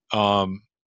 It's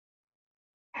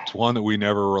one that we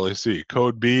never really see.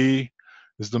 Code B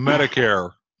is the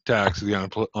Medicare tax the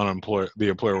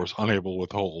employer was unable to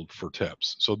withhold for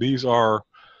tips. So these are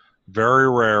very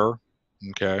rare.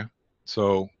 Okay,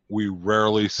 so we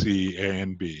rarely see A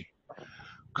and B.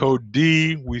 Code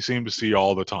D we seem to see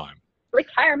all the time.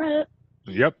 Retirement.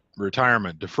 Yep,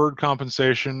 retirement. Deferred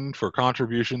compensation for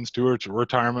contributions to a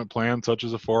retirement plan such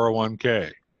as a 401k.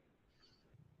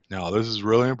 Now this is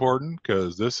really important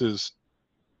because this is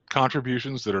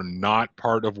contributions that are not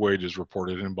part of wages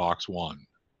reported in box 1.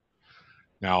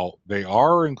 Now, they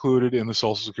are included in the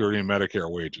Social Security and Medicare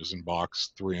wages in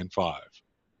box 3 and 5.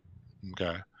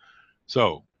 Okay.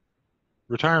 So,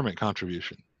 retirement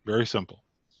contribution, very simple.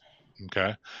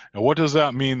 Okay. And what does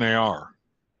that mean they are?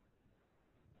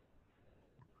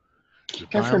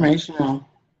 Informational.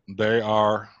 They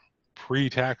are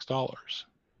pre-tax dollars.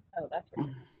 Oh, that's right.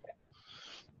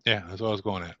 Yeah, that's what I was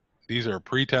going at. These are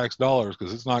pre-tax dollars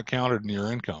because it's not counted in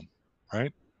your income,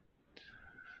 right?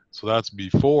 So that's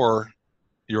before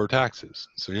your taxes.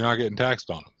 So you're not getting taxed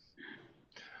on them.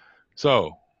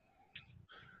 So,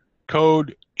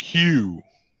 code Q.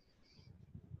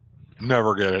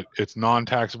 Never get it. It's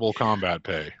non-taxable combat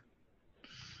pay.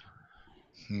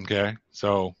 Okay,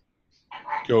 so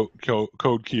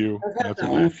code Q. I've had that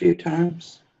one a few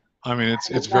times. I mean,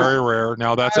 it's very rare.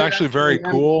 Now that's actually very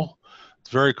cool. It's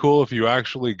very cool if you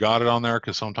actually got it on there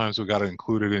because sometimes we got to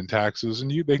include it in taxes, and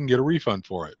they can get a refund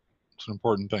for it. It's an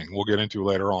important thing. We'll get into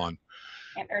later on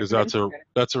because that's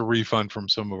a refund for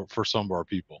some of our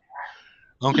people.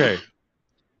 Okay,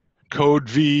 code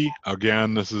V.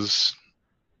 Again, this is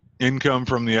income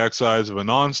from the exercise of a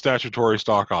non-statutory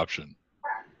stock option.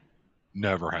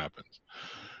 Never happens.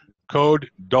 Code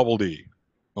double D.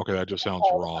 Okay, that just sounds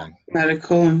wrong.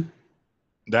 Medical.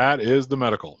 That is the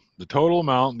medical. The total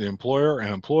amount the employer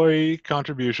and employee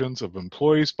contributions of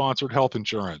employee-sponsored health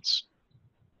insurance.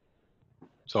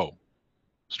 So,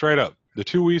 straight up, the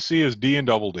two we see is D and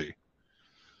double D.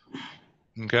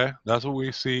 Okay, that's what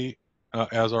we see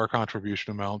as our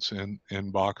contribution amounts in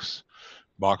box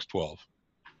 12.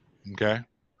 Okay,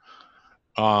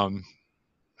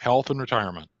 health and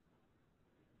retirement.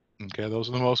 Okay, those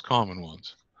are the most common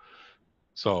ones.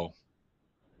 So,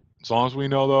 as long as we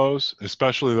know those,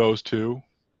 especially those two,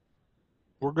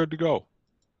 we're good to go.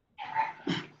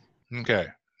 Okay,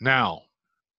 now,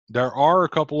 there are a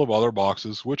couple of other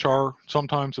boxes which are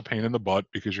sometimes a pain in the butt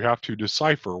because you have to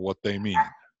decipher what they mean.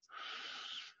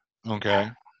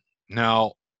 Okay,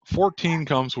 now 14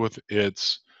 comes with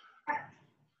its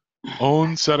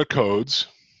own set of codes.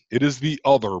 It is the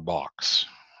other box.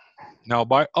 Now,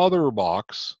 by other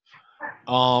box,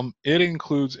 it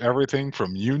includes everything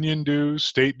from union dues,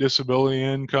 state disability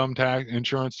income tax,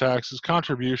 insurance taxes,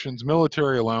 contributions,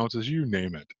 military allowances, you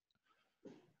name it.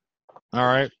 All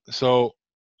right, so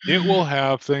it will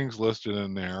have things listed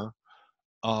in there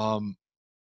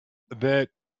that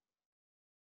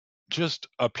just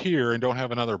appear and don't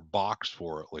have another box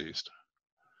for at least.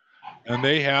 And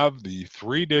they have the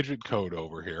 3-digit code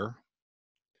over here.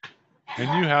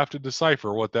 And you have to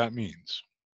decipher what that means.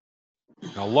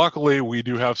 Now, luckily, we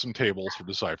do have some tables for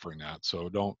deciphering that, so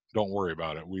don't worry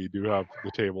about it. We do have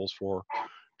the tables for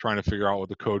trying to figure out what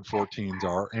the code 14s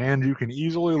are, and you can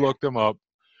easily look them up.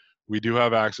 We do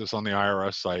have access on the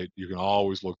IRS site. You can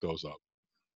always look those up.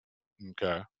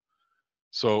 Okay,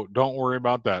 so don't worry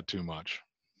about that too much,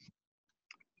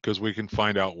 because we can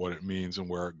find out what it means and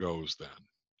where it goes then.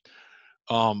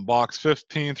 Box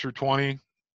 15 through 20,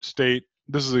 state.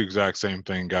 This is the exact same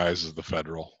thing, guys, as the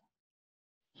federal.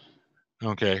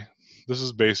 Okay, this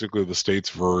is basically the state's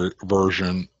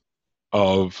version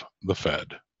of the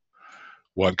Fed.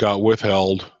 What got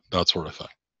withheld, that sort of thing.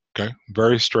 Okay,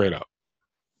 very straight up.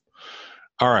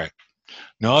 All right,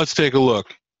 now let's take a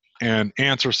look and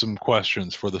answer some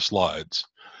questions for the slides.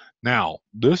 Now,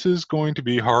 this is going to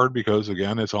be hard because,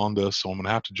 again, it's on this, so I'm going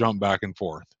to have to jump back and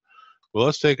forth. But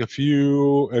let's take a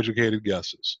few educated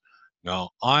guesses.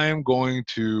 Now, I'm going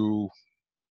to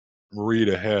read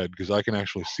ahead because I can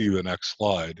actually see the next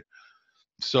slide.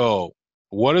 So,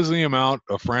 what is the amount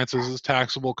of Francis's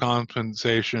taxable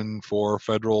compensation for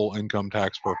federal income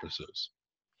tax purposes?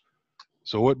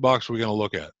 So, what box are we going to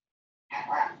look at?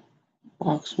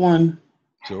 Box 1.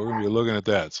 So, we're going to be looking at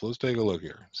that. So, let's take a look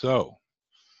here. So,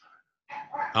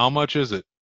 how much is it?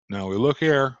 Now, we look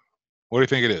here. What do you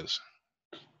think it is?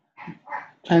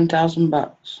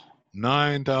 $10,000.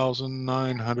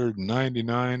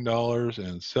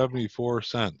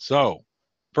 $9,999.74. So,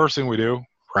 first thing we do,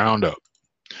 round up.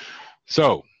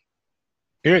 So,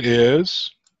 it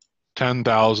is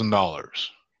 $10,000.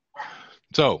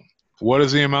 So, what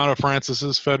is the amount of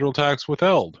Francis's federal tax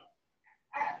withheld?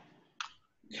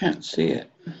 Can't see it.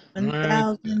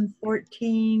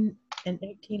 1,014 and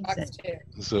 18 cents.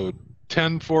 So,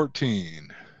 1014.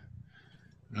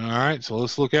 All right, so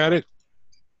let's look at it.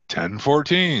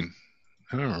 1014.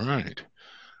 All right.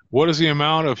 What is the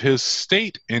amount of his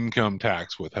state income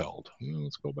tax withheld?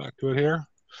 Let's go back to it here.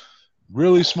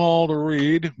 Really small to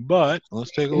read, but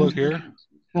let's take a look here.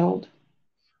 Held.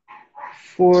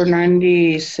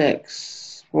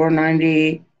 496.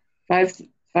 495.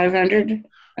 500.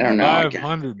 I don't know.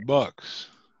 $500.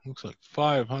 Looks like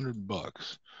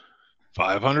 $500.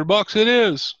 $500 it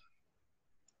is.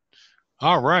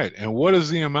 All right. And what is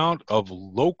the amount of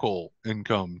local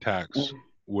income tax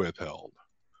withheld?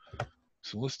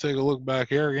 So let's take a look back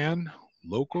here again.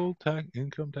 Local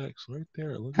income tax right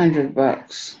there. Look.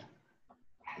 $100.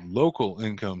 Local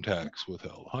income tax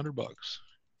withheld. $100.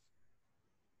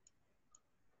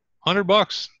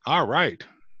 $100. All right.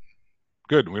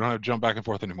 Good. We don't have to jump back and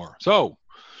forth anymore. So,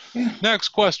 next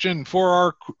question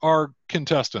for our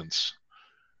contestants.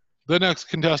 The next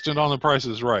contestant on The Price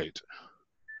is Right.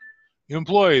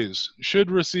 Employees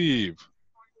should receive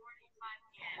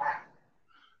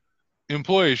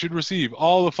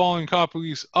all the following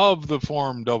copies of the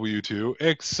Form W-2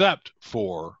 except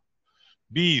for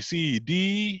B, C,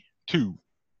 D, 2.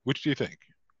 Which do you think?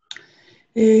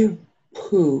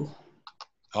 Pooh.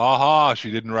 Aha,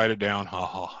 she didn't write it down.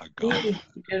 Ha I got it.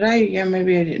 Did I? Yeah,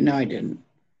 maybe I didn't. No, I didn't.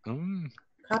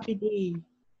 Copy D.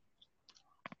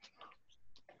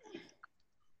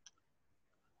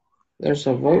 There's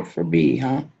a vote for B,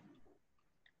 huh?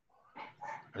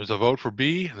 There's a vote for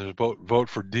B. There's a vote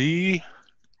for D.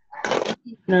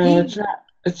 No, it's not.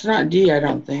 It's not D, I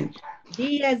don't think.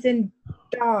 D as in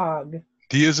dog.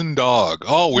 D as in dog.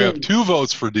 Oh, we have 2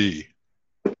 votes for D.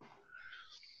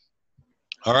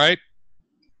 All right.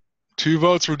 2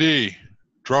 votes for D.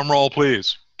 Drum roll,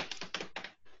 please.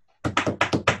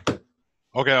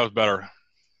 Okay, that was better.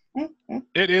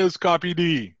 It is copy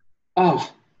D.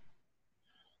 Oh.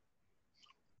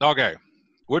 Okay.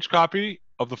 Which copy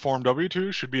of the Form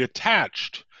W-2 should be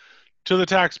attached to the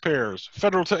taxpayer's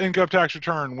federal income tax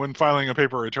return when filing a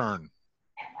paper return?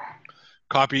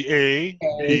 Copy A,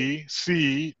 B,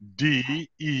 C, D,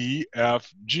 E,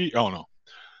 F, G. Oh, no.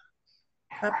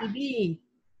 Copy B.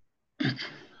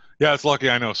 Yeah, it's lucky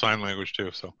I know sign language,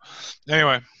 too. So,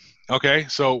 anyway. Okay,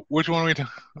 so which one are we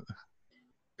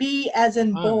B as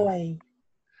in boy.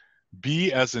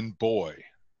 B as in boy.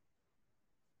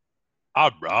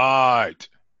 All right.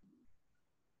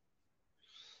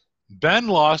 Ben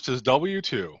lost his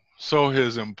W-2, so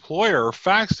his employer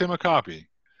faxed him a copy.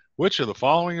 Which of the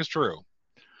following is true?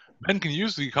 Ben can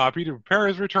use the copy to prepare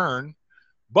his return,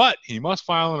 but he must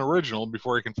file an original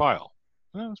before he can file.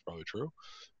 Well, that's probably true.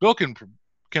 Bill can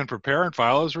prepare and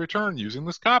file his return using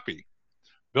this copy.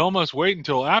 Bill must wait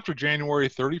until after January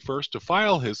 31st to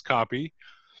file his copy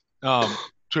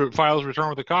to file his return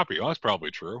with a copy. Oh, that's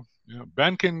probably true. Yeah.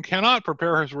 Ben cannot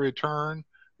prepare his return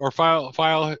or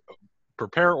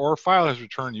prepare or file his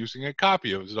return using a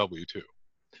copy of his W-2.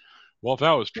 Well, if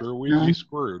that was true, we'd be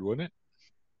screwed, wouldn't it?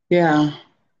 Yeah.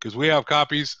 Because we have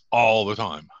copies all the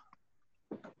time.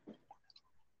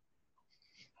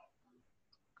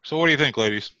 So what do you think,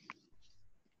 ladies?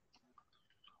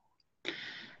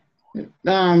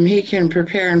 He can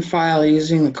prepare and file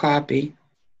using the copy.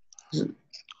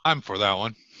 I'm for that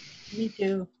one. Me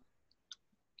too.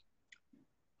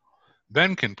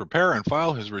 Ben can prepare and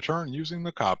file his return using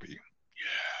the copy.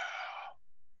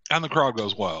 Yeah. And the crowd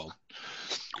goes wild.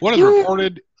 What is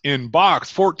reported in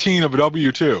box 14 of a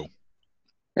W-2?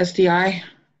 SDI?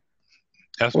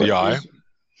 SDI.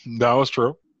 That was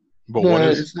true. But what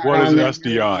is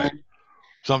SDI?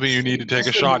 Something you need to take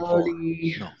a shot for.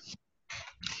 No.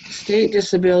 State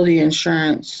disability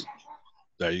insurance.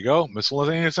 There you go.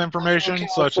 Miscellaneous information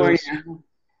such as...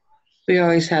 We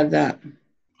always had that.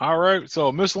 All right.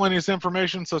 So miscellaneous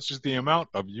information such as the amount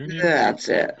of union... That's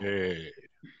it. Paid.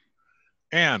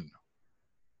 And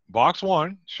box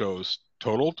 1 shows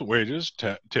total wages,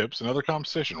 tips, and other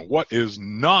compensation. What is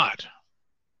not?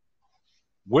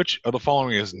 Which of the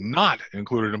following is not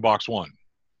included in box 1?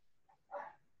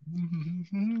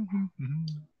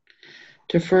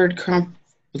 Deferred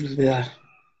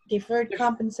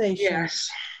compensation. Yes.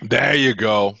 There you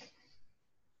go.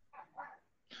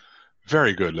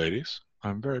 Very good, ladies.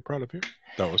 I'm very proud of you.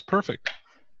 That was perfect.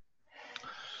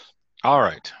 All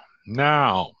right.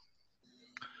 Now,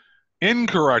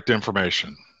 incorrect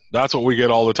information. That's what we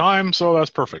get all the time, so that's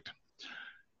perfect.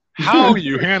 How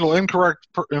you handle incorrect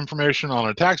information on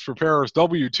a tax preparer's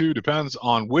W-2 depends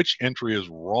on which entry is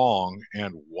wrong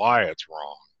and why it's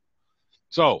wrong.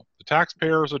 So, the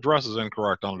taxpayer's address is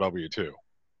incorrect on a W-2.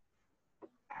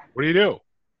 What do?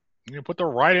 You put the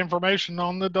right information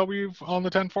on the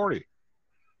 1040.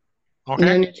 Okay. And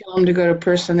then you tell them to go to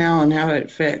personnel and have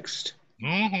it fixed.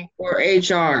 Mm-hmm. Or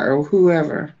HR or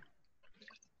whoever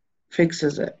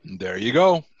fixes it. There you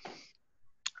go.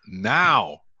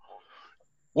 Now,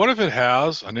 what if it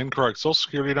has an incorrect social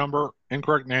security number,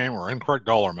 incorrect name, or incorrect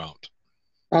dollar amount?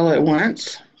 All at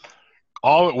once?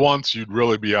 All at once, you'd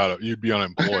be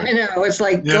unemployed. I know, it's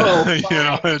like, yeah, go. You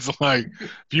know, it's like,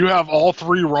 if you have all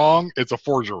 3 wrong, it's a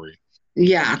forgery.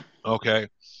 Yeah. Okay.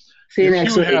 See you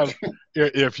next week.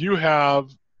 If you have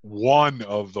one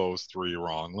of those 3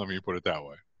 wrong, let me put it that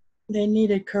way. They need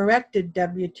a corrected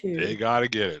W-2. They got to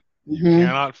get it. Mm-hmm. You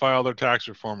cannot file their tax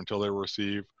reform until they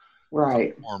receive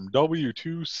Form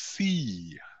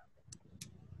W-2C.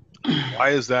 Why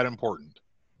is that important?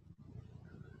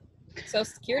 Social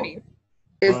Security.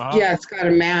 Yeah, it's got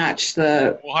to match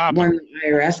the one the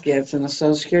IRS gets and the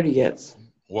Social Security gets.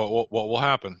 What will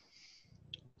happen?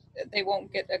 They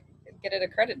won't get it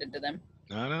accredited to them.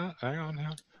 No, hang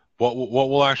on. What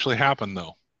will actually happen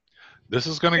though? This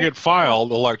is going to get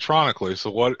filed electronically.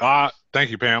 So what? Thank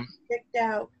you, Pam. Kicked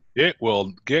out. It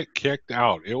will get kicked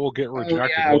out. It will get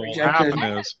rejected. Yeah, what will happen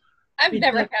is... I've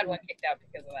never had one kicked out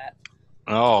because of that.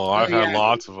 Oh, I've had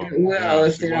lots of them. Well,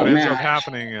 if they what don't ends up match.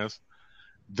 happening is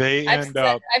I've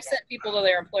sent people to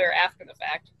their employer after the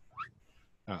fact.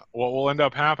 What will end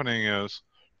up happening is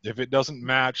if it doesn't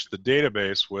match the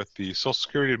database with the Social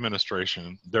Security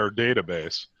Administration, their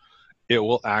database, it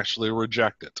will actually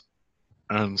reject it.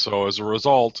 And so as a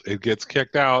result, it gets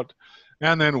kicked out,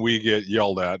 and then we get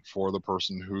yelled at for the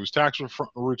person whose tax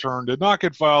return did not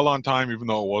get filed on time, even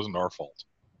though it wasn't our fault.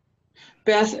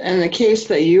 Beth, in the case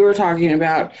that you were talking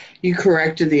about, you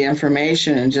corrected the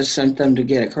information and just sent them to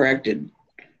get it corrected.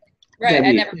 Right,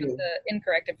 I never put the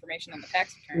incorrect information on the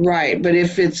tax return. Right, but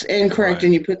if it's incorrect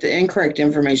and you put the incorrect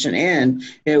information in,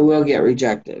 it will get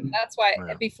rejected. That's why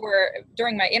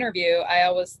during my interview, I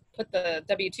always put the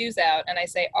W-2s out and I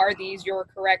say, are these your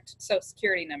correct Social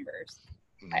Security numbers?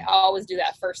 I always do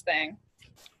that first thing.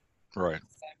 Right.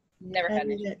 So, never had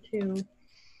that too.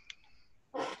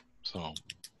 So,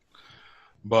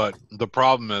 but the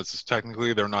problem is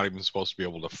technically they're not even supposed to be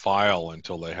able to file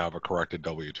until they have a corrected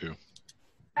W-2.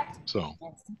 So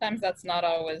sometimes that's not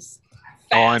always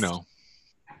fast. Oh, I know.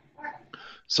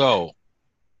 So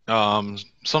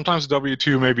sometimes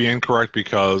W-2 may be incorrect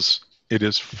because it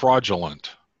is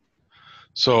fraudulent.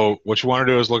 So what you want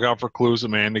to do is look out for clues that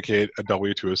may indicate a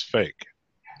W-2 is fake.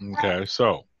 Okay,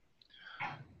 so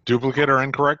duplicate or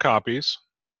incorrect copies,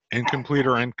 incomplete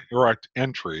or incorrect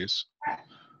entries,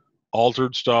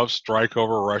 altered stuff, strike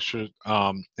over,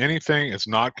 anything that's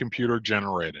not computer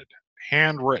generated,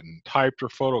 handwritten, typed, or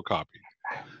photocopied.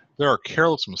 There are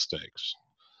careless mistakes.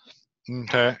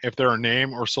 Okay, if there are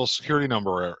name or social security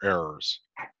number errors,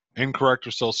 incorrect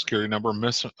or social security number, and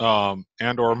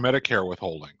or Medicare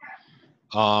withholding.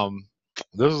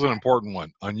 This is an important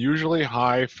one. Unusually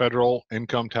high federal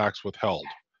income tax withheld.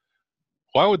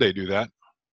 Why would they do that?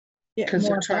 Get Because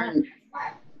they're more back. trying.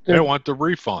 They want the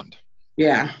refund.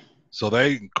 Yeah. So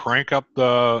they crank up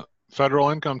the federal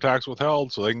income tax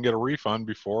withheld so they can get a refund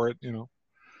before it,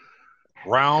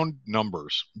 round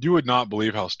numbers. You would not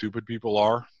believe how stupid people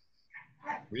are.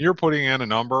 When you're putting in a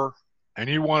number and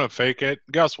you want to fake it,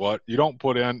 guess what? You don't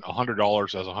put in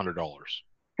 $100 as $100.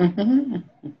 Mm-hmm.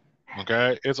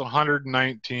 Okay? It's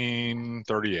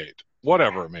 $119.38,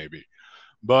 whatever it may be.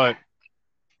 But,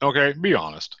 okay, be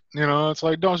honest. It's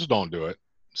like, just don't do it.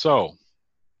 So,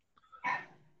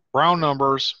 round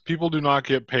numbers, people do not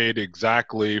get paid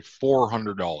exactly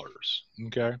 $400.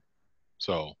 Okay?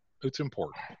 So, it's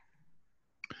important.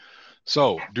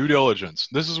 So, due diligence.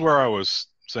 This is where I was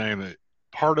saying that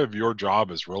part of your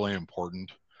job is really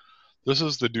important. This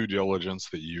is the due diligence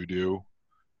that you do.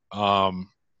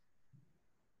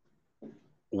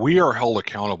 We are held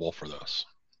accountable for this.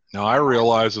 Now, I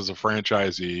realize as a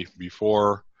franchisee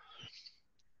before,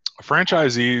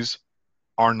 franchisees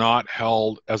are not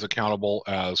held as accountable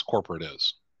as corporate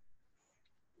is.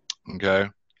 Okay?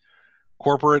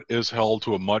 Corporate is held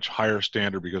to a much higher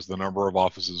standard because of the number of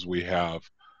offices we have.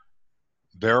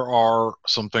 There are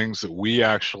some things that we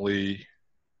actually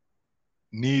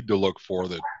need to look for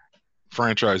that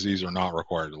franchisees are not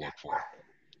required to look for.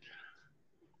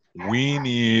 We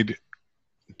need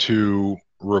to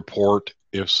report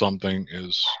if something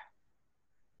is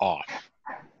off.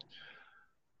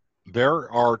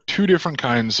 There are two different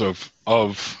kinds of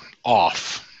off.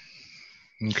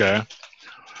 Okay.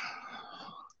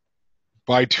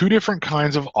 By two different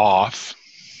kinds of off,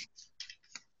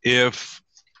 I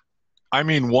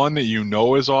mean one that you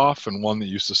know is off and one that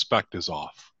you suspect is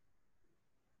off.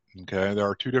 Okay, there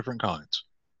are two different kinds.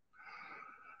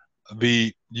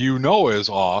 The is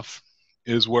off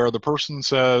is where the person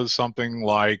says something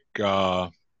like,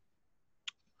 oh,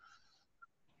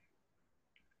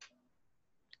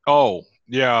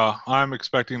 yeah, I'm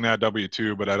expecting that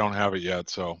W-2, but I don't have it yet,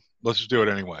 so let's just do it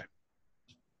anyway.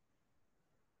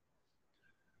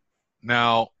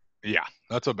 Now, yeah,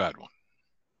 that's a bad one.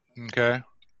 Okay?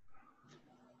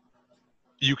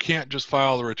 You can't just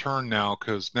file the return now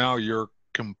because now you're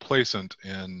complacent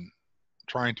in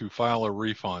trying to file a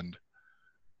refund,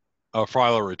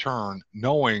 file a return,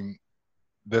 knowing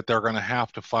that they're going to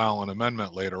have to file an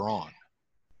amendment later on.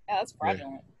 Yeah, that's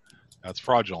fraudulent. Okay? That's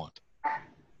fraudulent.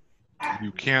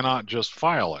 You cannot just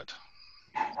file it.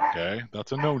 Okay?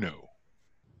 That's a no-no.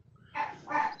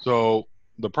 So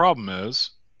the problem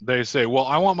is they say, well,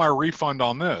 I want my refund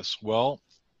on this. Well,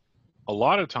 a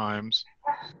lot of times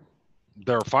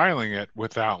they're filing it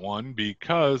with that one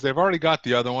because they've already got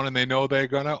the other one and they know they're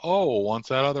going to owe once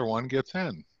that other one gets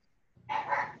in.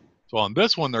 So on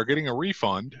this one, they're getting a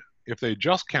refund if they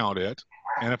just count it.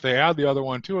 And if they add the other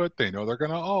one to it, they know they're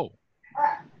going to owe.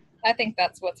 I think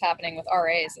that's what's happening with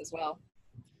RAs as well.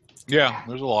 Yeah,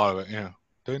 there's a lot of it. Yeah,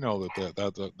 they know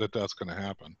that's going to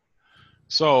happen.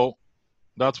 So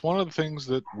that's one of the things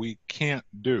that we can't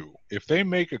do. If they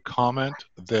make a comment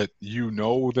that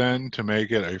then to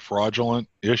make it a fraudulent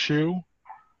issue,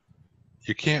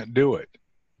 you can't do it.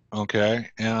 Okay?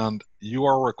 And you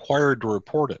are required to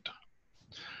report it.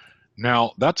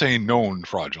 Now, that's a known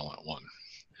fraudulent one.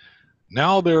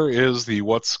 Now there is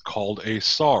what's called a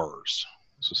SARS,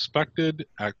 Suspected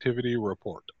Activity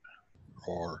Report,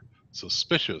 or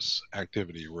Suspicious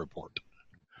Activity Report.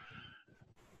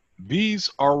 These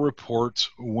are reports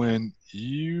when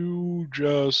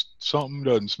something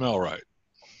doesn't smell right.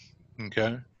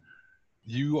 Okay?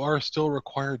 You are still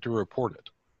required to report it.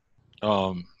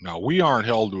 Now, we aren't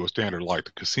held to a standard like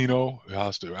the casino. It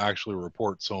has to actually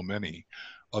report so many.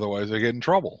 Otherwise, they get in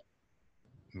trouble.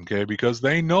 Okay? Because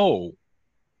they know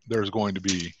there's going to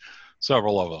be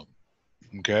several of them.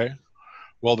 Okay?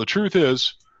 Well, the truth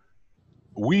is,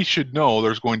 we should know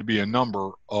there's going to be a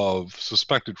number of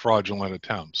suspected fraudulent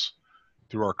attempts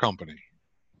through our company.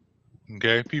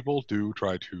 Okay? People do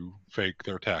try to fake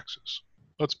their taxes.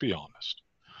 Let's be honest.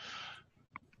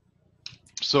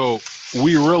 So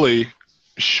we really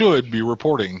should be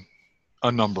reporting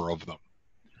a number of them.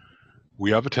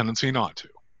 We have a tendency not to.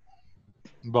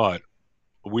 But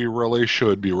we really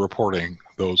should be reporting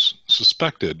those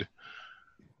suspected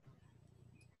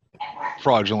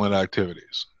fraudulent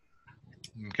activities.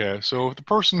 Okay, so if the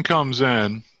person comes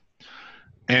in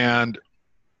and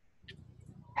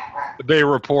they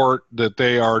report that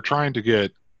they are trying to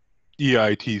get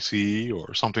EITC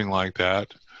or something like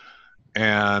that,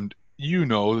 and you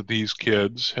know that these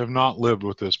kids have not lived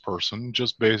with this person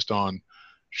just based on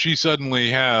she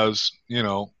suddenly has,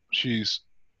 she's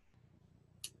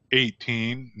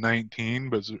 18, 19,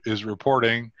 but is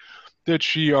reporting that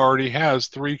she already has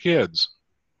 3 kids.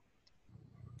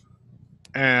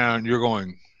 And you're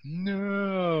going,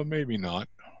 no, maybe not.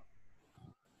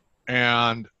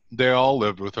 And they all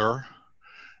lived with her.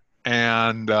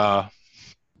 And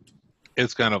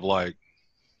it's kind of like,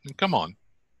 come on.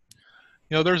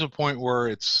 There's a point where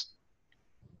it's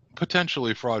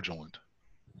potentially fraudulent.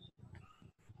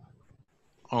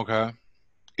 Okay.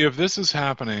 If this is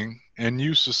happening and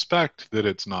you suspect that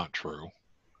it's not true,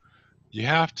 you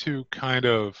have to kind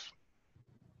of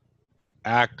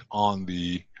act on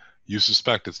you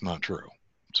suspect it's not true.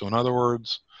 So in other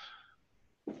words,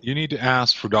 you need to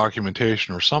ask for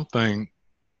documentation or something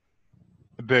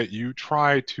that you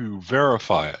try to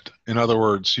verify it. In other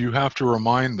words, you have to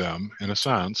remind them, in a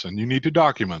sense, and you need to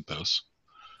document this,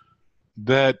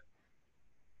 that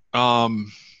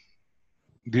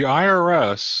the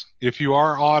IRS, if you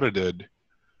are audited,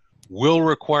 will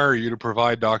require you to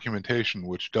provide documentation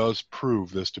which does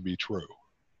prove this to be true.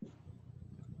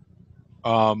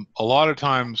 A lot of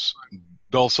times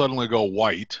they'll suddenly go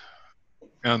white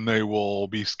and they will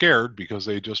be scared because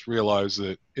they just realize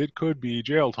that it could be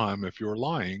jail time if you're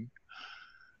lying.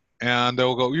 And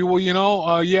they'll go,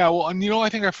 I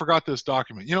think I forgot this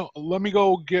document. Let me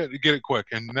go get it quick.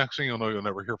 And next thing you'll know, you'll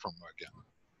never hear from them again.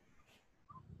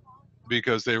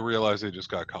 Because they realize they just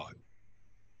got caught.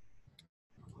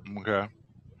 Okay.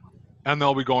 And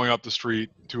they'll be going up the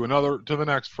street to the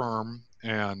next firm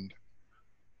and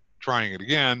trying it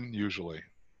again, usually.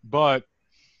 But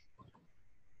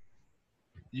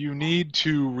you need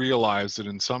to realize that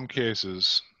in some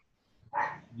cases,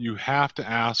 you have to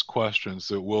ask questions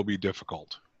that will be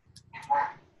difficult.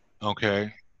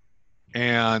 Okay?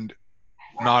 And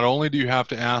not only do you have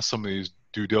to ask some of these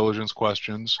due diligence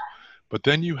questions, but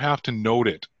then you have to note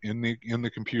it in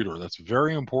the computer. That's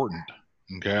very important.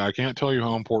 Okay? I can't tell you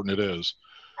how important it is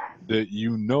that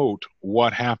you note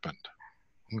what happened.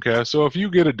 Okay? So if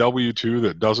you get a W-2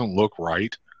 that doesn't look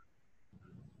right,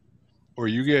 or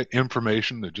you get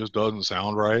information that just doesn't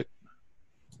sound right,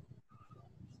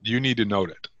 you need to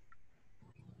note it.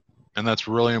 And that's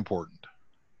really important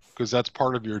because that's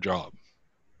part of your job.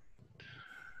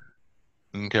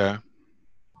 Okay.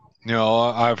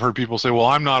 I've heard people say, well,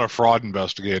 I'm not a fraud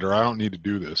investigator. I don't need to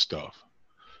do this stuff.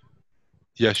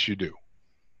 Yes, you do.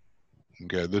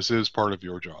 Okay. This is part of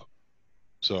your job.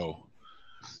 So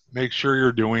make sure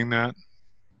you're doing that.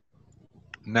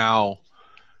 Now,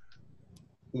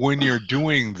 when you're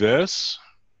doing this,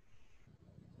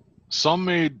 some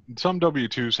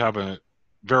W-2s have a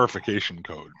verification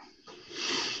code.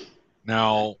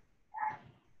 Now,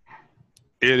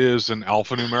 it is an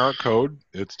alphanumeric code.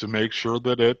 It's to make sure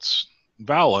that it's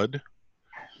valid,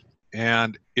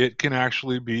 and it can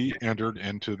actually be entered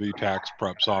into the tax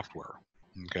prep software.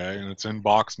 Okay, and it's in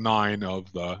box 9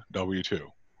 of the W-2.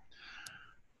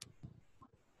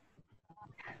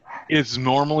 It's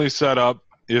normally set up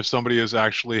if somebody has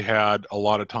actually had a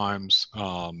lot of times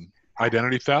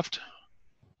identity theft.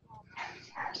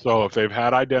 So if they've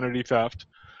had identity theft,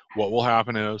 what will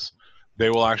happen is they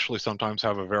will actually sometimes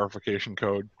have a verification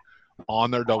code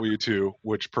on their W-2,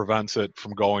 which prevents it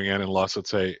from going in unless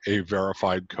it's a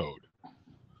verified code.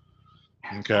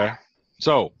 Okay,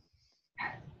 so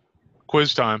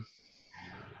quiz time.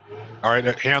 All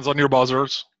right, hands on your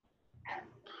buzzers.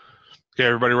 Okay,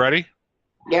 everybody ready?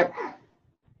 Yep.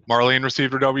 Marlene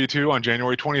received her W-2 on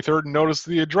January 23rd and noticed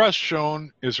the address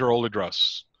shown is her old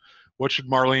address. What should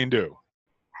Marlene do?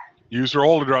 Use her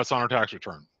old address on her tax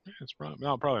return. It's probably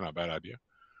not a bad idea.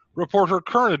 Report her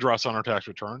current address on her tax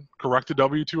return. Correct the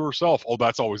W-2 herself. Oh,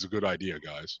 that's always a good idea,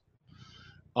 guys.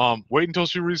 Wait until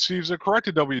she receives a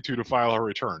corrected W-2 to file her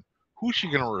return. Who's she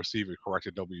going to receive a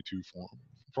corrected W-2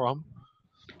 from?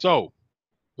 So,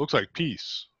 looks like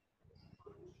Peace.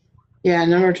 Yeah,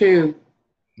 number 2.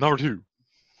 Number 2.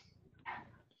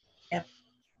 Yep.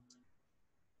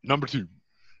 Number 2.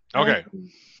 Okay.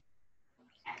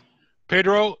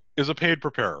 Pedro is a paid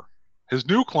preparer. His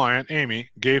new client, Amy,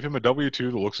 gave him a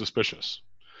W-2 that looks suspicious.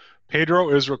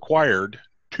 Pedro is required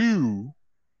to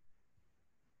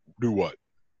do what?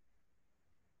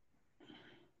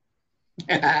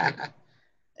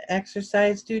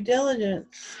 Exercise due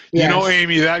diligence. Yes.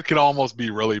 Amy, that could almost be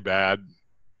really bad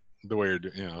the way you're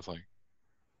doing. It's like.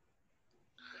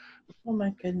 Oh my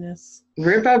goodness.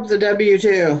 Rip up the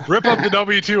W-2. Rip up the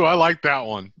W-2. I like that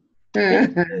one.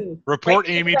 Report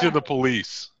Amy to the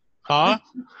police. Huh?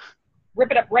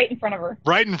 Rip it up right in front of her.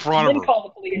 Right in front of her. Then call the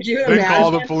police. Then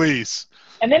call the police.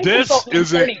 And then this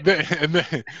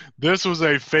was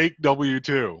a fake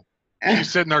W-2. Uh,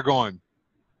 She's sitting there going,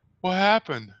 What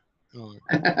happened?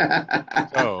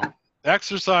 So,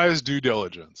 exercise due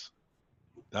diligence.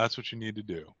 That's what you need to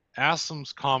do. Ask some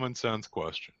common sense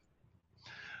question.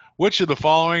 Which of the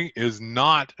following is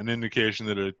not an indication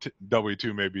that a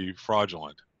W-2 may be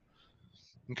fraudulent?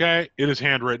 Okay, it is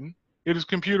handwritten. It is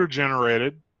computer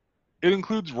generated. It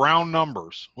includes round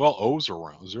numbers. Well, O's are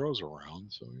round, zeros are round.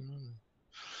 So,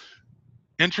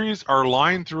 entries are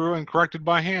lined through and corrected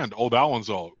by hand. Oh, that one's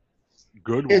a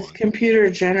good one. It's computer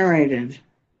generated.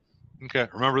 Okay,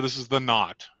 remember this is the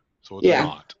not, so it's a Yeah.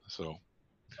 not.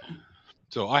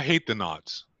 So I hate the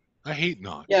knots. I hate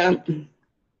knots. Yeah.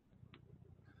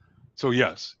 So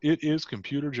yes, it is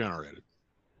computer generated.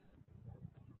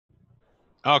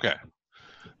 Okay,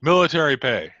 military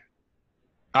pay.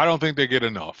 I don't think they get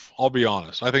enough. I'll be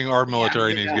honest. I think our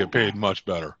military needs to get paid much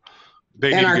better.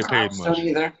 They need to get paid much.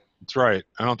 Either. That's right.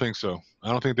 I don't think so.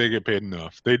 I don't think they get paid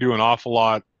enough. They do an awful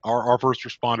lot. Our first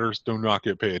responders do not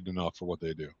get paid enough for what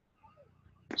they do.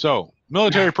 So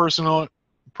military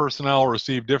personnel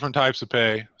receive different types of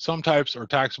pay. Some types are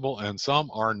taxable and some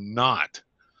are not.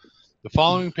 The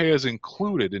following pay is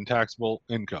included in taxable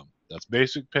income. That's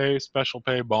basic pay, special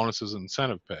pay, bonuses, and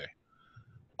incentive pay.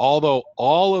 Although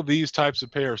all of these types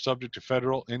of pay are subject to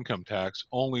federal income tax,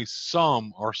 only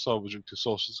some are subject to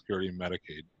Social Security and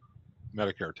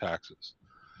Medicare taxes.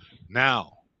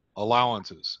 Now,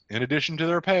 allowances. In addition to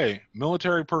their pay,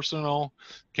 military personnel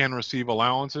can receive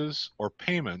allowances or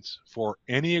payments for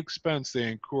any expense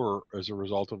they incur as a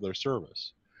result of their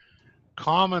service.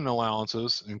 Common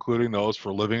allowances, including those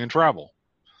for living and travel.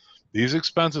 These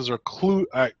expenses are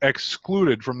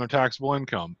excluded from their taxable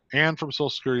income and from Social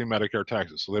Security and Medicare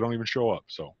taxes, so they don't even show up.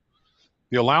 So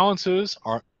the allowances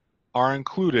are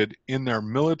included in their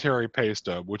military pay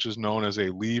stub, which is known as a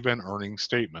leave and earnings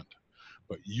statement,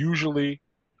 but usually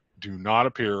do not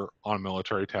appear on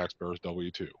military taxpayers'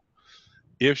 W-2.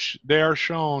 If they are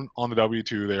shown on the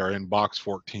W-2, they are in box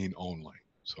 14 only.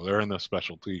 So they're in the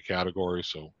specialty category.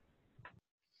 So,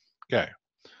 okay.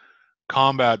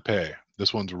 Combat pay.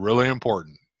 This one's really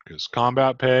important because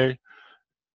combat pay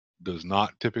does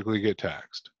not typically get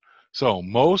taxed. So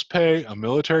most pay a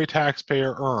military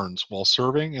taxpayer earns while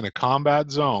serving in a combat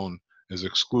zone is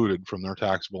excluded from their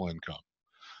taxable income.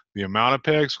 The amount of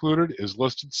pay excluded is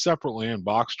listed separately in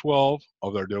box 12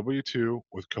 of their W-2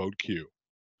 with code Q.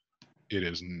 It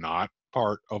is not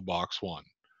part of box 1.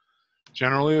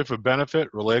 Generally, if a benefit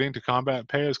relating to combat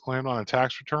pay is claimed on a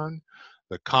tax return,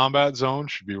 the combat zone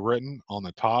should be written on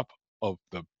the top of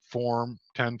the Form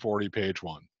 1040, page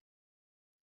 1.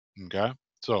 Okay?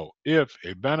 So if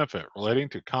a benefit relating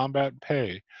to combat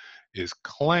pay is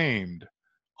claimed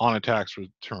on a tax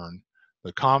return,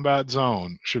 the combat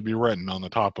zone should be written on the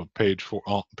top of page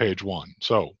 1.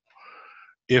 So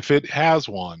if it has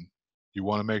one, you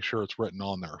want to make sure it's written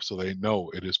on there so they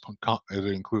know it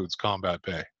includes combat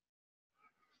pay.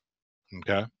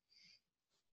 Okay?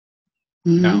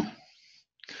 Mm-hmm. Now,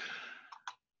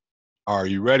 are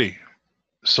you ready?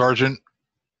 Sergeant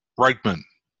Reichman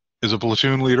is a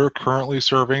platoon leader currently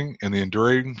serving in the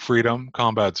Enduring Freedom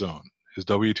Combat Zone. His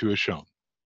W-2 is shown.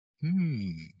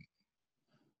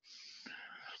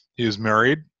 He is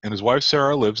married, and his wife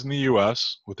Sarah lives in the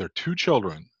U.S. with their 2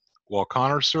 children, while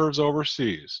Connor serves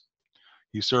overseas.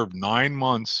 He served 9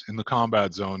 months in the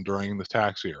combat zone during the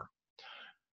tax year.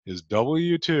 His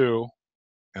W-2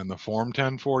 and the Form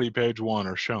 1040, page 1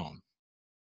 are shown.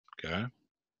 Okay?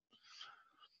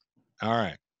 All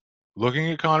right.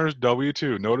 Looking at Connor's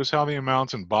W-2, notice how the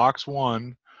amounts in box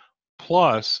 1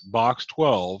 plus box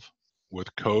 12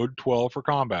 with code 12 for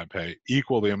combat pay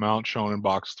equal the amount shown in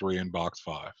box 3 and box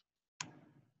 5.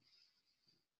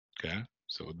 Okay,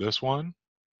 so this one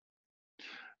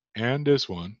and this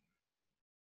one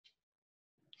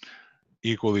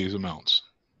equal these amounts.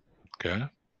 Okay,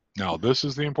 now this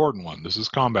is the important one. This is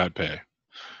combat pay.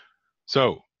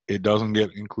 So it doesn't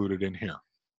get included in here.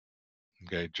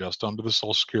 Okay, just under the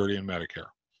Social Security and Medicare.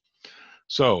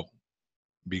 So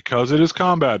because it is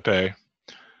combat pay,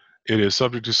 it is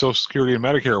subject to Social Security and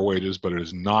Medicare wages, but it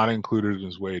is not included in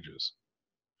his wages.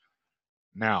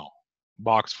 Now,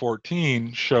 box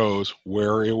 14 shows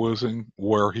where he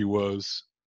was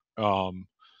on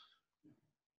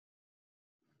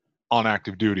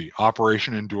active duty,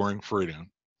 Operation Enduring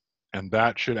Freedom, and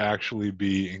that should actually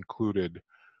be included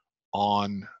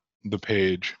on the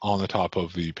page, on the top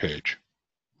of the page,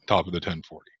 top of the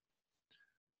 1040.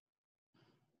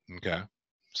 Okay,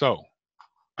 so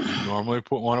you normally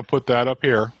want to put that up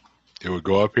here. It would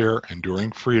go up here,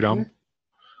 Enduring Freedom.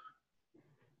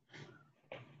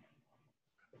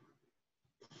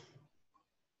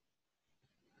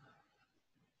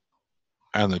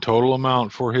 And the total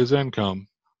amount for his income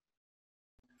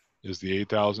is the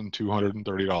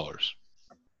 $8,230.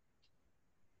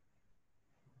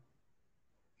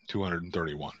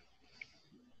 231.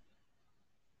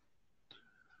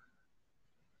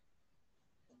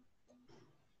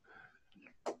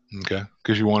 Okay,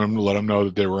 because you want them to let them know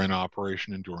that they were in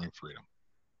Operation Enduring Freedom.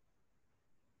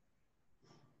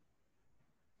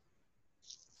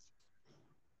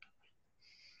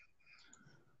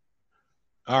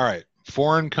 All right,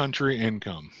 foreign country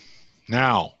income.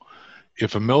 Now,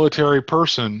 if a military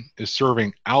person is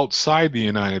serving outside the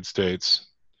United States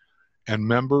and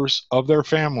members of their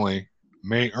family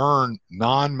may earn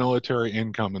non-military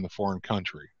income in the foreign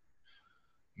country.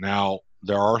 Now,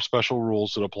 there are special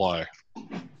rules that apply.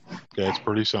 Okay, it's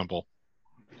pretty simple.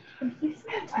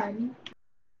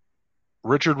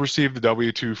 Richard received the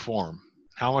W-2 form.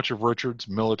 How much of Richard's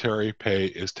military pay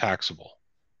is taxable?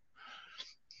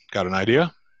 Got an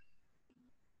idea?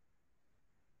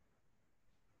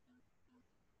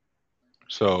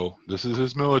 So this is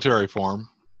his military form.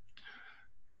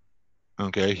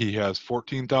 Okay, he has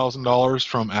 $14,000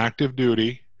 from active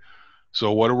duty.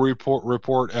 So what do we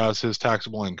report as his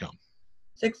taxable income?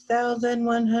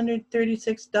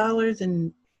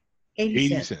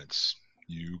 $6,136.80.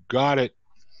 You got it.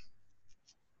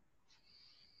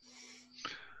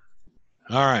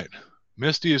 All right.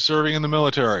 Misty is serving in the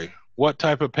military. What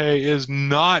type of pay is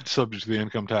not subject to the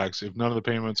income tax if none of the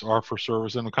payments are for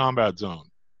service in a combat zone?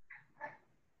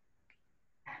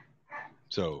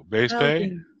 So base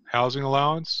pay, housing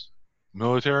allowance,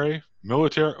 military,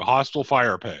 hostile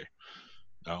fire pay.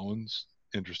 That one's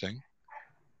interesting.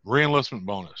 Reenlistment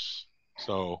bonus.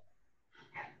 So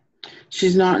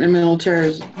she's not in the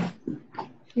military.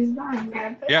 She's not.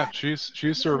 yeah,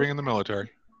 she's serving in the military.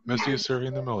 Misty is serving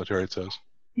in the military, it says.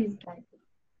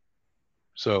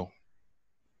 So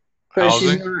Because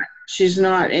housing? she's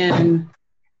not in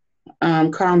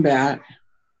combat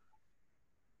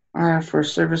or for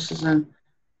services in,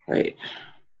 wait.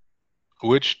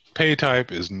 Which pay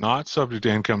type is not subject to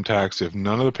income tax if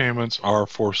none of the payments are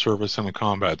for service in a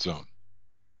combat zone?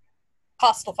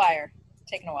 Hostile fire.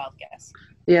 Taking a wild guess.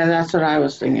 Yeah, that's what I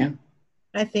was thinking.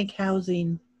 I think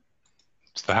housing.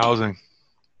 It's the housing.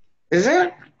 Is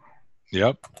it?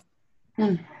 Yep.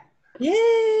 Hmm. Yay!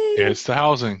 It's the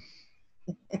housing.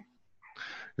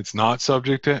 It's not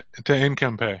subject to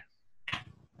income pay.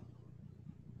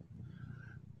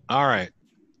 All right.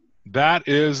 That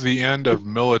is the end of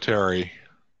military.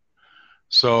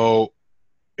 So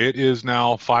it is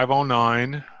now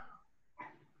 5:09.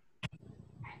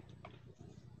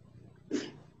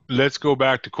 Let's go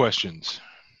back to questions.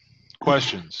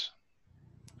 Questions.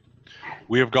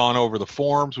 We have gone over the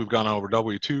forms. We've gone over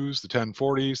W-2s, the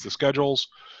 1040s, the schedules,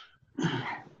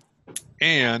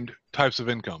 and types of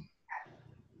income.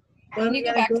 Can you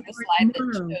go back to the slide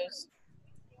that shows?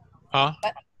 Huh?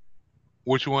 What?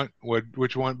 Which one?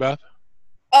 Which one, Beth?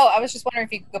 Oh, I was just wondering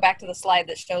if you could go back to the slide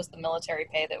that shows the military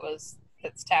pay that's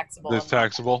taxable. That's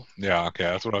taxable? Yeah, okay.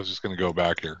 That's what I was just going to go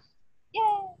back here. Yay!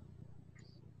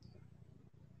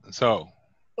 So.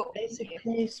 Basic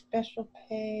pay, special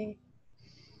pay.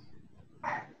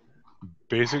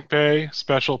 Basic pay,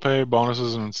 special pay,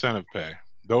 bonuses, and incentive pay.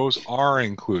 Those are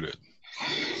included.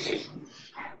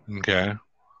 Okay.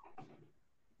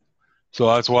 So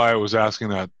that's why I was asking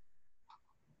that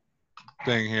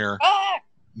thing here. Ah!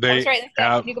 They was right.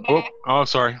 have. Can you go back? Oh,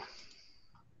 sorry.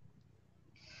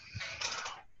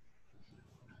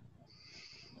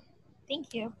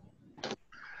 Thank you.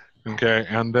 Okay,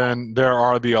 and then there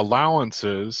are the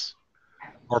allowances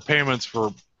or payments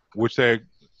for which they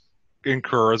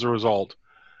incur as a result.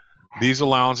 These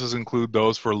allowances include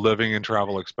those for living and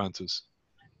travel expenses.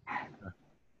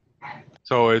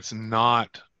 So it's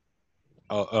not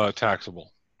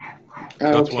taxable.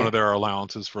 That's one of their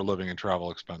allowances for living and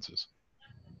travel expenses.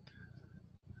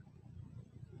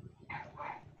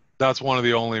 That's one of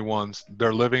the only ones.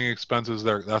 Their living expenses,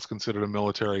 that's considered a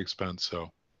military expense. So.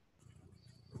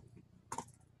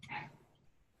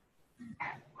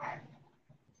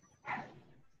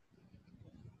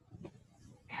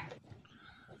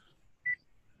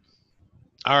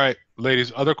 All right,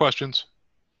 ladies, other questions?